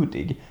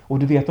dudig. Och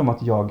du vet om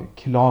att jag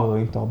klarar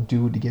inte av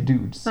dudiga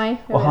dudes. Nej,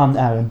 och han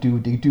är en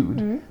dudig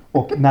dude.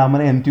 Och när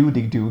man är en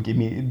dudig dude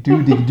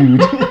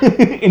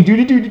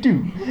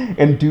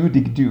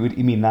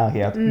i min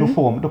närhet,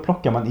 då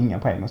plockar man inga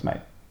poäng hos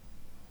mig.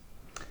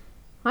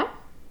 Nej.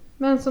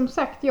 Men som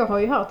sagt, jag har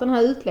ju hört den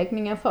här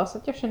utläggningen först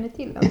att jag känner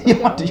till den. Så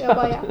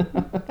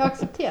jag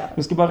accepterar.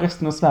 Nu ska bara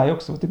resten av Sverige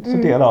också få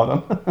del av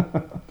den.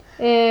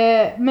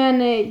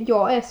 Men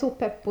jag är så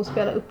pepp på att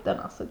spela upp den.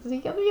 Så jag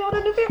tycker att du gör det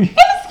nu, för jag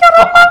älskar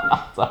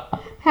den!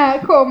 Här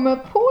kommer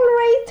Paul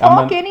Ray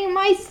Talking in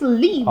My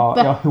Sleep. Ja,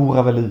 jag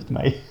horar väl ut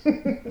mig.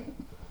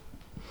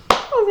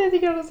 Alltså jag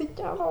tycker att det är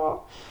så jävla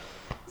bra.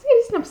 Ska jag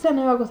lyssna på sen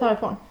när jag har gått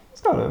härifrån?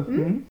 Ska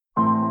du?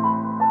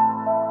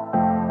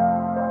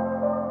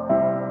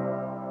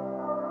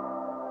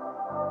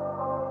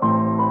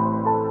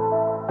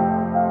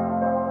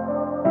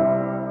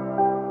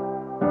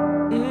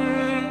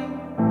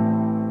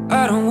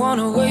 I don't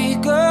wanna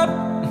wake up,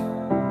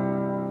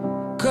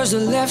 'cause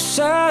the left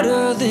side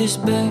of this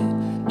bed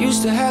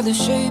used to have the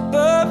shape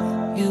of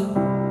you.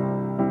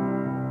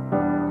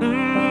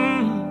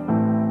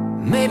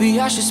 Maybe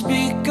I should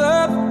speak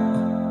up,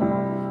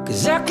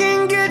 'cause I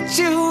can't get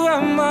you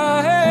out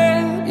my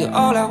head. You're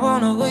all I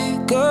wanna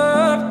wake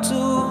up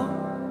to.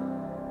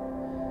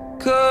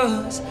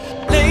 'Cause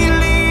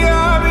lately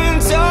I've been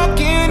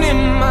talking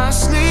in my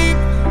sleep.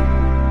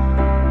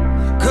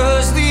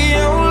 'Cause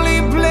the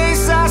only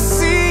place I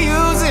see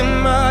you's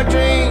in my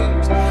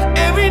dreams.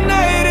 Every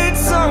night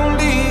it's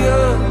only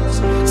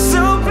us. So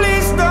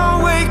please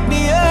don't wake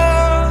me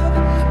up.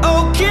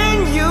 Oh, can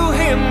you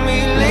hear me?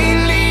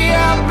 Lately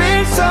I've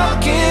been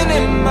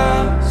talking in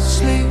my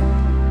sleep.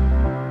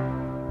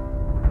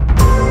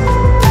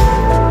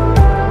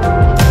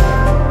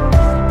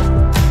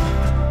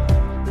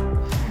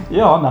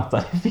 Ja,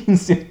 Natta, det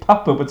finns ju ett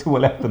papper på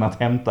toaletten att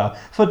hämta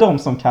för de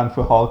som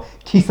kanske har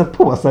kissat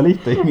på sig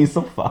lite i min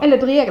soffa. Eller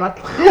dreglat.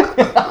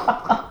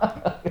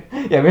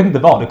 Jag vet inte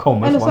var det kommer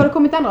ifrån. Eller så har det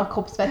kommit andra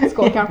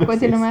kroppsvätskor kanske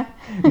till och med.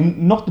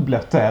 Något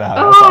blött är det här.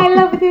 I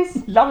love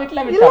this. Love it.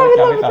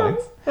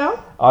 Ja.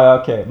 Ja,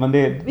 okej. Men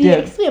vi är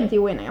extremt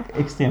oeniga.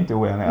 Extremt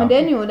oeniga. Men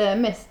det är nog det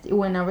mest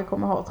oeniga vi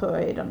kommer ha, tror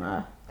jag, i den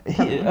här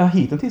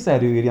Hittills är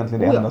det ju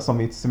egentligen det enda som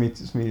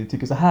vi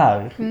tycker så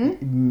här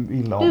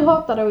illa om. Du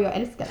hatade och jag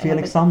älskade.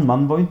 Felix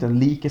Sandman var ju inte en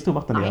lika stor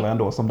vattendelare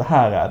ändå som det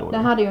här är då. Det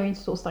hade jag ju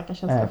inte så starka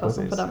känslor för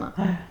som för denna.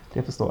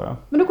 Det förstår jag.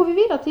 Men då går vi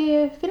vidare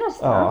till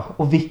finalisterna. Ja,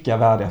 och vilka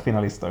värdiga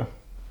finalister.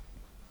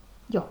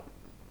 Ja.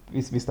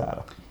 Visst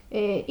är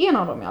det. En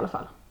av dem i alla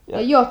fall.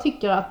 Ja. Jag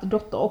tycker att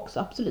Dotter också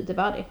absolut är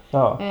värdig.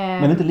 Ja,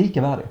 men inte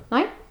lika värdig.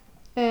 Nej.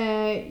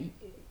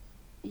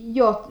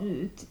 Jag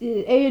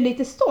är ju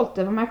lite stolt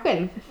över mig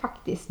själv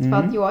faktiskt. För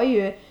att jag är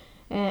ju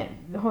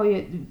har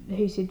ju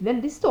hyst ett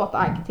väldigt stort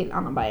agg till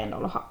Anna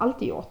Bergendahl och har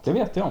alltid gjort. Det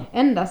vet jag.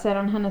 Ända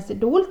sedan hennes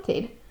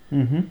idoltid.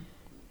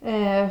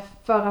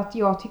 För att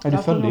jag tyckte du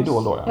att följde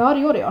Idol då? Ja, det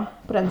gjorde jag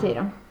på den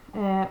tiden.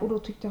 Och då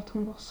tyckte jag att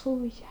hon var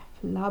så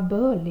jävla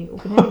bölig och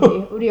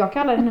gnällig. Och jag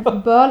kallade henne för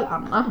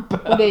Böl-Anna.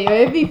 Och det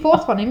är vi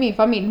fortfarande i min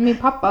familj. Min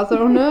pappa så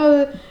hon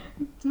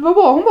vad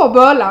bra hon var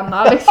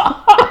Böl-Anna liksom.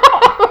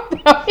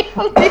 Jag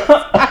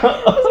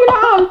skulle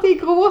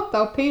alltid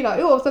gråta och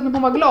pyla oavsett om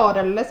hon var glad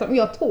eller ledsen.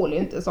 Jag tål ju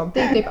inte sånt. Det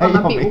är typ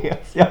Anna Bok.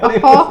 Jag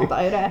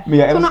hatar ju det. Men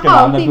jag älskar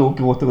när Anna Bok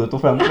gråter ut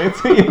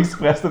offentligt i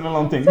Expressen eller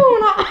någonting. Så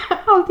hon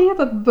har alltid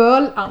hetat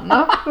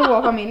Böl-Anna för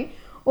vår familj.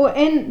 Och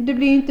det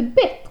blir ju inte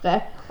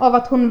bättre av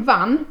att hon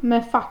vann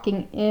med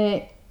fucking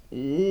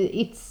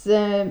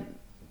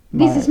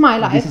This is my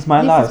life. This is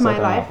my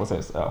life.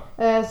 Precis, ja.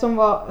 Som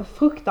var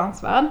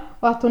fruktansvärd.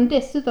 Och att hon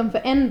dessutom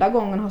för enda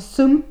gången har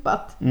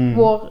sumpat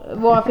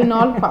våra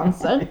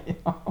finalchanser.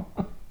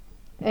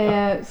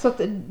 Så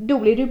att då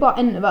blir det ju bara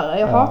ännu värre.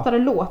 Jag hatade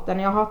låten,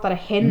 jag hatade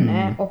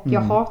henne och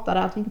jag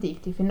hatade att vi inte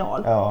gick till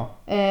final. Ja.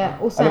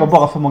 Och sen, det var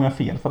bara för många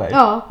fel för dig.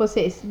 Ja,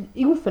 precis.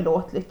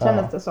 Oförlåtligt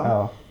kändes det som.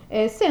 Ja.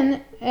 Sen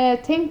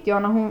tänkte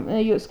jag när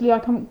hon skulle göra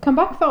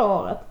comeback förra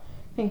året.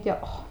 Tänkte jag,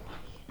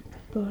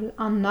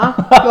 Anna,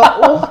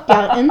 jag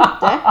orkar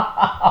inte.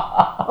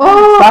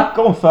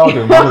 Snacka om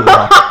fördomar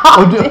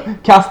nu. Och du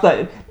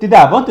kastar, det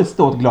där var inte ett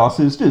stort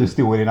glashus du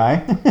stod i,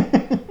 nej.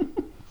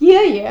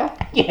 Yeah.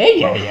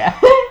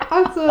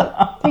 Alltså,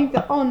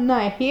 tänkte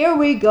nej, here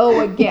we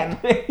go again.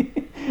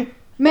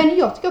 Men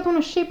jag tycker att hon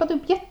har shapat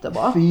upp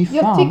jättebra. Fy fan,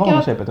 jag tycker vad hon har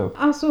att, shapat upp.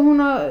 Alltså hon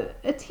har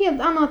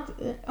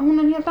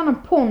en helt annan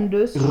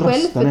pondus,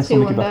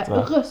 självförtroende.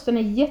 Rösten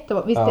är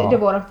jättebra. Visst, det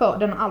var den för.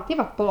 Den har alltid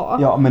varit bra.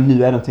 Ja, men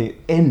nu är den till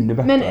ännu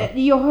bättre. Men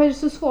jag har ju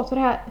så svårt för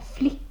det här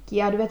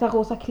flickiga, du vet, den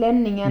rosa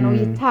klänningen och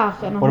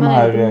gitarren. Och de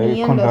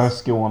här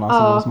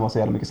Converse-skorna som var så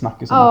jävla mycket snack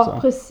också. Ja,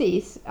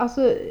 precis.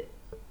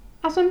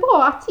 Alltså en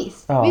bra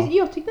artist. Ja.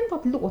 Jag tyckte inte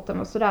att låten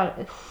var sådär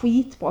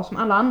skitbra som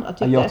alla andra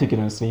tyckte. Jag tycker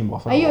den är svinbra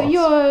för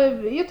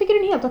jag tycker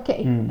den är helt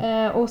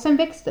okej. Och sen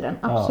växte den,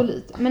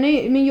 absolut.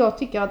 Men jag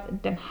tycker att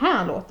den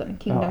här låten,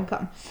 Kingdom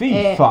Come.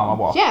 Fy fan vad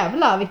bra.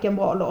 Jävlar vilken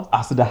bra låt.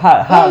 Alltså det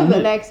här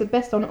överlägset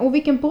bästa hon. Och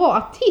vilken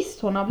bra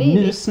artist hon har blivit.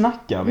 Nu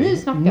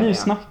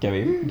snackar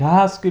vi. Det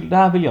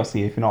här vill jag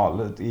se i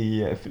finalen.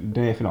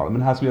 Det är finalen. Men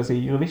det här skulle jag se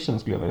i Eurovision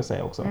skulle jag vilja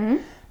säga också.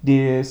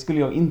 Det skulle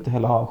jag inte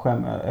heller ha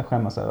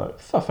skämmas över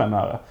för 5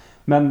 öre.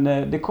 Men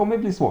det kommer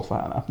bli svårt för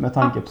henne med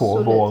tanke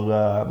på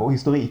vår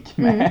historik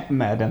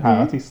med den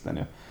här artisten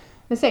nu.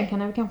 Men sen kan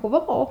det kanske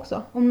vara bra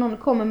också. Om någon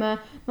kommer med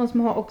någon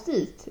som har åkt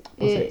dit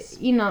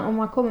innan. Om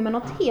man kommer med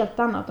något helt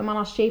annat. Om man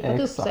har shapat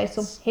upp sig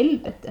som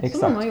helvete.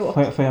 Exakt. Som man har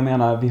gjort. För jag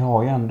menar, vi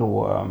har ju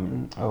ändå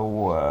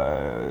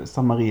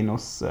San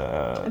Marinos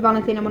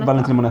Valentina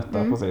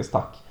Monetta. Precis,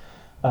 tack.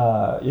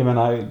 Jag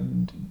menar,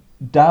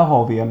 där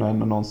har vi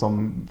ändå någon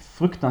som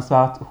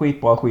fruktansvärt,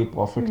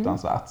 skitbra,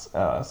 fruktansvärt.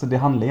 Så det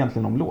handlar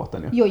egentligen om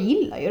låten ju. Jag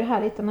gillar ju det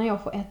här lite när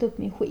jag får äta upp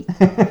min skit.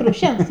 För då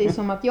känns det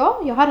som att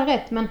jag hade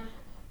rätt. Men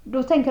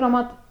då tänker de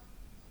att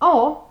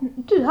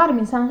du hade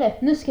minsann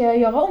rätt. Nu ska jag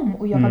göra om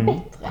och göra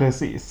bättre.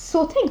 Precis.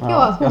 Så tänker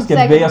jag att hon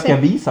jag ska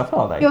visa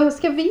för dig. Jag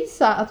ska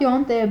visa att jag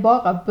inte är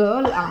bara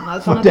Böl-Anna.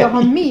 Utan att jag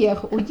har mer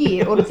att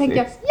ge. Och då tänker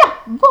jag,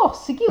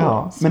 varsågod.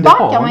 Ja,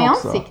 sparkar mig i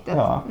ansiktet.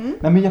 Ja.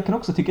 Nej, men jag kan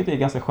också tycka att det är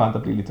ganska skönt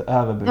att bli lite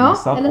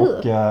överbevisad.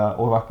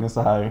 Och verkligen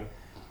så här...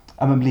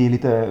 Ja, men bli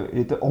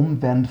lite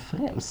omvänd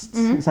frälst.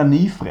 Så här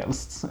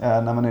nyfrälst.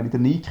 När man är lite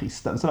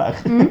nykristen sådär.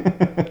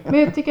 Men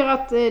jag tycker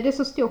att det är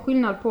så stor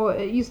skillnad på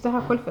just det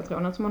här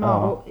självförtroendet som man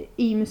har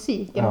i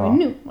musiken och i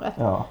numret.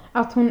 Ja.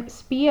 Att hon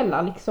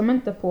spelar liksom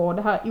inte på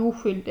det här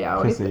oskyldiga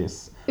och lite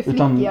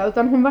flickiga.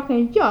 Utan hon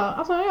verkligen gör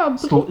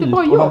riktigt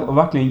bra jobb. Och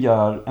verkligen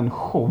gör en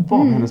show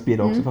av hennes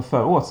bidrag också. För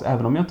förra året,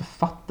 även om jag inte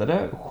fattade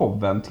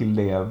showen till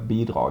det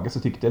bidraget så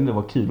tyckte jag det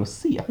var kul att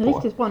se på.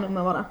 Riktigt bra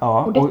nummer var det.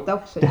 Ja, och detta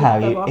också. Det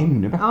här är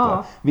ännu bättre. Ja.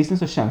 Visst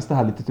så känns det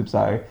här lite typ så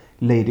här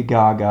Lady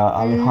Gaga,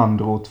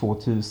 Alejandro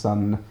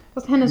 2000.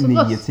 Fast hennes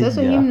röst är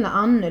så himla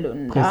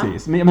annorlunda.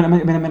 Precis. Men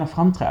jag menar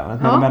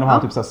framträdandet. Med de här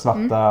typ så här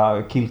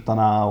svarta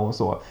kiltarna och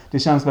så. Det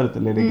känns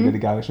väldigt Lady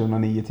Gaga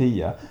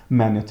 2009-10.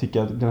 Men jag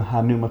tycker att den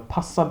här numret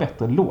passar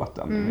bättre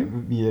låten.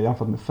 Vi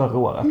jämfört med förra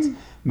året.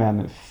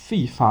 Men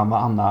fy fan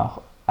vad Anna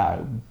är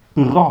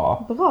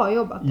bra. Bra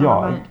jobbat.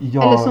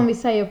 Eller som vi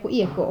säger på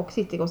Eko och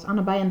Citygos,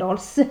 Anna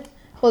Bergendahls.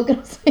 Anna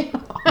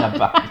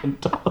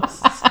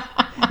Bergendahls.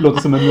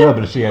 Låter som en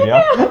möbelkedja.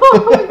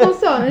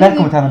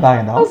 Välkommen till Anna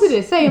Bergendahl. Alltså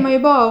det säger man ju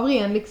bara av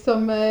ren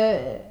liksom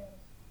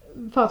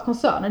för att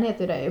koncernen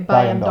heter det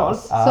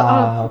Bergendahls.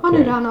 Så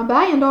nu är det Anna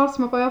Bergendahl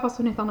som har börjat, fast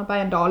hon heter Anna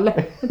Bergendahl.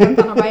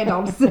 Inte Anna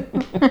Bergendahls. Anna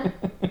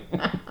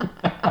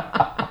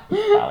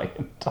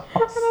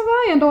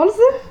Bergendahls.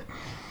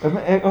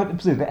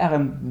 Precis, det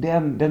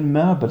är en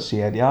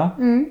möbelkedja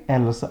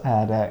eller så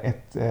är det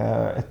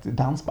ett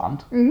dansband.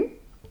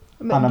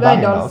 Anna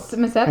Bergendahls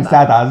med Z.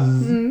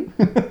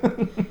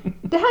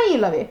 Det här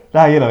gillar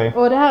vi.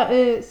 Och det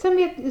här,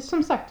 sen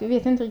som sagt, vi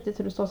vet inte riktigt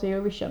hur det står sig i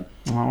Eurovision.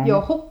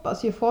 Jag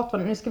hoppas ju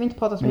fortfarande, nu ska vi inte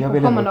prata så mycket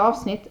om kommande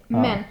avsnitt,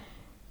 men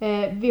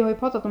vi har ju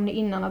pratat om det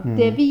innan, att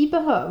det vi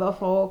behöver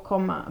för att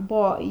komma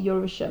bra i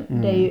Eurovision,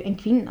 det är ju en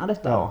kvinna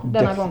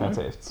denna gången.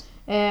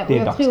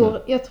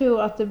 Och jag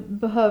tror att det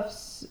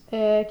behövs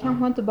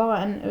kanske inte bara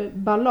en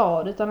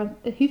ballad, utan ett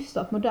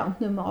hyfsat modernt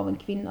nummer av en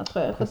kvinna,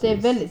 tror jag. För det är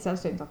väldigt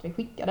sällsynt att vi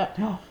skickar det.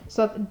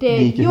 Så att det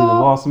gick hur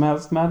bra som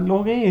helst med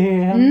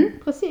Loreen.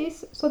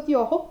 Precis, så att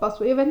jag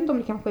hoppas, jag vet inte om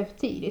det kanske är för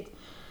tidigt,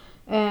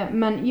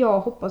 men jag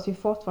hoppas ju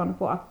fortfarande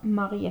på att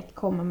Mariette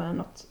kommer med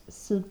något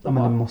superbra. Ja,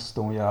 men det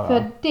måste hon göra.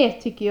 För det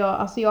tycker jag,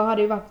 alltså jag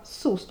hade ju varit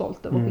så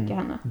stolt över att skicka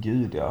henne.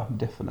 Gud ja,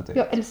 definitivt.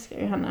 Jag älskar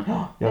ju henne.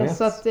 Ja, jag vet.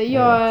 Så att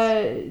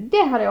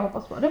det hade jag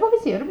hoppats på. Det får vi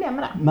se hur det blir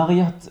med det.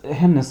 Mariette,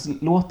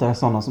 hennes låtar är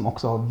sådana som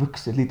också har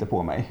vuxit lite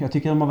på mig. Jag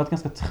tycker de har varit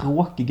ganska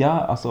tråkiga,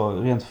 alltså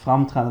rent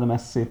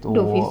framträdandemässigt.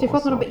 Då finns det ju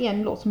fortfarande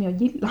en låt som jag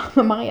gillar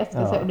med Mariette,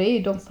 ska säga, och det är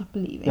ju Don't Stop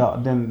Believing. Ja,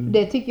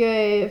 det tycker jag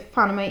är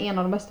fan med en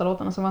av de bästa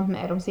låtarna som varit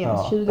med de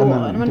senaste 20 åren.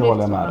 Men det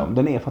håller jag med om.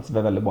 Den är faktiskt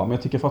väldigt bra, men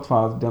jag tycker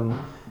fortfarande att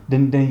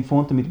den får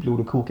inte mitt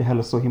blod att koka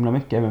heller så himla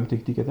mycket, men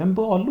jag tycker att det är en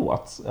bra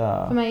låt.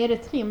 För mig är det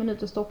 3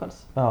 minuter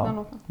ståpäls, den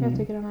låten. Jag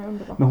tycker den är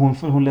underbar. Men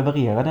hon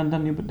levererar den är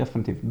ju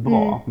definitivt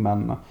bra,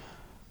 men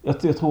jag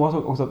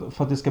tror också att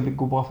för att det ska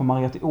gå bra för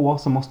Mariette i år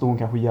så måste hon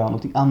kanske göra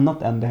något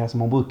annat än det här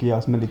som hon brukar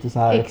göra, som är lite så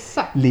här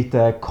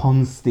lite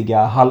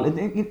konstiga,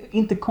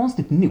 inte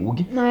konstigt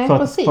nog. Nej,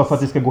 för att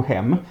det ska gå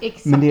hem.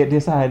 Exakt. Men det är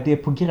så här, det är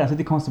på gränsen,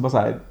 det är konstigt bara så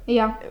här.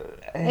 Ja.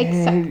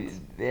 Exakt.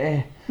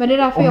 Men det är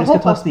därför jag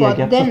hoppas på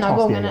att denna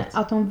gången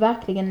att hon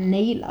verkligen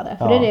nailar det.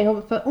 För det är det jag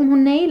hoppas. För om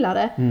hon nailar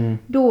det,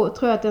 då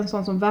tror jag att det är en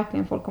sån som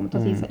verkligen folk kommer ta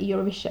till sig i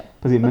Eurovision.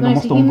 Precis, men då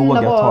måste hon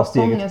våga ta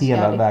steget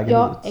hela vägen ut.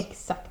 Ja,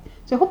 exakt.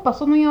 Så jag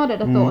hoppas att hon gör det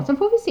detta år. Sen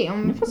får vi se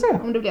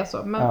om det blir så.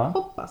 Men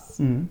hoppas.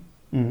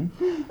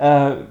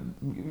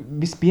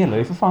 Vi spelar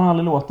ju för fan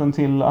alla låten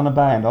till Anna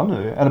Bergendahl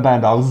nu. Eller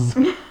Bergendahls.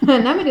 Nej,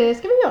 men det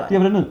ska vi göra. Gör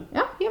vi det nu?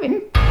 Ja, gör vi.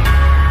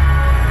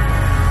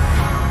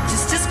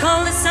 Just as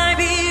cold as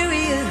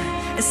Siberia,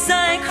 as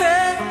I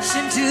crash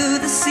into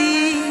the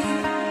sea.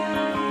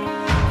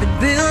 Been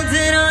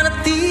building on a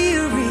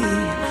theory.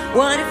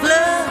 What if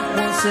love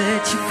won't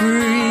set you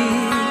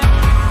free?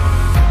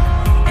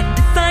 And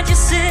if I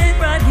just sit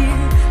right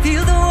here,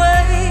 feel the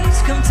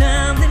waves come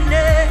tumbling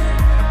down,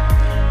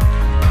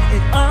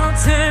 it all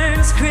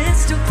turns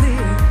crystal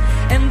clear,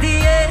 and the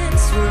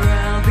end's where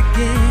I'll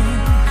begin.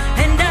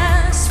 And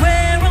I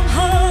swear I'm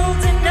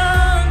holding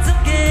on to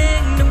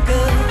kingdom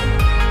come,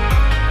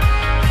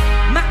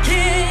 my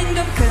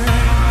kingdom come,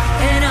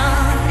 and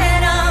on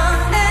and on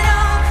and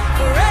on,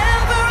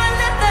 forever I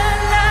let the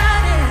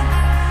light in,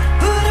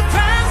 put a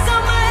price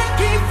on my head,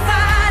 keep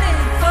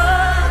fighting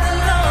for the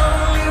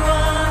lonely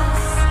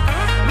ones,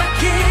 my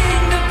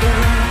kingdom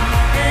come,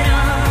 and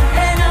on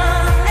and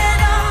on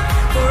and on,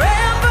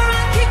 forever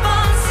I keep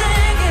on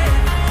singing,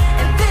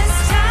 and this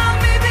time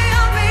maybe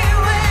I'll be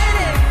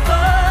waiting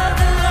for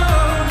the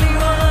lonely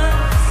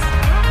ones,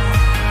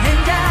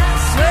 and I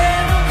swear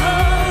I'm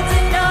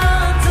holding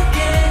on to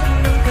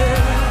kingdom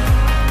come,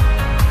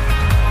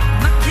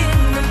 my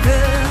kingdom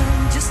come,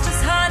 just as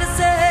hard as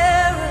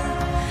ever,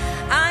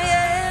 I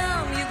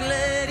am your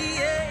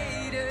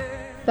gladiator.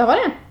 Där var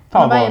den.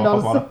 Fan,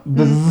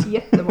 Bergendahls.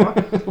 Jättebra.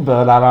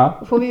 Bölarna.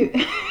 Får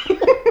vi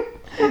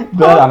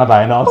Bölarna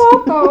Bergendahls.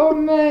 prata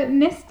om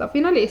nästa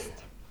finalist.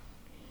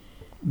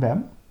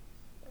 Vem?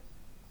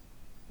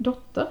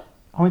 Dotter?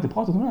 Har vi inte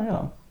pratat om det här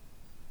redan?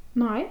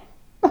 Nej.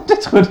 Det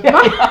trodde jag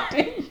att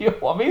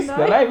jag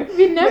visste. Nej.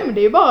 Vi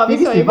nämnde ju bara. Vi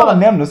visste ju bara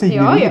nämna och så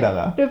gick vi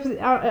vidare.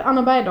 Ja.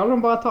 Anna Bergendahl,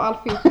 de bara tar all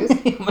fokus.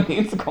 Men det är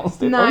inte så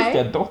konstigt. Nej. Just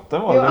det, Dotter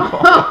var det.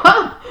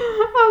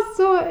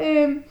 Alltså,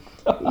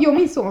 jag och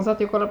min son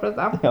satt och kollade på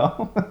detta.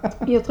 Ja.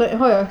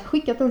 Har jag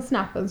skickat den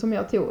snappen som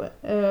jag tog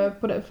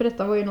på det, för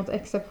detta var ju något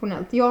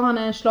exceptionellt. Han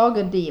är en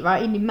schlagerdiva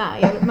in i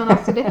mig, men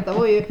alltså detta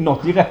var ju...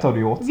 Något rätt har du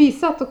gjort. Vi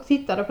satt och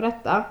tittade på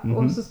detta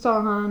och så sa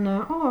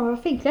han, vad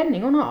fin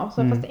klänning hon har.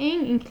 Så fast det är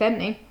ingen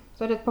klänning.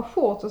 Så hade ett par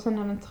shorts och sen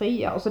en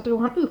tröja. Och så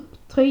drog han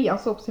upp tröjan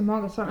så på sin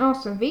mage och sa,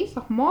 så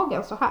visar på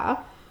magen så här.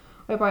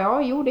 Och jag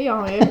bara, det gör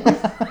han ju. Så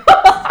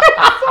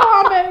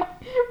han är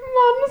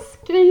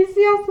mansgris.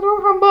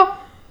 Han bara,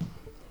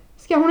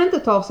 ska hon inte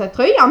ta av sig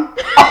tröjan?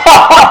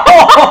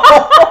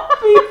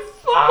 Fy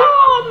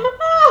fan!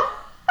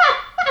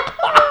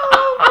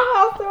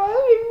 Alltså,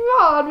 fy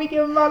fan,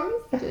 vilken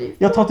mansgris.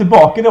 Jag tar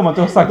tillbaka det om att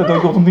du har sagt att du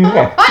har gjort någonting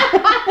rätt.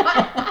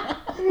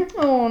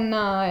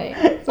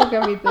 Nej, så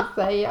kan vi inte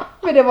säga.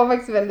 Men det var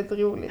faktiskt väldigt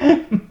roligt.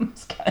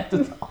 Ska inte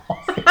ta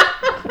av sig.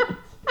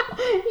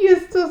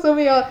 Just så som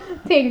jag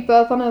tänkte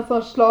att han är en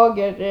sån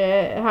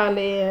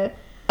härlig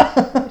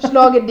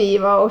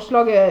schlagerdiva och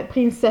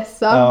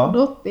schlagerprinsessa,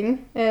 drottning,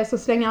 så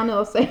slänger han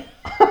ur sig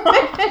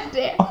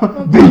det.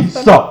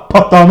 Visa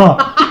pattarna!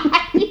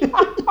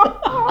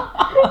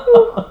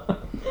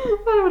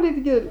 Det var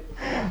lite kul.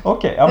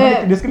 Okej, ja,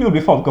 men det ska nog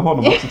bli folk av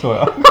honom också, tror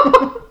jag.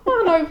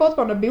 Han har ju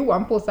fortfarande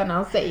boan på sig när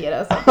han säger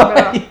det. Så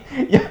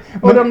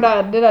och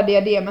det där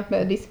diademet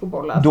med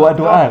discobollar. Då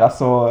är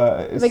alltså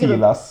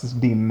Silas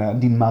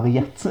din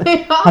Mariette.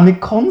 Han är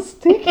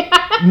konstig,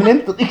 men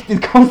inte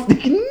riktigt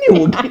konstig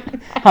nog.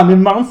 Han är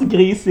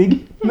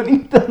mansgrisig, men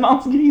inte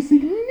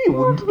mansgrisig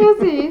nog.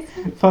 Precis.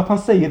 För att han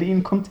säger det i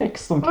en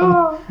kontext som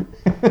kan...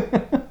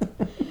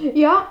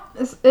 Ja,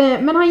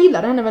 men han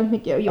gillade henne väldigt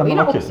mycket. Och jag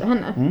gillar också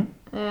henne. Mm.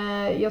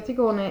 Jag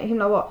tycker hon är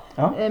himla bra.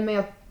 Ja. Men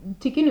jag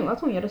tycker nog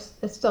att hon gör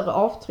ett större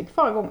avtryck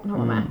förra gången hon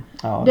var med.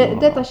 Ja,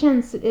 detta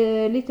känns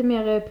lite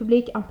mer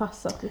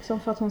publikanpassat liksom,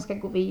 för att hon ska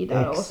gå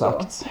vidare. Exakt.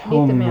 Och så.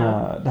 Lite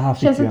mer, det här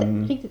fick känns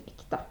inte riktigt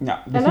äkta. Ja,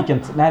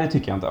 nej, det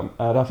tycker jag inte.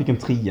 Det här fick en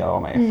 3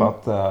 av mig. För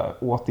att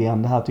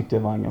återigen, det här tyckte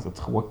jag var en ganska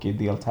tråkig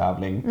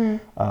deltävling.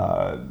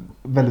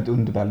 Väldigt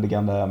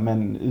underväldigande.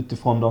 Men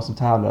utifrån de som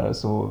tävlade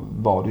så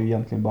var det ju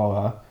egentligen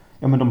bara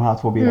de här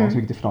 2 bidragen som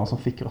gick till final som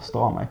fick röster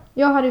av mig.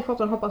 Jag hade ju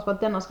fortfarande hoppats på att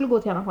denna skulle gå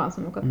till Anna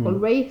Fransson och att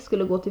Paul Ray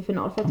skulle gå till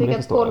final. För jag tycker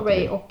att Paul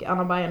Ray och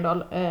Anna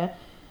Bergendahl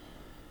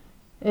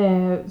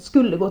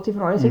skulle gå till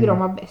final. Jag tycker de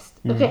var bäst.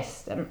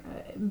 Resten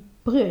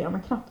bryr jag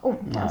mig knappt om,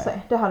 kan jag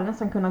säga. Det hade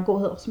nästan kunnat gå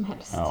hur som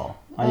helst.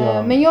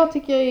 Men jag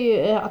tycker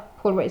ju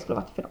att Paul Ray skulle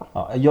vara till final.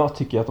 Ja, jag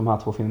tycker att de här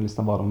 2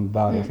 finalisterna var de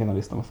värdiga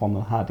finalisterna från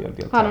den här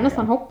deltävlingen. Jag hade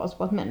nästan hoppats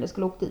på att Mendes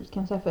skulle åka dit,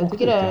 kan jag säga. För jag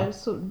tycker det är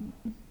så...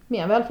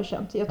 mer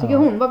välförtjänt. Jag tycker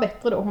hon var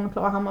bättre då. Hon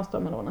klarar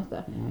Hammarström eller något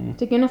där. Jag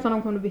tycker nästan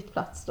de kunde bytt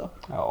plats då.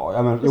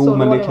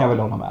 Men det kan jag väl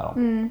hålla med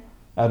om.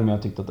 Även om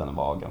jag tyckte att den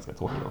var ganska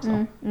tråkig också.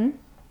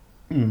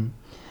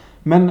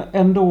 Men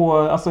ändå,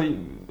 alltså,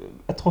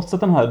 trots att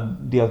den här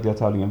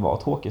deltävlingen var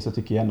tråkig så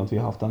tycker jag ändå att vi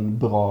har haft en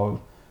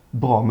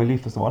bra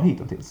Melodifestival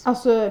hittills.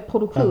 Alltså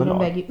produktionen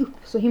väger upp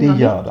så himla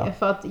mycket.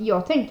 För att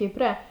jag tänker ju på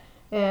det.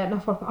 När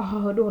folk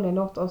bara, dåliga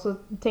låtar. Och så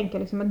tänker jag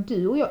liksom att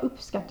du och jag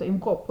uppskattar en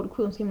bra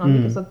produktion så himla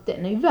mycket. Så att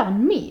den är ju värd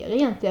mer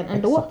egentligen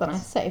än låtarna i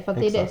sig. För att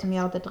det är det som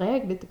gör att det är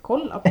drägligt att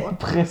kolla på.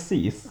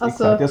 Precis,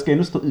 alltså, exakt. Jag ska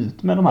ju stå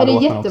ut med de här låtarna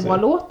också. Är det jättebra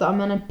låtar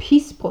men en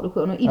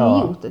pissproduktion och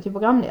idioter till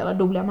programledare,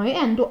 då blir man ju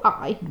ändå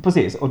arg.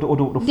 Precis, och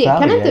då det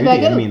kan inte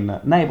väga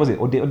upp. Nej, precis.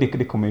 Och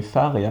det kommer ju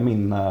färga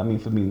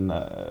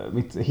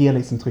mitt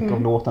helhetsintryck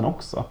av låten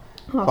också.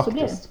 Ja,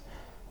 faktiskt. Så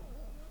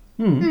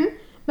blir det.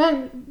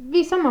 Men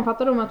vi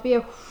sammanfattar om att vi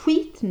är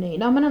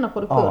skitnöjda med den här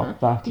produktionen.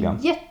 Ja, verkligen.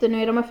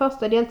 Jättenöjda med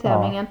första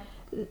deltävlingen.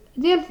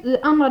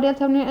 Andra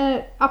deltävlingen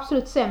är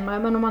absolut sämre,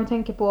 men om man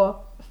tänker på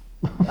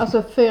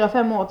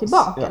 4-5 år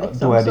tillbaka.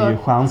 Liksom, då är det ju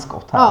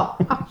stjärnskott här. Ja,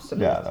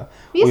 absolut. Det.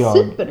 Vi är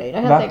supernöjda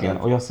helt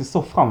enkelt. Och jag ser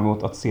så fram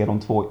emot att se de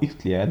 2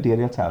 ytterligare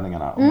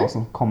deltävlingarna och vad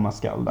som kommer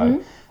skall där.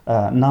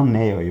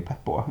 Nanne är jag ju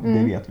pepp på,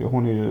 det vet vi.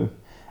 Hon är ju,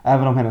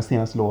 även om hennes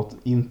senaste låt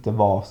inte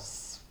var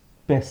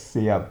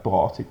speciellt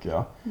bra tycker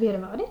jag.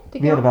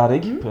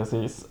 Vedervärdig,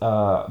 precis.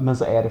 Men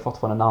så är det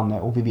fortfarande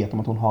Nanne och vi vet om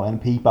att hon har en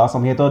pipa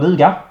som heter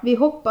duga. Vi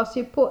hoppas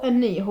ju på en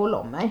ny Håll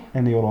om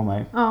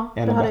mig. Ja,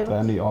 ännu bättre,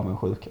 en ny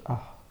Avundsjuk.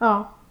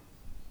 Ja.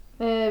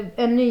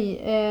 En ny,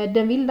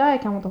 den vilda är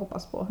kanske inte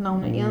hoppas på när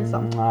hon är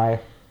ensam.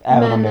 Nej,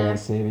 även om den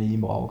ser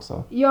bra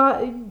också.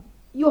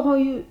 Jag har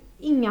ju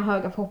inga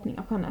höga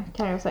förhoppningar på henne,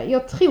 kan jag säga.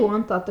 Jag tror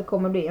inte att det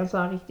kommer bli en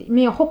sån här riktig,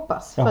 men jag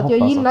hoppas. För att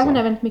jag gillar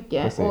henne väldigt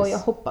mycket. Precis. Och jag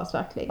hoppas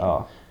verkligen.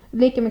 Ja.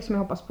 Lika mycket som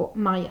jag hoppas på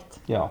Mariette.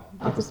 Ja,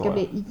 att det ska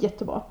bli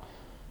jättebra.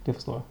 Det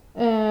förstår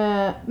jag.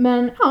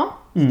 Men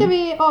ska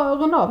vi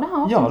runda av det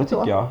här? Ja, det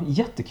tycker jag.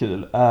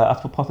 Jättekul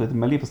att få prata lite med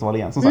Melodifestivalen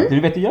igen. Som sagt, du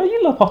vet, jag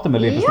gillar att prata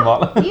med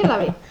Melodifestivalen. Ja, det gillar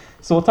vi.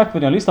 Så tack för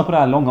att ni har lyssnat på det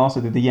här långa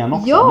avsnittet igen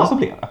också. Ja, men så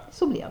blir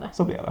det.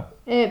 Så blir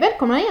det.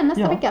 Välkomna igen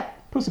nästa vecka.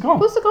 Puss och kram.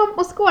 Puss och kram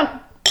och skål.